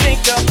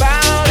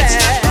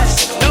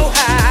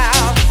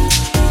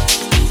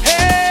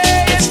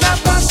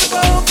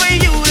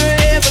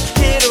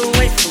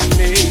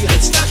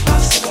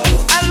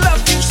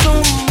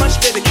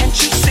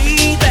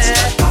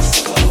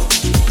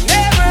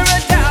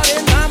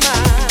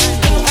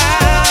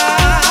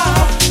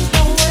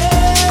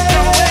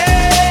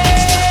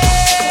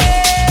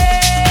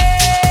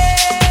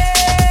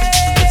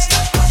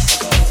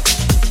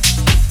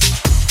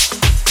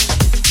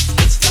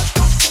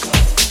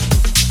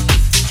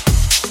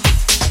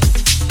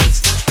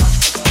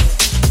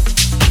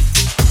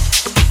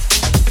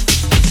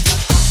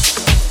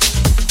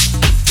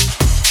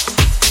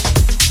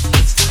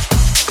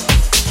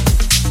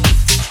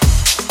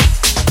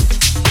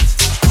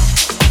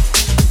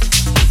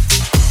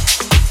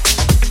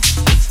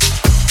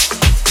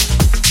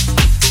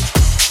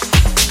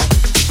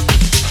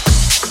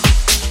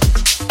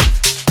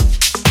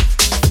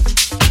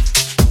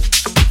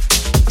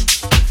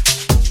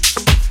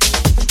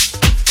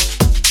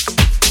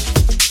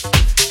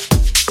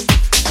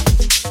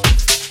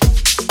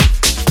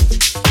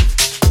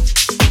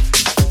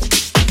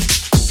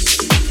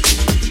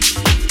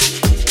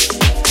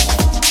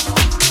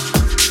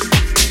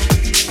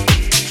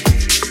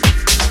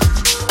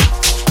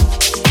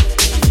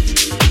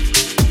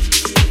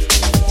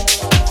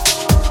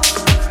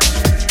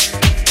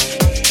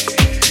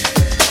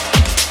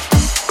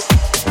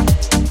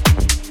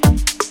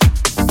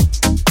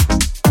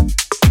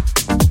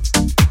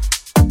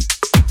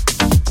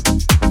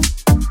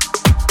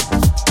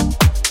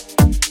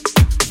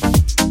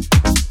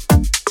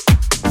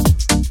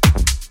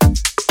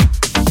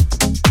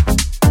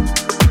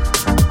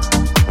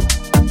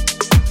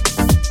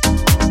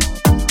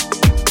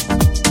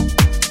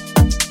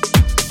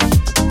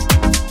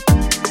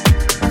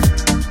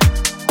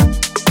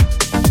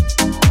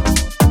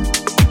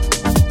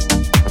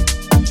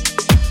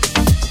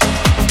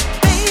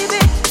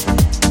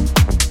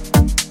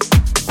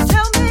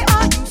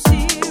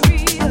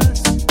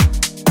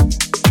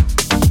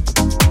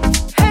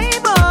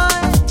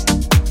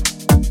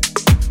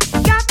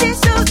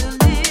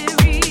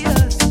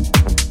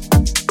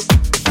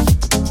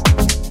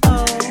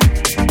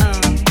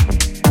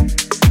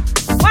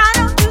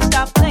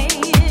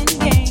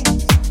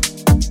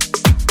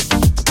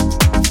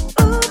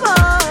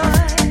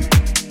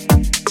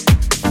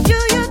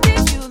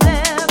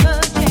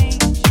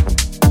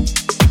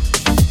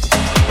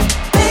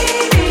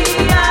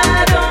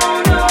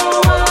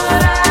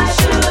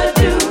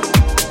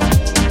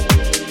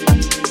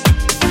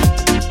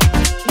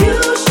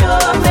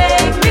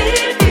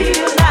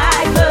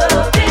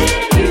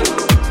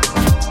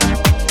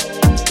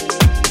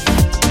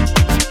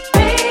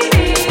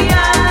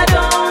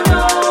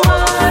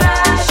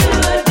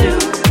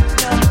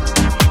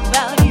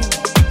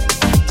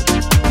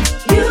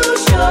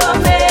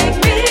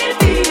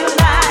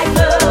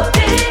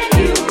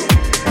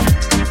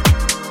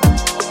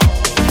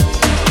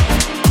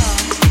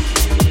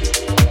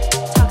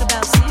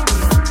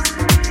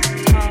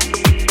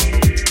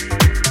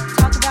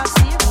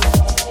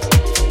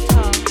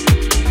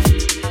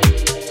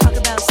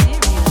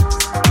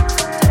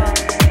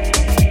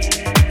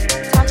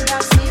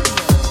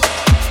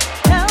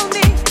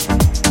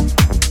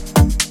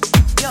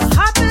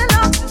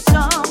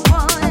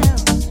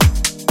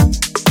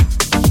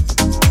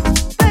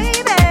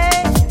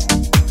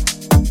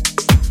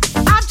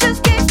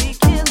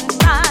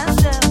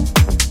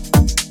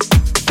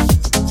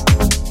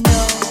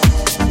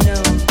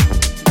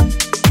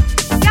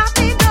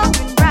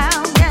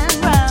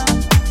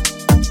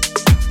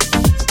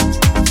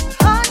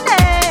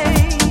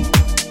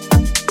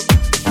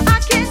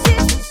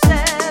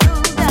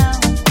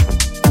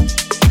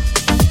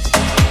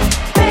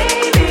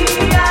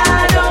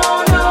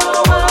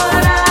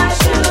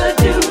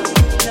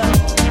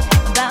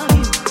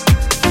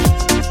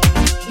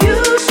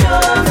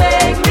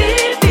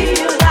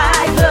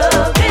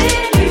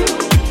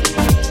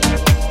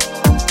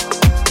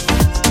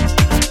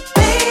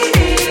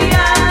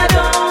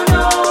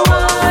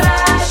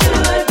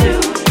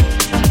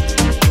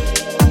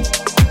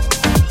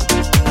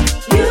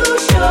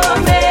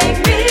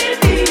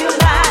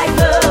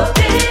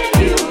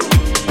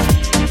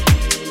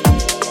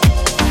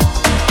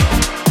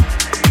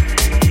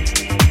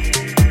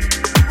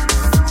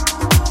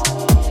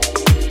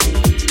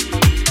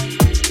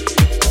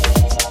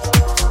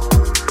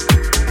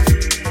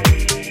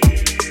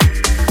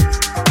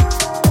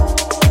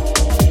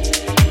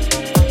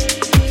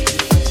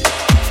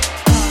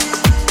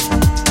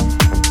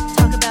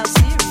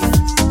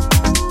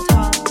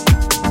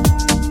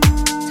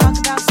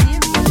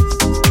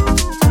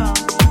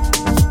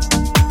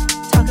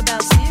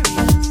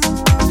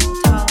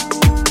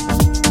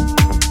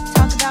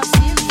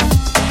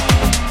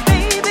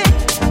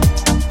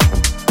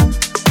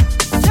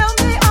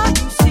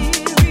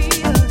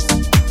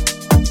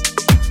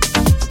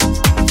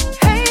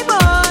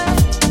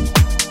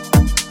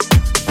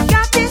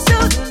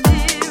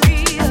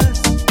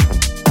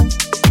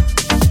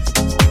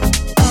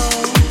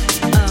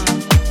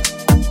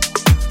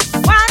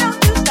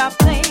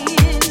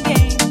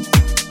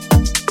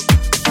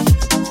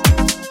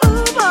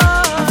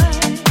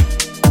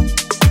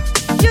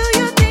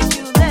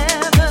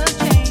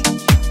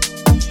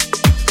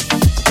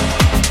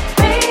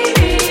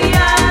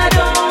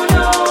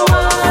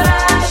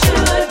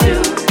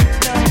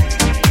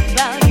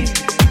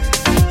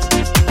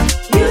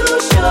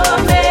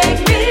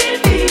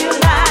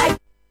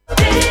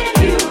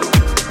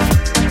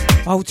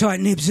tight,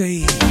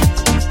 Nibsy.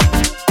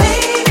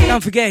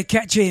 Don't forget,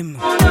 catch him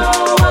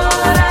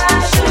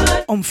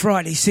on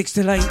Friday, 6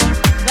 to 8.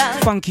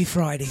 Funky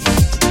Fridays.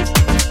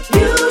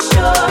 You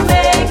sure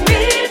make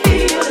me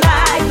feel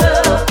like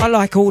love. I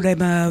like all them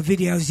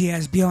videos he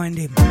has behind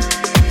him.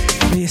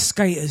 The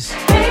skaters.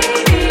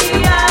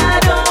 Baby, I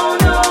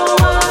don't know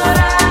what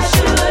I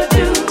should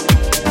do.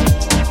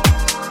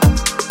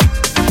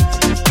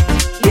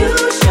 You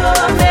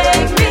sure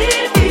make me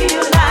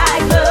feel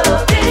like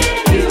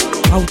loving you.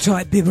 Hold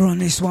tight, Bibber, on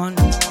this one.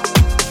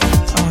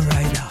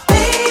 Alright.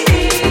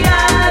 Baby,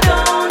 I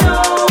don't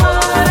know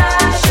what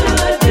I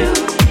should do.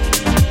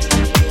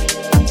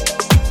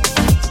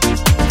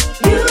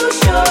 You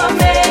sure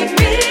make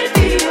me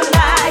feel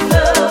like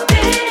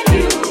loving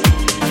you.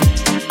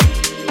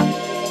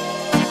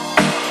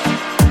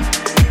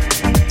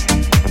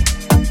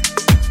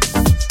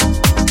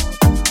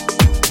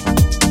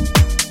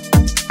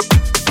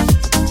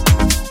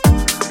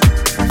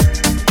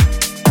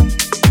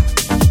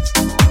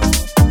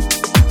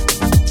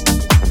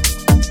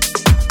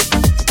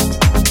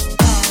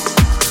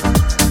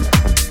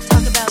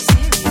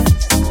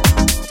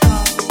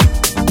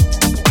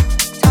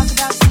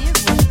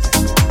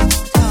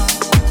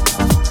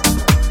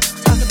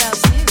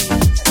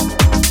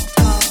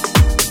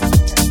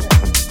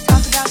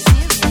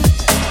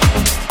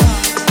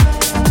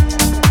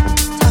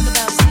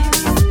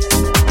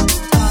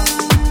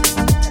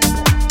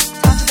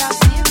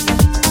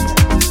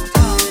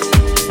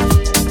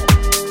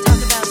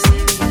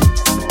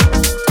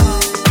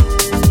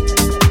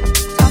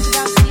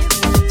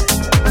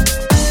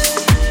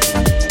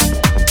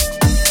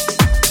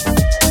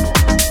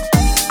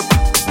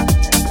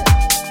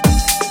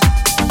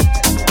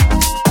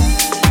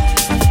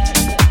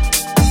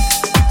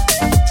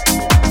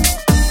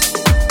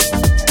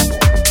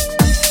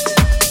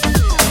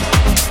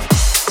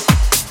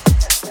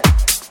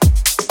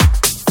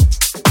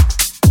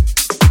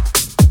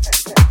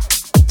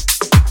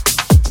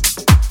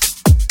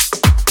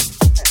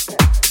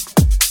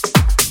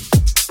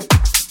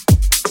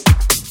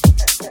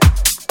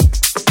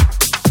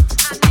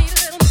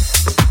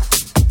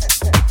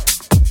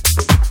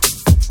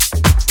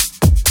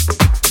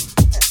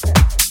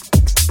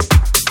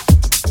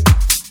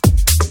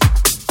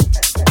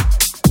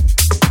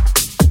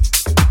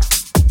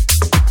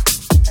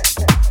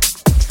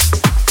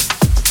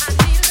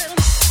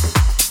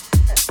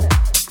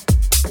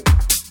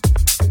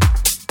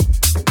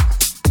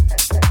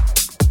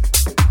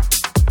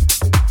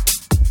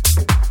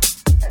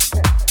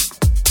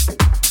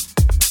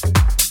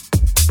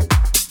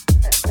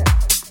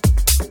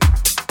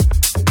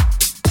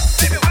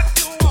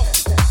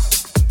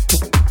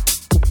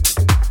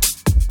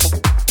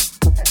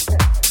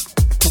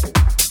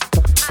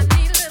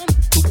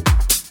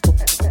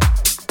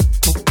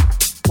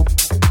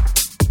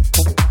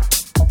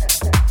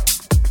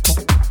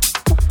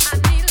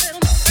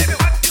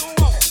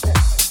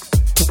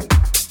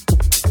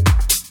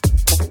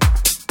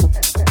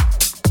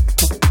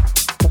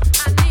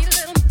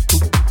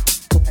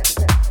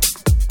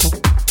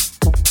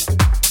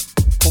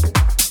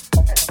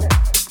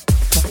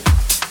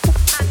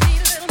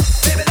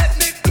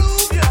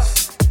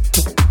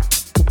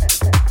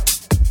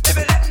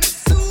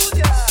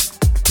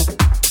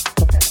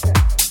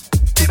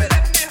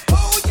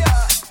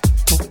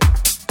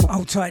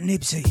 Tight,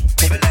 Nibsy.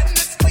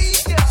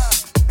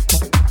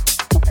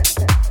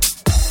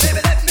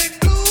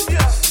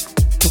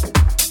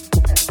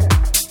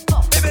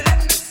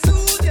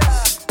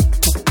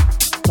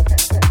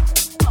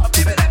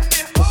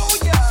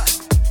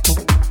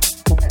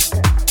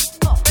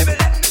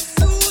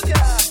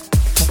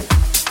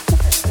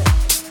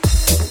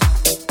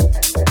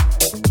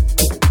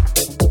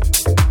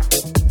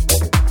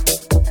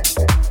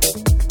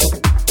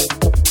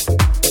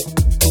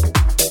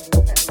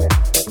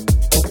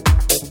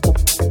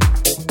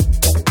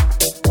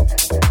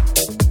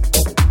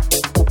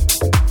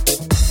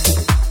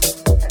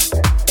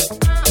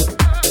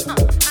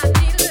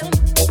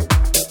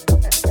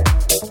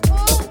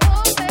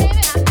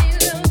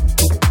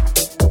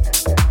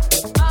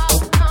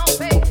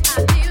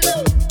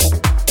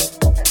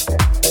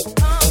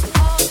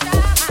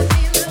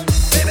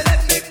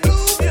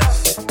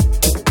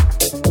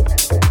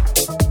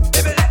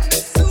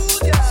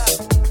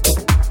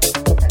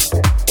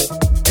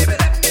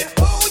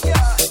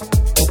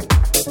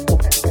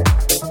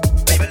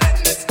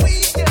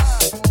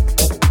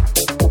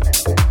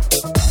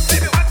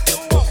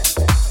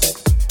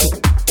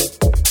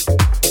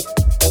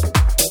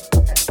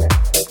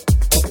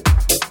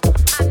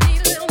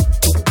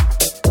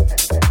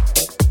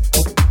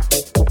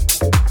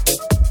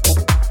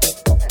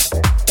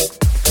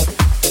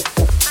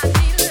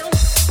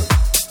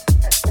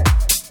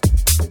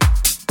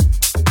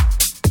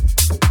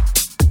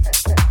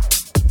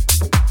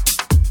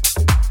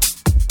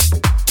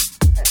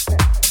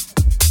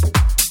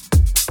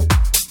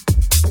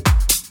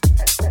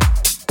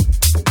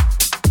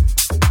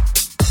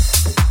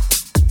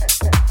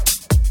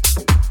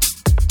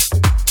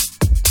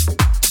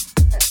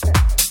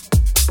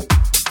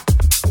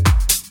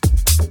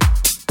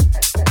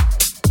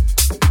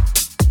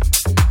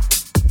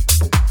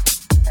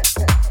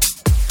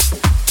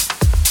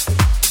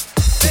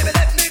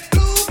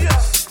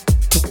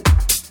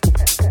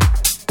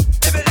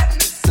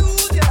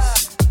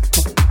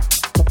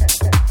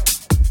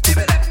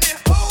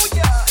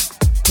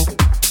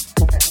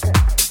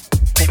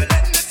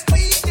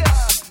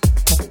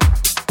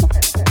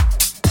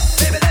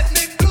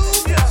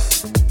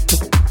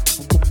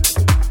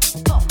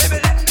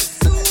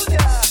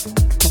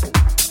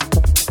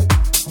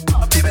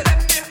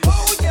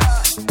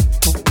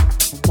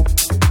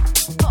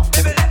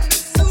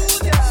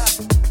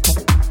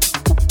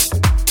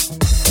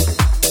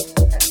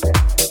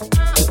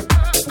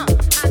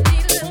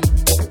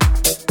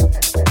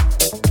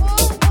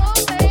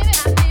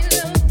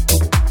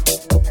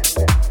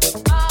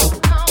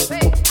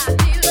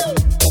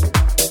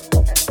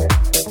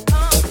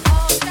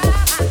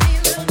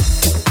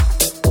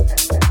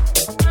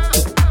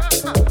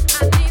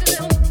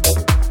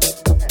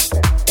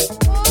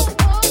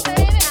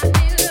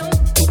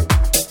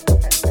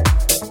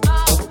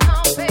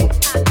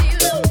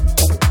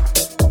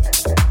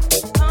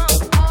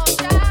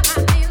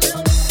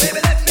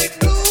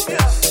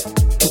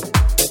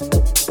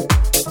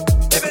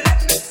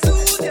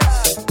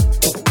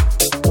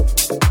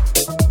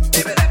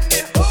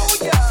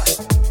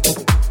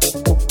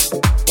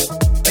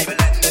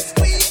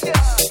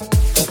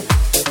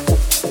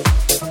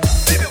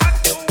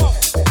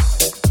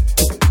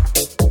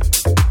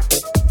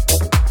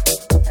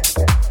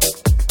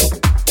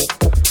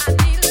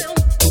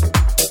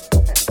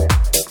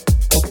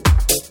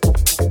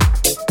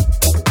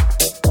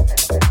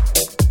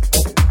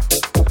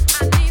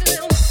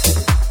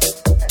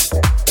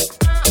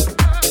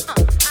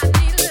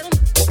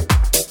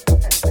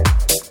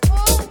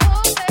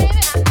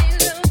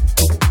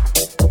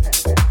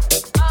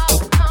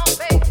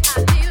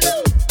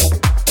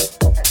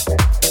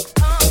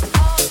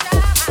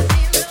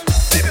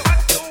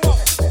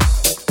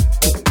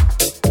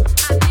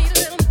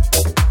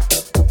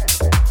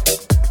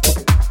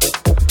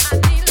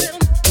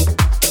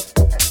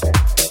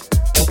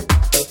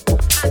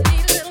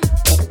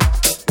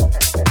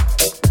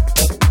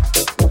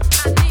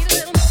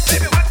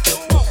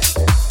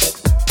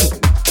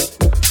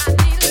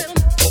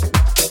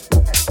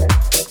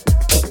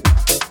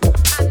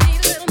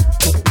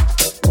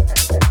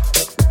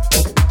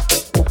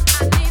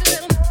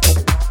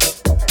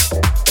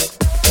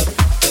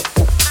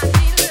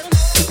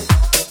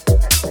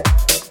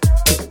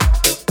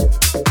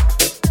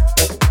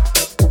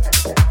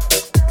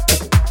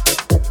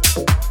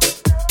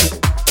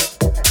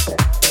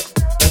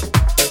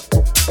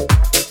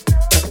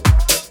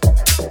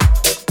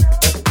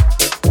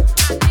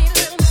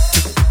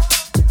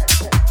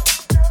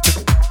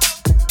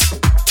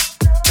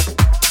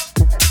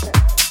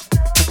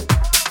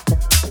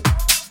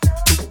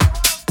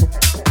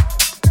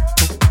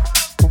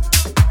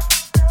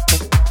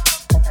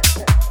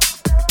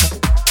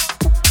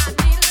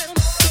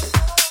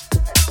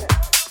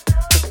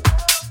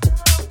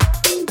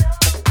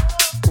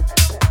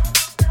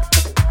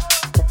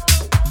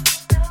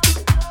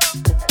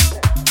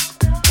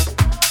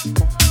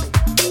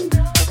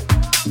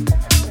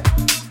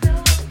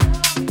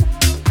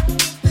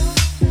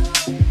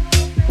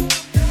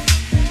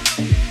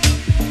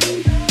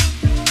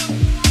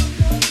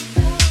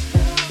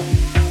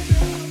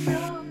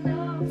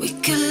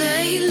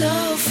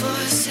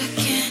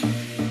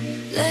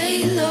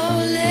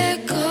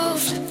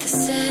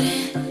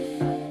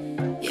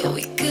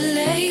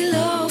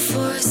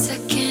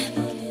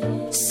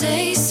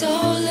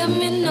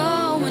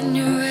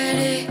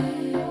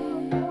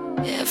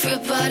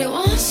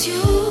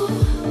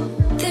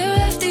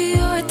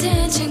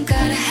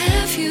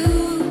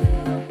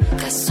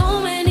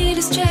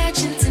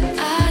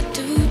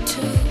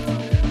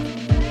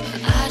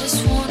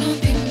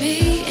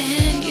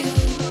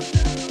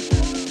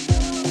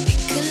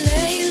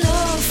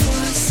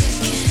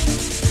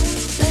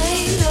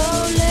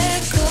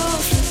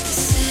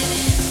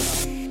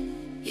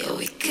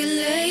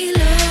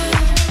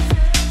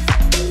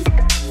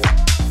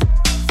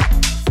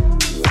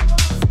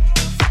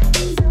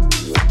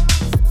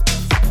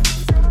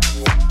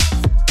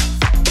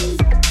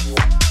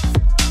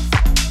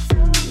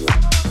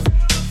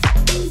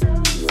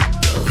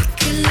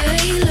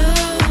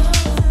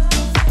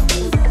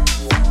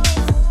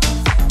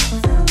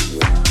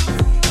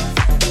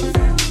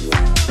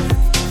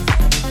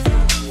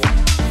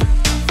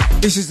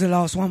 This is the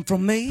last one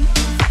from me.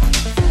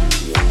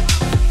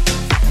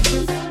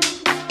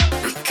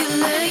 We could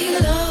lay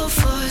low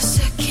for a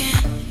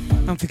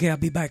second. Don't forget I'll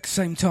be back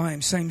same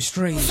time, same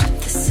stream.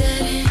 The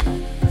setting.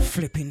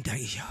 Flipping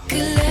Deja. We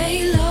could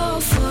lay low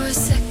for a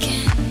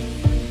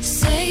second.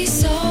 Say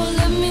so,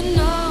 let me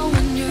know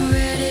when you're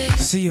ready.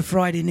 See you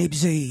Friday,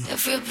 Nibsy.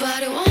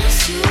 Everybody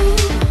wants you.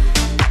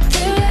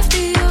 They're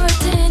after your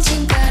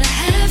attention, gotta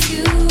have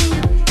you.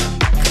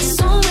 Got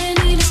so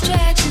many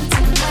distractions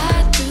and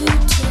I do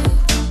too.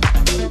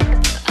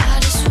 I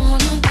just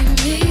wanna be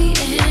me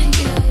and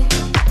you.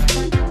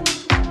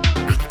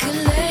 We could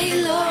lay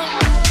low.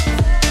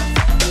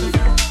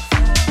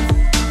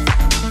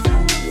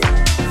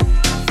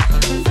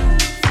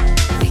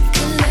 We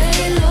could lay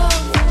low.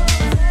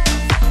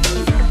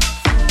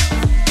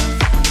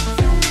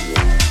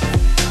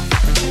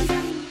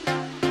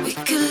 We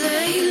could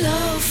lay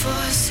low for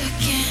a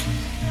second.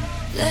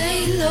 Lay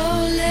low,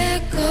 let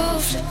go,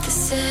 flip the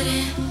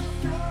setting.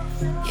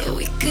 Yeah,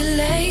 we could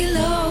lay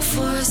low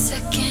for a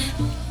second.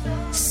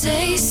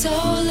 Say so,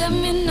 let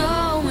me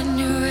know when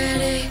you're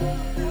ready.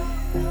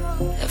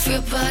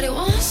 Everybody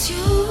wants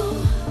you.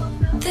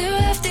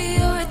 They're after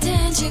your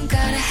attention,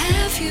 gotta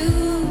have you.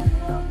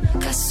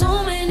 Got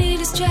so many